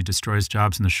technology destroys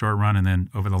jobs in the short run, and then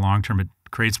over the long term, it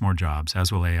creates more jobs,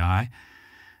 as will AI.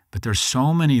 But there's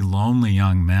so many lonely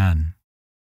young men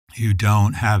who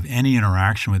don't have any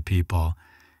interaction with people,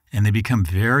 and they become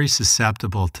very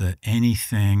susceptible to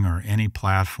anything or any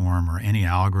platform or any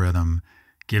algorithm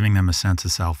giving them a sense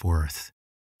of self-worth.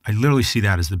 I literally see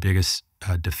that as the biggest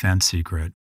defense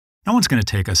secret. No one's going to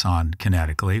take us on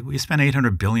kinetically. We spent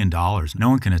 $800 billion. No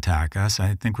one can attack us.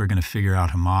 I think we're going to figure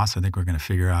out Hamas. I think we're going to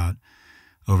figure out,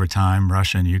 over time,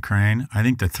 Russia and Ukraine. I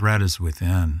think the threat is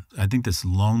within. I think this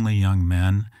lonely young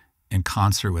men in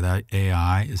concert with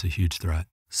AI is a huge threat.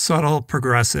 Subtle,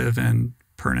 progressive, and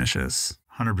pernicious.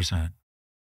 100%.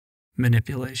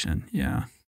 Manipulation, yeah.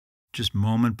 Just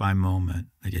moment by moment.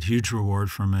 They get huge reward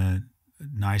from it,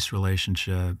 nice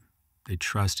relationship. They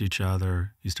trust each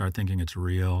other. You start thinking it's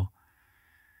real.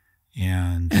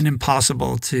 And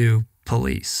impossible to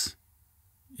police.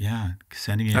 Yeah,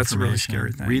 sending you That's information. a really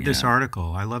scary thing. Read this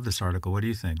article. I love this article. What do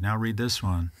you think? Now read this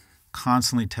one.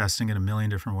 Constantly testing it a million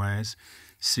different ways.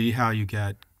 See how you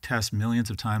test millions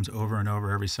of times over and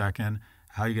over every second,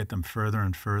 how you get them further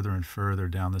and further and further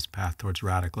down this path towards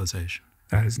radicalization.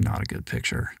 That is not a good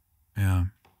picture. Yeah.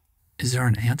 Is there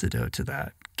an antidote to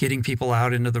that? Getting people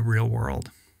out into the real world,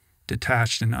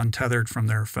 detached and untethered from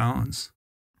their phones.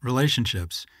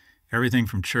 Relationships. Everything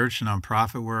from church and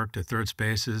nonprofit work to third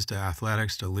spaces to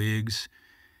athletics to leagues.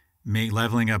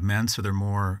 Leveling up men so they're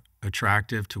more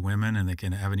attractive to women and they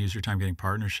can have an easier time getting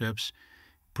partnerships.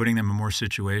 Putting them in more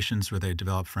situations where they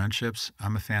develop friendships.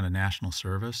 I'm a fan of national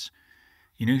service.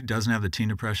 You know who doesn't have the teen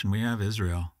depression we have?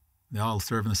 Israel. They all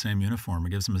serve in the same uniform.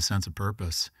 It gives them a sense of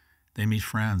purpose. They meet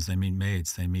friends, they meet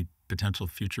mates, they meet potential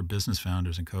future business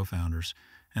founders and co-founders,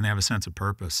 and they have a sense of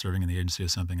purpose serving in the agency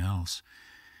of something else.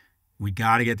 We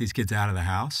got to get these kids out of the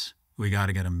house. We got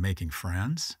to get them making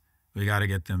friends. We got to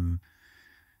get them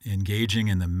engaging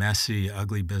in the messy,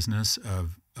 ugly business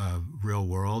of real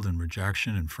world and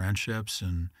rejection and friendships.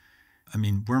 And I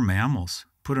mean, we're mammals.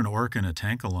 Put an orca in a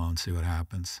tank alone, see what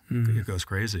happens. It goes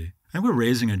crazy. I think we're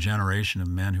raising a generation of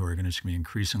men who are going to be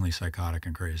increasingly psychotic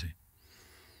and crazy.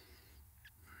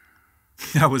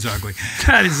 That was ugly.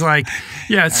 That is like,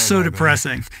 yeah, it's so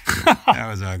depressing. That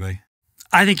was ugly.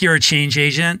 I think you're a change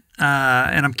agent,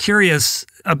 and I'm curious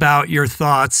about your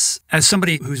thoughts as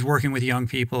somebody who's working with young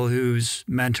people, who's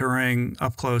mentoring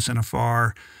up close and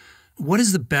afar. What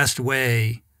is the best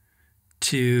way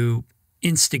to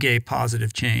instigate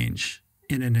positive change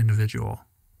in an individual?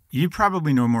 You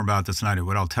probably know more about this than I do.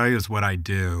 What I'll tell you is what I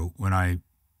do when I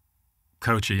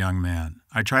coach a young man.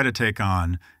 I try to take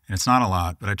on, and it's not a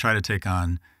lot, but I try to take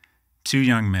on 2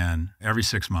 young men every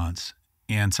 6 months.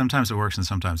 And sometimes it works and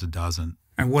sometimes it doesn't.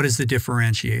 And what is the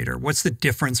differentiator? What's the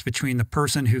difference between the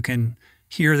person who can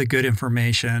hear the good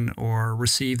information or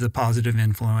receive the positive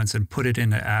influence and put it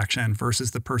into action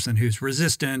versus the person who's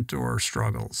resistant or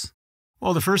struggles?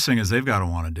 Well, the first thing is they've got to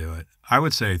want to do it. I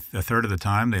would say a third of the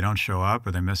time they don't show up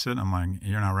or they miss it. I'm like,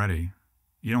 you're not ready.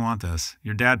 You don't want this.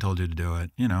 Your dad told you to do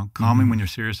it. You know, call me when you're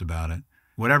serious about it.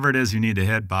 Whatever it is you need to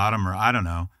hit bottom or I don't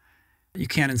know. You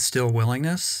can't instill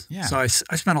willingness. Yeah. So I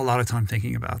spent a lot of time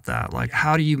thinking about that. Like,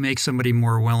 how do you make somebody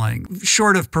more willing?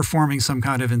 Short of performing some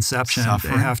kind of inception,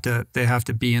 they have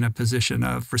to be in a position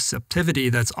of receptivity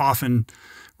that's often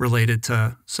related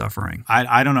to suffering.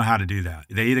 I don't know how to do that.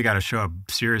 They either got to show up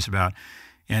serious about,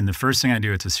 and the first thing I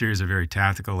do, it's a series of very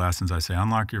tactical lessons. I say,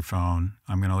 unlock your phone.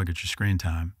 I'm going to look at your screen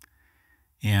time.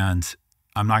 And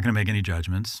I'm not going to make any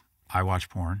judgments. I watch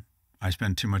porn. I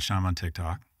spend too much time on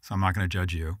TikTok, so I'm not going to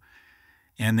judge you.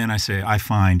 And then I say, I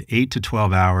find 8 to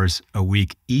 12 hours a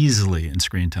week easily in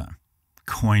screen time.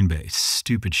 Coinbase,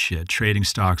 stupid shit, trading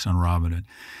stocks on Robinhood.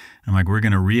 I'm like, we're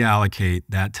going to reallocate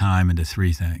that time into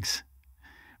 3 things.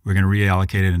 We're going to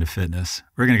reallocate it into fitness.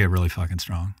 We're going to get really fucking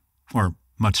strong or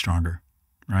much stronger,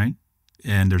 right?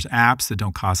 And there's apps that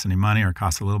don't cost any money or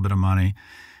cost a little bit of money.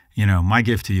 You know, my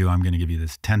gift to you, I'm going to give you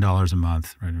this $10 a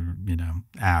month, right, you know,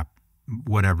 app,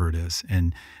 whatever it is.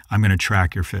 And I'm going to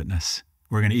track your fitness.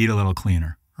 We're going to eat a little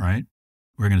cleaner, right?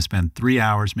 We're going to spend 3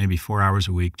 hours, maybe 4 hours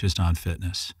a week just on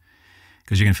fitness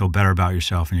because you're going to feel better about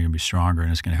yourself and you're going to be stronger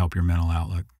and it's going to help your mental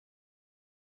outlook.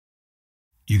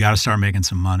 You got to start making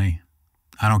some money.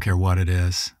 I don't care what it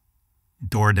is.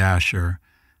 DoorDasher,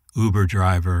 Uber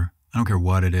driver, I don't care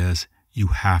what it is. You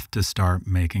have to start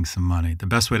making some money. The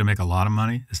best way to make a lot of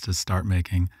money is to start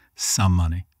making some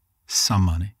money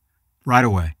right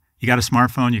away. You got a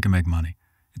smartphone, you can make money.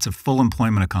 It's a full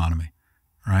employment economy.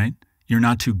 Right? You're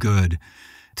not too good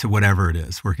to whatever it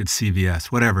is, work at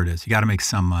CVS, whatever it is. You got to make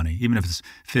some money. Even if it's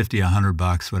 $50,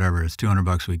 $100, whatever it is,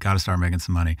 $200 a week, got to start making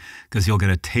some money because you'll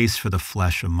get a taste for the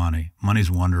flesh of money.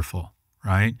 Money's wonderful,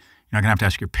 right? You're not going to have to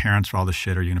ask your parents for all this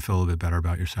shit or you're going to feel a little bit better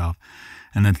about yourself.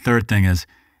 And then third thing is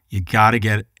you got to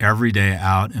get every day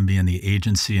out and be in the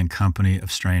agency and company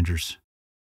of strangers,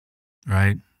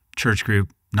 right? Church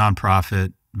group,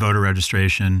 nonprofit, voter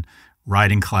registration,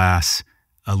 writing class,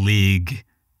 a league,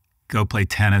 go play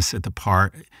tennis at the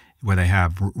park where they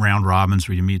have round robins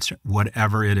where you meet,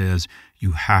 whatever it is,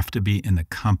 you have to be in the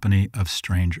company of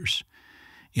strangers.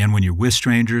 And when you're with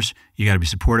strangers, you got to be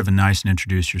supportive and nice and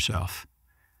introduce yourself.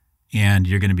 And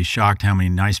you're going to be shocked how many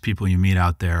nice people you meet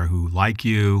out there who like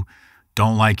you,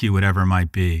 don't like you, whatever it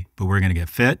might be. But we're going to get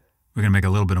fit, we're going to make a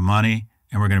little bit of money,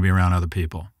 and we're going to be around other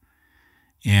people.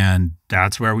 And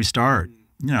that's where we start.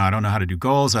 You know, I don't know how to do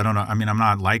goals. I don't know. I mean, I'm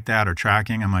not like that or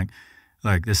tracking. I'm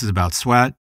like, this is about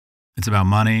sweat. It's about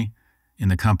money in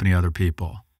the company of other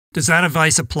people. Does that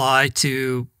advice apply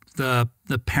to the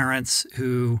parents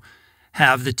who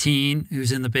have the teen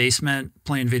who's in the basement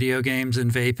playing video games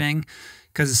and vaping?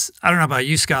 Because I don't know about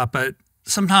you, Scott, but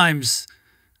sometimes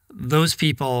those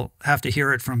people have to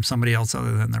hear it from somebody else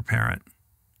other than their parent.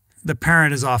 The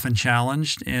parent is often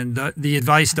challenged, and the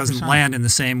advice doesn't 100%. land in the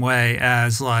same way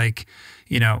as, like,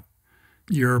 you know,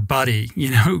 your buddy,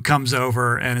 you know, who comes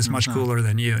over and is much 100%. cooler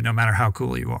than you, no matter how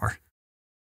cool you are.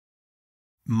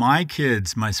 My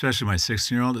kids, especially my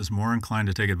 16-year-old, is more inclined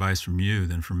to take advice from you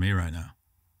than from me right now.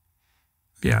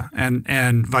 Yeah,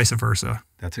 and vice versa.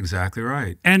 That's exactly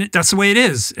right. And that's the way it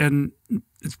is, and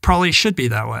it probably should be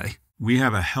that way. We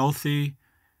have a healthy,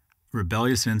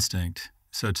 rebellious instinct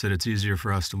such that it's easier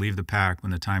for us to leave the pack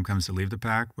when the time comes to leave the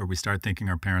pack, where we start thinking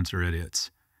our parents are idiots.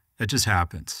 That just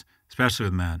happens, especially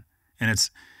with men. And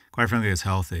it's, quite frankly, it's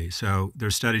healthy. So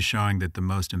there's studies showing that the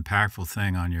most impactful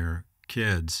thing on your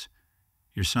kids,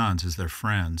 your sons, is their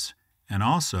friends, and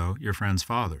also your friends'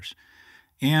 fathers.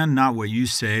 And not what you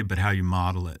say, but how you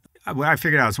model it. What I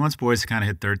figured out is once boys kind of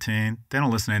hit 13, they don't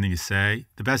listen to anything you say.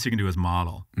 The best you can do is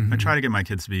model. Mm-hmm. I try to get my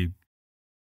kids to be,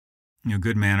 you know,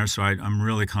 good manners. So I'm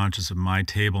really conscious of my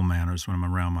table manners when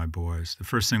I'm around my boys. The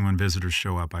first thing when visitors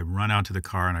show up, I run out to the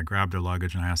car and I grab their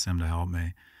luggage and I ask them to help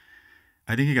me.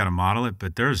 I think you got to model it,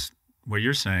 but there's what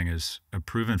you're saying is a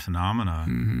proven phenomena.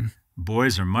 Mm-hmm.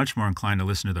 Boys are much more inclined to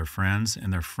listen to their friends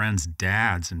and their friends'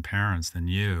 dads and parents than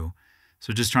you.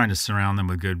 So just trying to surround them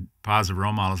with good, positive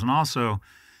role models. And also,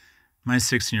 my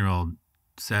 16-year-old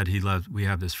said we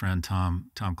have this friend,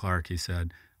 Tom Clark. He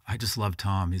said, I just love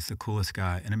Tom. He's the coolest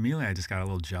guy. And immediately I just got a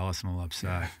little jealous and a little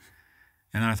upset.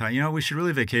 And then I thought, you know, we should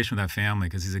really vacation with that family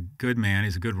because he's a good man.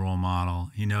 He's a good role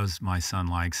model. He knows my son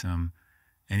likes him.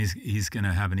 And he's going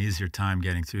to have an easier time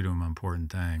getting through to him on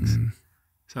important things. Mm-hmm.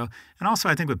 So, and also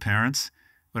I think with parents,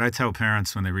 what I tell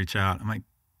parents when they reach out, I'm like,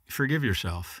 forgive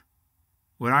yourself.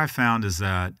 What I found is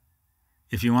that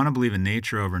if you want to believe in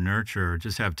nature over nurture,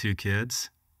 just have 2 kids.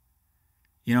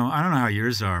 You know, I don't know how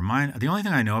yours are. Mine, the only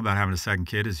thing I know about having a second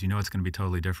kid is you know it's going to be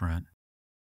totally different.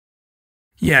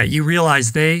 Yeah, you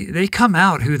realize they come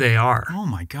out who they are. Oh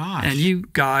my gosh. And you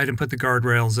guide and put the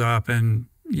guardrails up and,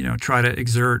 you know, try to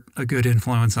exert a good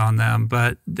influence on them.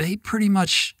 But they pretty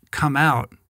much come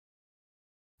out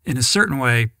in a certain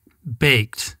way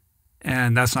baked,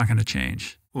 and that's not going to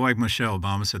change. Well, like Michelle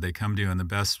Obama said, they come to you, and the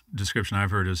best description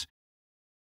I've heard is,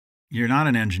 you're not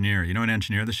an engineer. You don't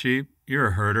engineer the sheep. You're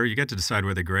a herder. You get to decide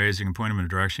where they graze. You can point them in a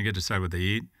direction. You get to decide what they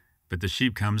eat. But the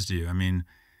sheep comes to you. I mean,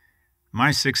 my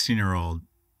 16-year-old,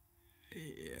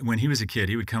 when he was a kid,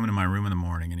 he would come into my room in the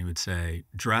morning and he would say,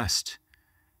 dressed,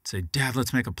 say, Dad,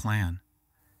 let's make a plan.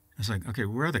 I was like, okay,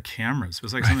 where are the cameras? It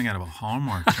was like something out of a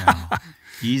Hallmark channel.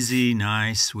 Easy,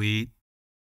 nice, sweet.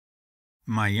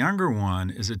 My younger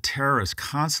one is a terrorist,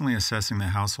 constantly assessing the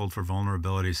household for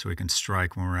vulnerability so he can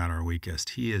strike when we're at our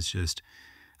weakest. He is just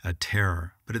a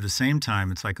terror. But at the same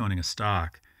time, it's like owning a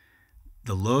stock.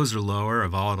 The lows are lower, a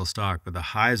volatile stock, but the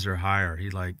highs are higher. He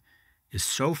is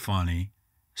so funny,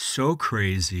 so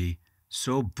crazy,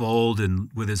 so bold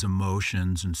and with his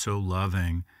emotions and so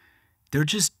loving. They're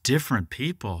just different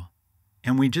people.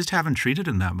 And we just haven't treated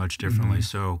them that much differently.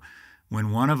 Mm-hmm. So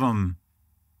when one of them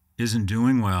isn't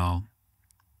doing well,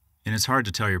 and it's hard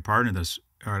to tell your partner this,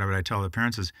 or what I tell the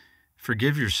parents is,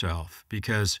 forgive yourself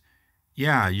because,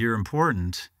 yeah, you're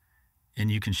important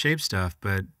and you can shape stuff,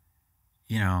 but,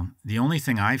 you know, the only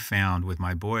thing I found with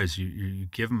my boys, you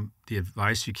give them the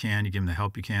advice you can, you give them the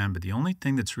help you can, but the only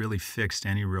thing that's really fixed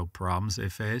any real problems they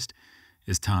faced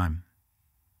is time.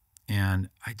 And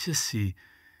I just see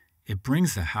it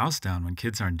brings the house down when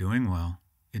kids aren't doing well.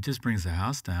 It just brings the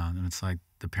house down. And it's like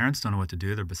the parents don't know what to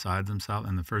do. They're beside themselves.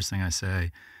 And the first thing I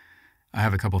say, I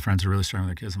have a couple of friends who are really struggling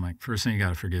with their kids. I'm like, first thing, you got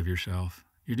to forgive yourself.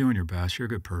 You're doing your best. You're a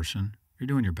good person. You're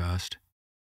doing your best.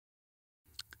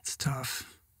 It's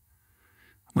tough.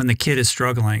 When the kid is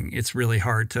struggling, it's really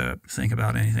hard to think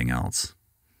about anything else.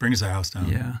 Brings the house down.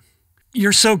 Yeah.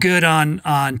 You're so good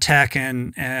on tech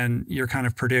and your kind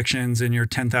of predictions and your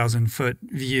 10,000-foot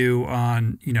view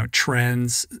on,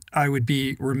 trends. I would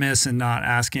be remiss in not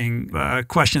asking a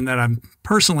question that I'm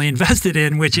personally invested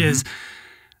in, which is,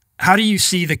 how do you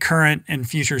see the current and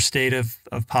future state of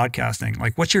podcasting?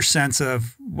 Like, what's your sense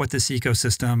of what this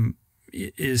ecosystem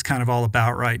is kind of all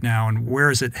about right now, and where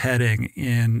is it heading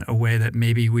in a way that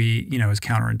maybe is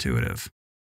counterintuitive?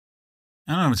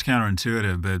 I don't know if it's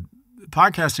counterintuitive, but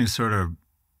podcasting sort of,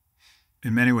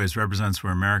 in many ways, represents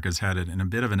where America's headed in a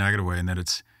bit of a negative way, in that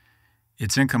its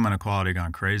income inequality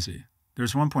gone crazy.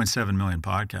 There's 1.7 million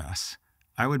podcasts.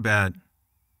 I would bet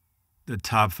the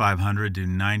top 500 do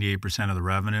 98% of the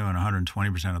revenue and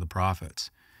 120% of the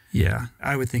profits. Yeah,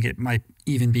 I would think it might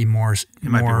even be more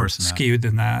skewed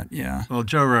than that. Yeah. Well,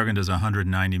 Joe Rogan does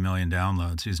 190 million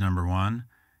downloads. He's number one.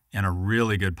 And a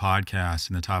really good podcast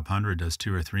in the top 100 does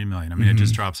 2 or 3 million. I mean, it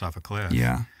just drops off a cliff.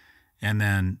 Yeah. And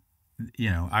then,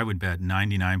 I would bet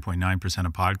 99.9%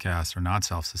 of podcasts are not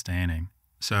self-sustaining.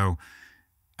 So,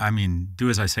 I mean, do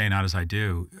as I say, not as I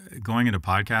do. Going into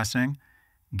podcasting,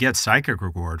 get psychic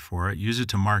reward for it. Use it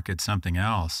to market something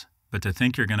else. But to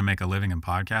think you're going to make a living in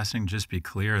podcasting, just be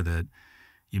clear that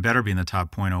you better be in the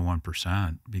top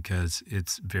 0.01%, because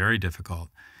it's very difficult.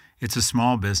 It's a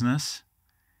small business.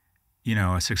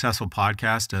 A successful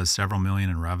podcast does several million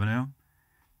in revenue,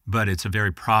 but it's a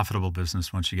very profitable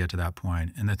business once you get to that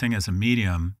point. And the thing is, a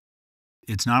medium,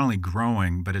 it's not only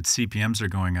growing, but its CPMs are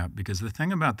going up, because the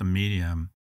thing about the medium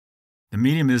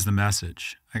is the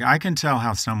message. Like, I can tell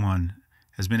how someone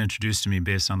has been introduced to me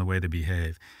based on the way they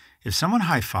behave. If someone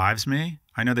high fives me,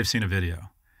 I know they've seen a video.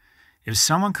 If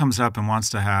someone comes up and wants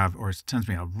to have, or sends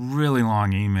me a really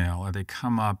long email, or they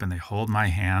come up and they hold my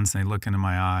hands and they look into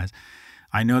my eyes,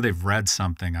 I know they've read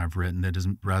something I've written that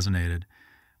hasn't resonated.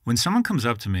 When someone comes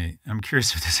up to me, I'm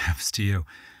curious if this happens to you,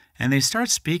 and they start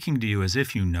speaking to you as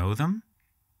if you know them,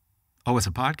 oh, it's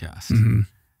a podcast.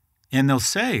 And they'll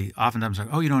say, oftentimes, like,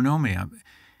 oh, you don't know me.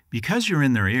 Because you're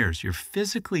in their ears, you're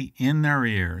physically in their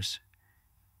ears,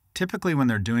 typically when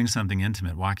they're doing something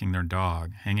intimate, walking their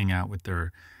dog, hanging out with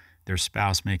their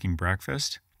spouse, making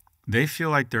breakfast, they feel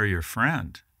like they're your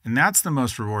friend. And that's the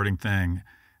most rewarding thing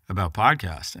about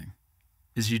podcasting,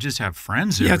 is you just have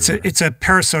friends everywhere. Yeah, it's a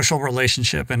parasocial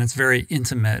relationship, and it's very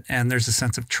intimate, and there's a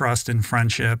sense of trust and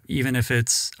friendship, even if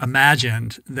it's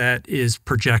imagined, that is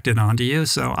projected onto you.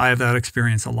 So I have that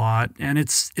experience a lot, and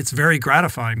it's very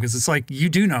gratifying, because it's like, you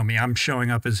do know me. I'm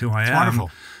showing up as who I am. It's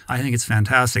wonderful. I think it's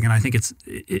fantastic, and I think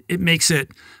it makes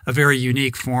it a very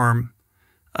unique form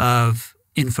of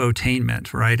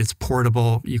infotainment, right? It's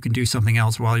portable. You can do something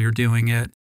else while you're doing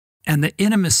it. And the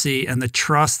intimacy and the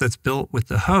trust that's built with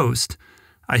the host,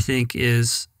 I think,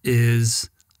 is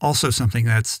also something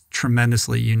that's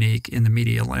tremendously unique in the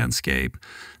media landscape,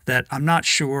 that I'm not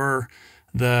sure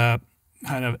the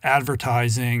kind of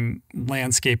advertising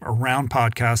landscape around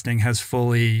podcasting has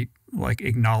fully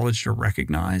acknowledged or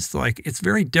recognized. It's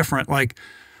very different. Like,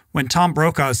 when Tom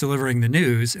Brokaw is delivering the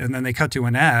news and then they cut to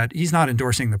an ad, he's not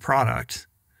endorsing the product.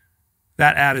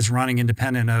 That ad is running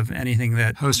independent of anything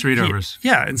that host readovers.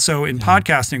 Yeah. And so in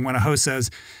podcasting, when a host says,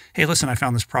 hey, listen, I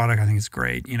found this product, I think it's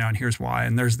great, and here's why.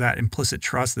 And there's that implicit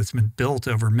trust that's been built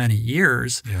over many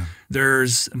years. Yeah.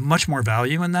 There's much more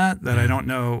value in that I don't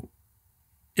know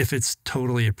if it's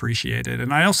totally appreciated.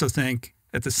 And I also think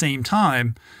at the same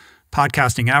time,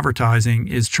 podcasting advertising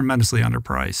is tremendously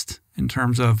underpriced in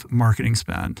terms of marketing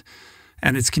spend.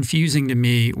 And it's confusing to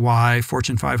me why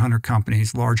Fortune 500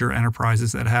 companies, larger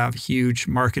enterprises that have huge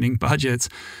marketing budgets,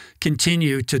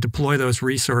 continue to deploy those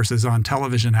resources on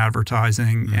television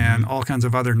advertising and all kinds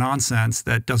of other nonsense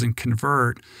that doesn't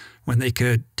convert, when they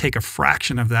could take a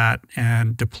fraction of that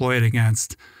and deploy it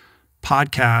against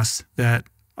podcasts that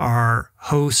are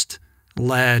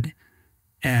host-led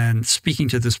and speaking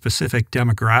to the specific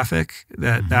demographic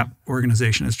that that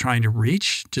organization is trying to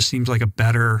reach. Just seems like a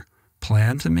better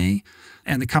plan to me.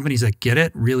 And the companies that get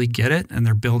it really get it, and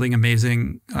they're building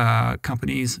amazing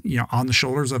companies, on the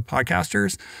shoulders of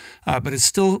podcasters. But it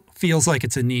still feels like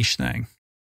it's a niche thing.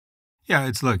 Yeah,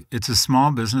 it's a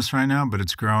small business right now, but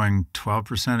it's growing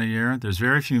 12% a year. There's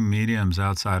very few mediums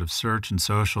outside of search and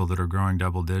social that are growing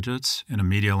double digits in a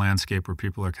media landscape where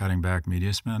people are cutting back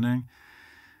media spending.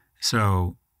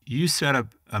 So you set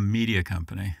up a media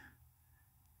company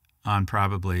on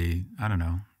probably, I don't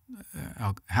know,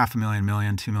 $500,000,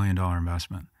 $2 million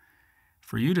investment.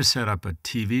 For you to set up a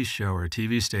TV show or a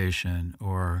TV station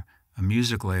or a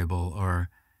music label,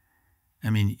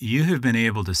 you have been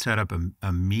able to set up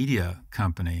a media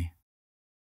company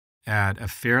at a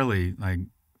fairly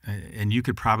And you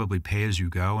could probably pay as you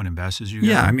go and invest as you go.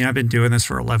 Yeah, I mean, I've been doing this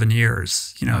for 11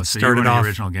 years. You know, so started you're one off of the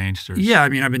original gangsters. Yeah, I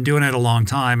mean, I've been doing it a long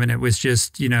time, and it was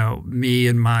just, you know, me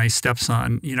and my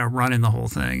stepson, you know, running the whole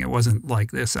thing. It wasn't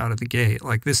like this out of the gate.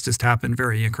 Like, this just happened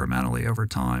very incrementally over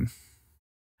time.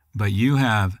 But you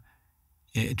have,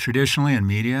 traditionally in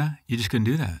media, you just couldn't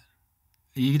do that.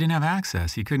 You didn't have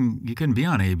access. You couldn't be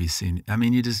on ABC. I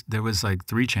mean, there was like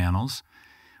 3 channels.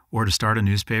 Or to start a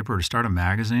newspaper or to start a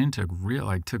magazine took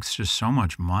just so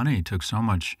much money, took so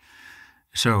much.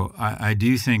 So I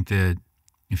do think that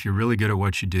if you're really good at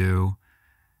what you do,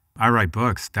 I write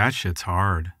books, that shit's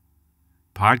hard.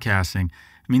 Podcasting,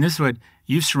 I mean, this is what,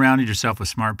 you've surrounded yourself with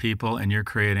smart people and you're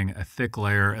creating a thick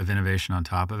layer of innovation on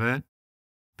top of it.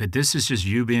 But this is just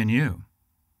you being you.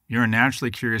 You're a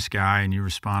naturally curious guy and you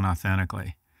respond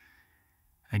authentically.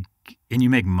 And you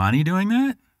make money doing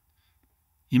that?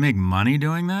 You make money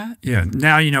doing that? Yeah.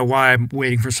 Now you know why I'm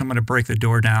waiting for someone to break the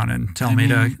door down and tell me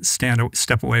to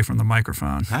step away from the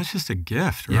microphone. That's just a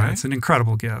gift, right? Yeah, it's an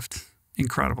incredible gift.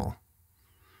 Incredible.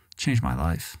 Changed my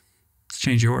life. It's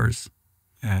changed yours.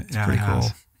 It's pretty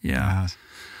cool. Yeah.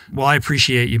 Well, I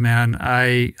appreciate you, man.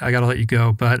 I got to let you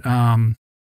go, but I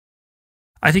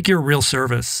think you're a real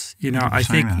service. You know, I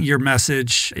think your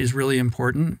message is really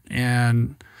important,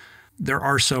 and there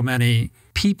are so many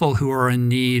people who are in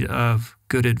need of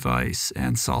good advice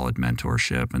and solid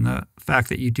mentorship. And the fact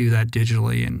that you do that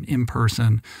digitally and in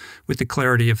person with the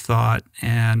clarity of thought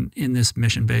and in this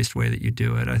mission-based way that you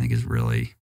do it, I think is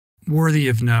really worthy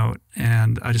of note.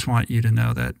 And I just want you to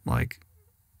know that, like,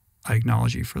 I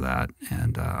acknowledge you for that,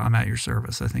 and I'm at your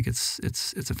service. I think it's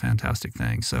a fantastic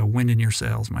thing. So wind in your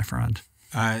sails, my friend.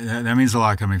 That means a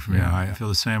lot coming from you. I feel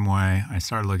the same way. I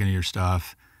started looking at your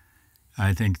stuff.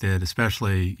 I think that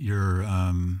especially you're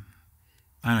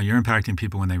impacting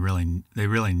people when they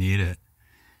really need it.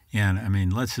 And I mean,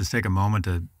 let's just take a moment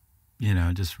to, you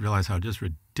know, just realize how just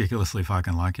ridiculously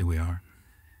fucking lucky we are,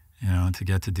 you know, to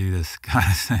get to do this kind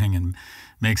of thing and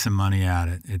make some money at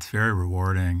it. It's very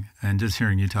rewarding. And just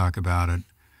hearing you talk about it,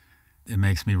 it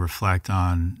makes me reflect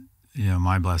on, you know,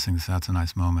 my blessings. That's a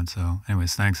nice moment. So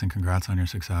anyways, thanks and congrats on your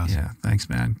success. Yeah, thanks,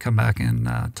 man. Come back and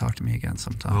talk to me again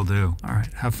sometime. Will do. All right.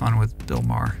 Have fun with Bill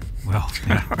Maher. Well,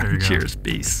 yeah, there you go. Cheers.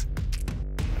 Peace.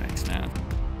 Thanks, man.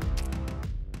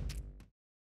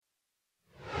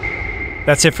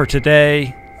 That's it for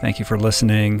today. Thank you for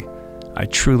listening. I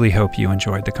truly hope you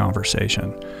enjoyed the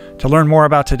conversation. To learn more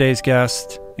about today's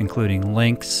guest, including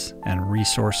links and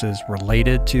resources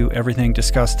related to everything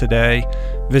discussed today,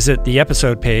 visit the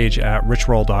episode page at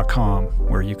richroll.com,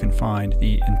 where you can find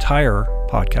the entire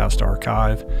podcast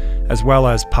archive, as well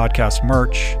as podcast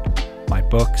merch, my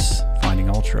books, Finding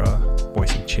Ultra,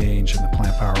 Voicing Change in the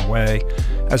Plant Power Way,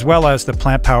 as well as the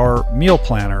Plant Power Meal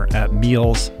Planner at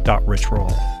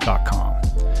meals.richroll.com.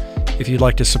 If you'd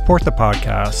like to support the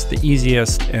podcast, the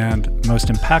easiest and most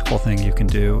impactful thing you can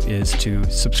do is to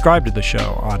subscribe to the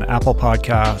show on Apple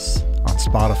Podcasts, on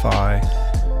Spotify,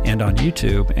 and on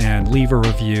YouTube, and leave a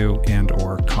review and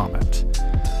or comment.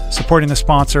 Supporting the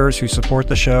sponsors who support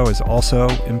the show is also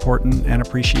important and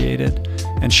appreciated,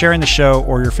 and sharing the show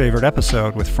or your favorite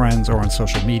episode with friends or on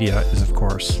social media is, of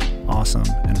course, awesome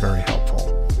and very helpful.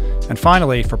 And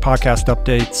finally, for podcast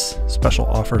updates, special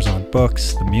offers on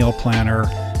books, the meal planner,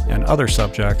 and other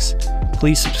subjects,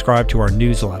 please subscribe to our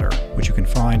newsletter, which you can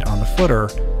find on the footer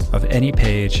of any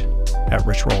page at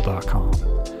richroll.com.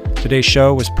 Today's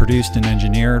show was produced and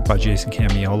engineered by Jason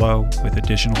Camiolo, with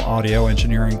additional audio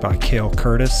engineering by Cale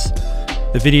Curtis.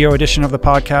 The video edition of the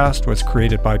podcast was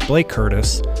created by Blake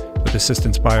Curtis, with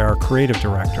assistance by our creative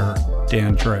director,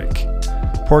 Dan Drake.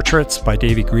 Portraits by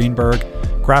Davey Greenberg,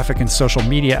 graphic and social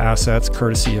media assets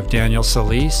courtesy of Daniel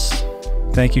Solis.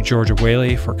 Thank you, Georgia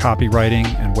Whaley, for copywriting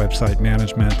and website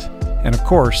management. And of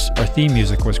course, our theme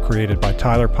music was created by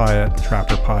Tyler Pyatt,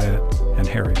 Trapper Pyatt, and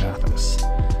Harry Mathis.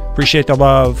 Appreciate the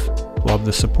love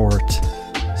the support.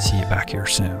 See you back here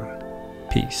soon.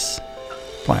 Peace.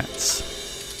 Plants.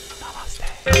 Namaste.